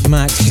Mike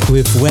Mack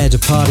with Where to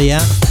Party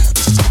At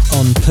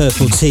on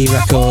Purple Tea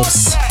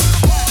Records.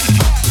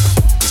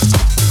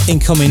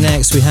 Incoming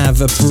next, we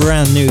have a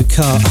brand new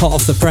cut, hot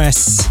off the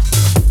press,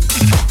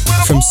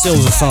 from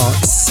Silver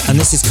Fox, and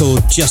this is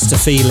called Just a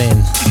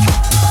Feeling.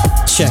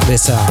 Check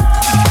this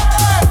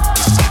out.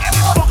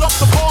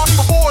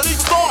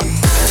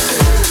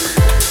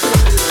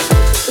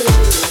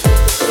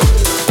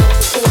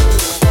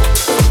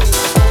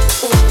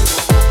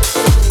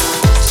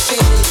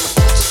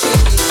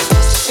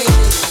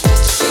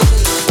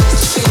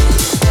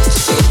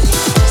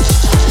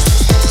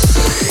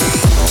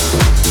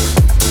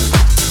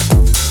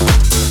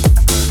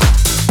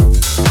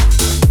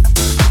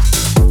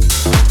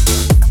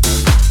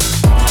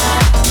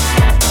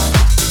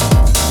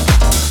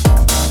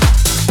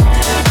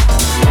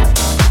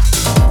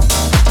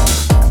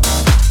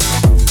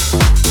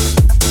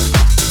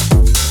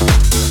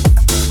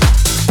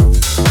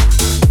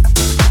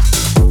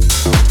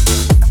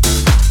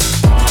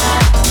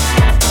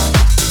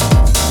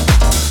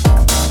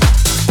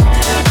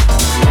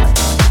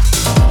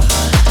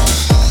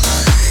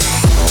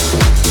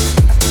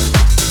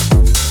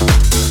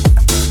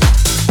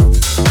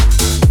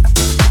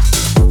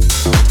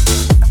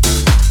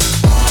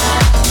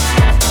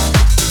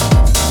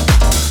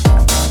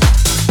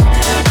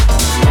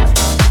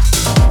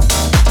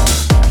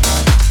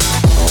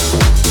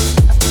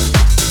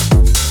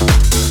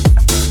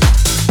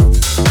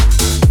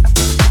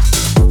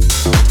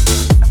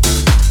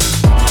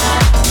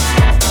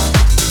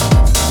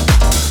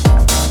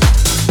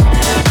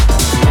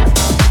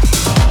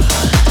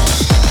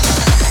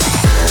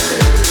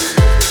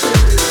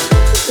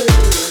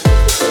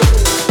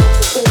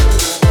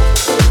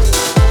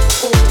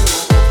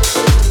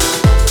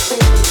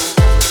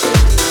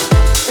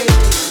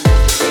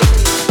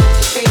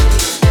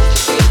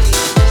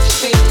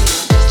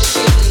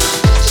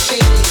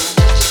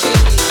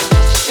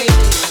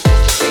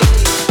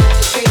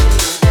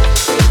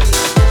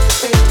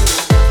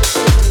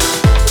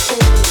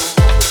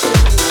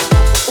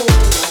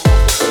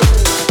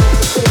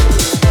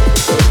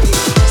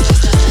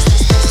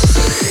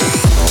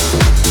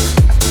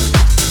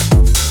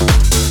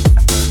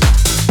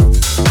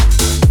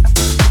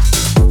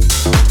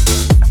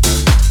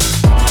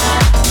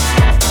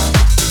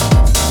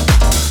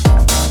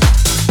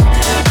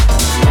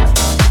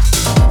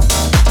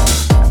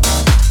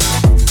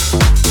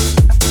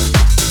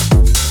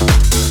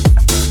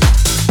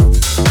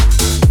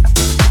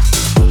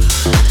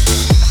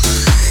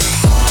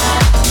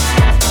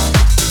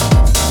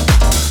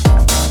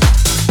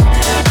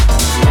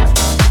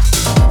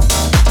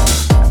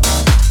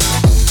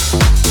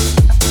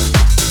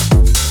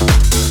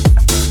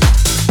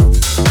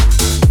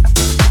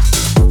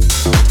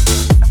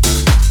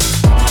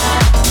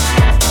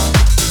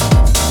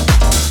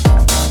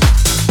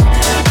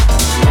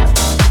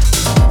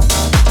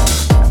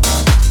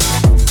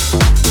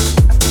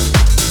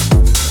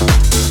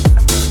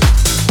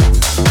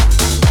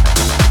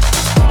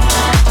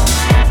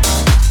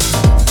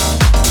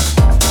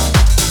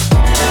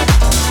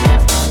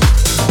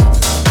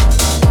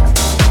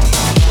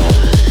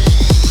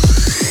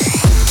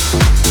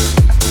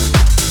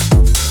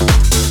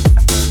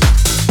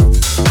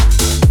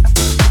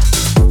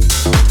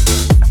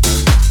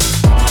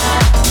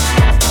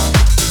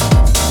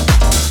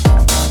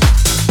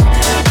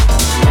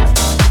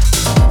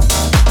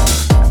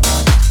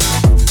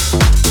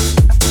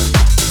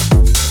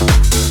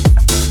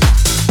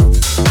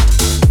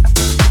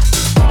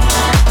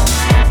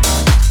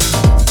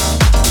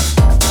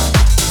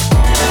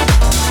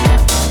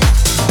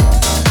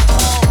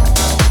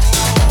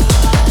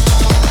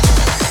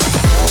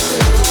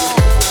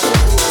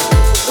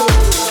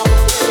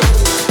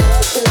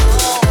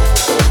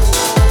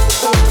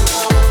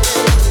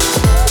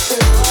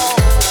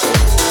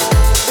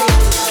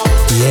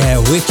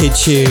 Wicked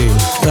tune.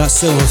 That's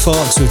Silver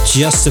Fox with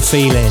Just a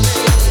Feeling.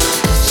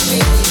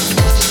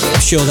 I'm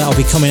sure that'll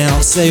be coming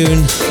out soon.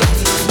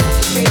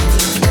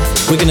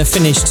 We're going to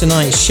finish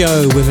tonight's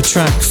show with a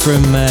track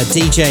from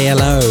DJ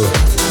LO.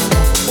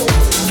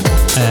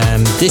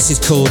 This is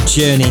called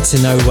Journey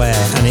to Nowhere,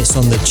 and it's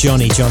on the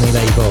Johnny Johnny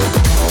label.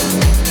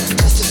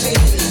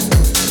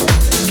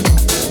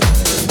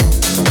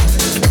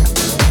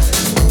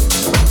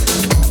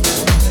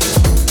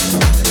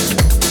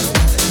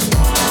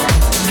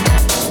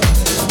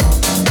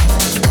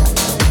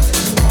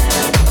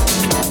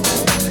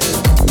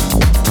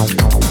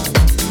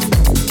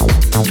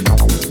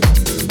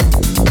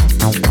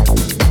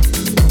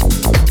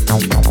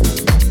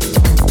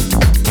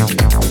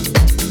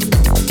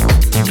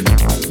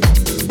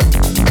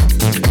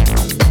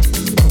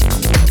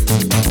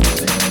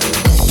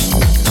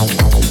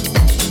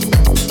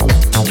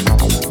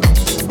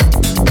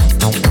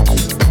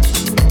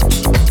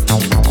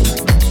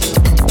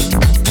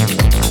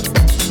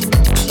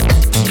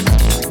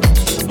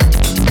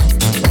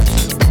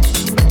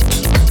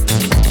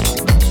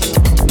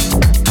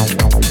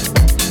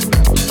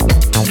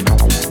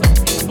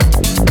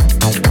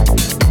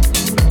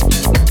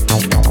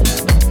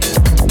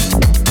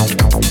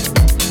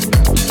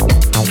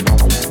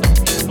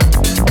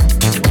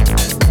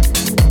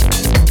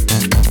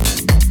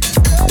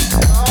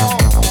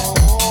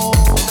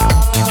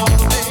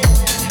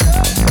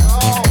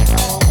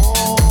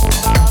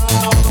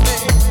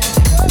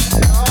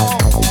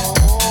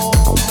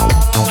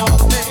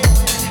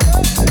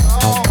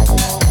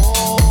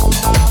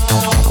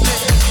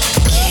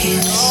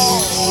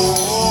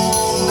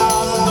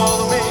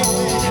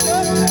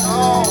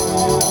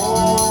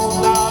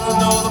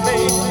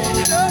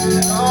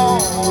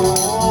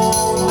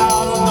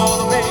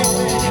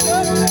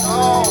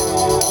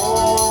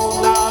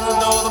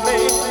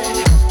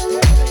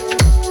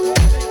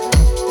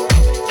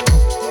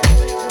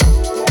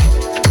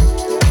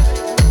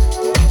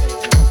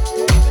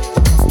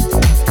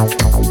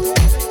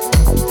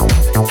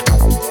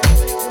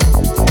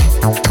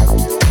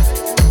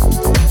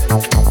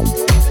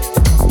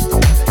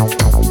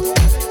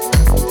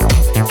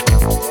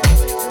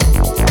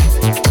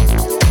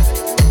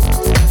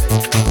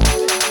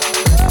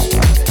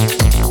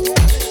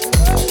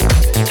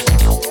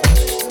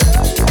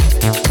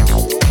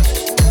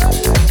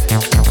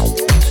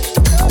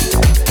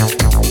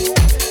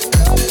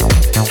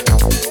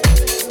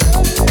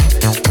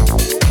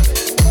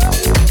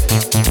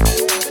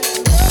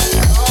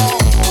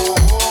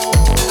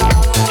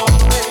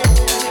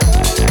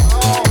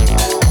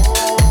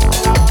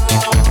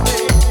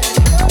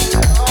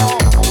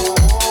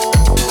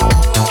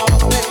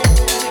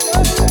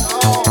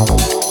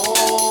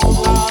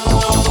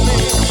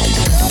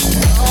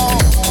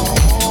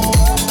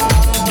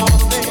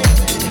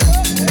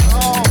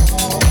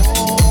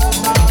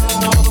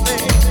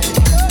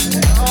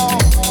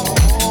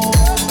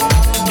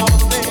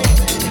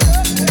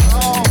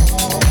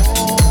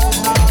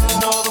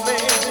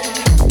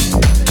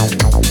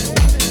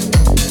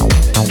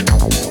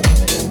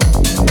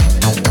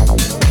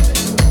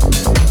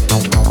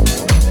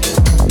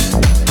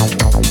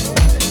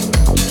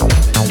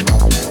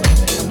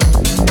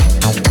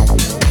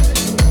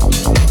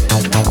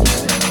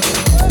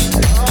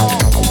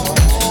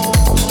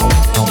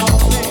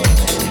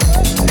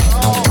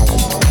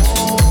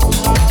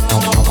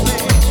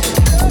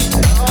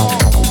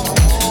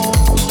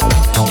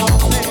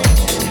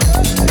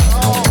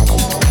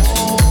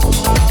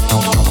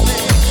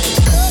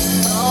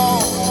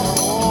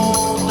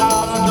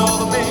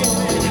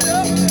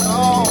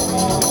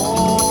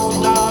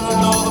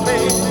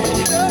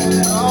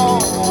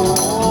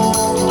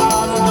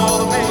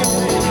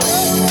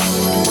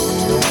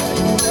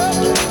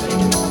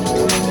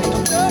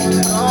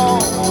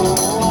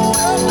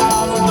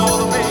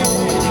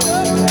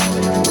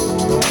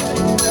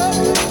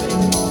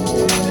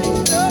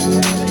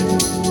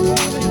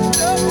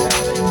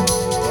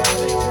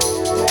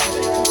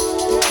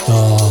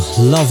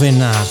 Loving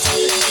that.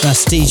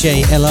 That's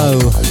DJ LO,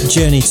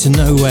 Journey to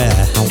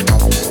Nowhere.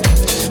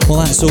 Well,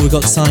 that's all we've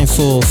got time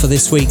for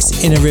this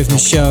week's Inner Rhythm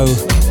Show.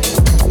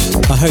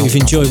 I hope you've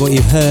enjoyed what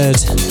you've heard.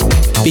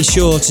 Be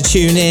sure to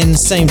tune in,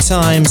 same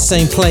time,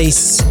 same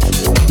place,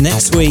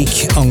 next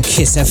week on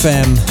Kiss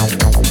FM.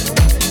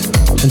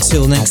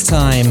 Until next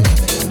time,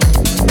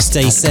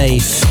 stay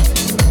safe,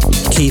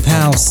 keep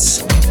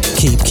house,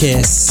 keep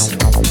Kiss.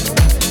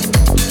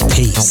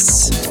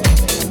 Peace.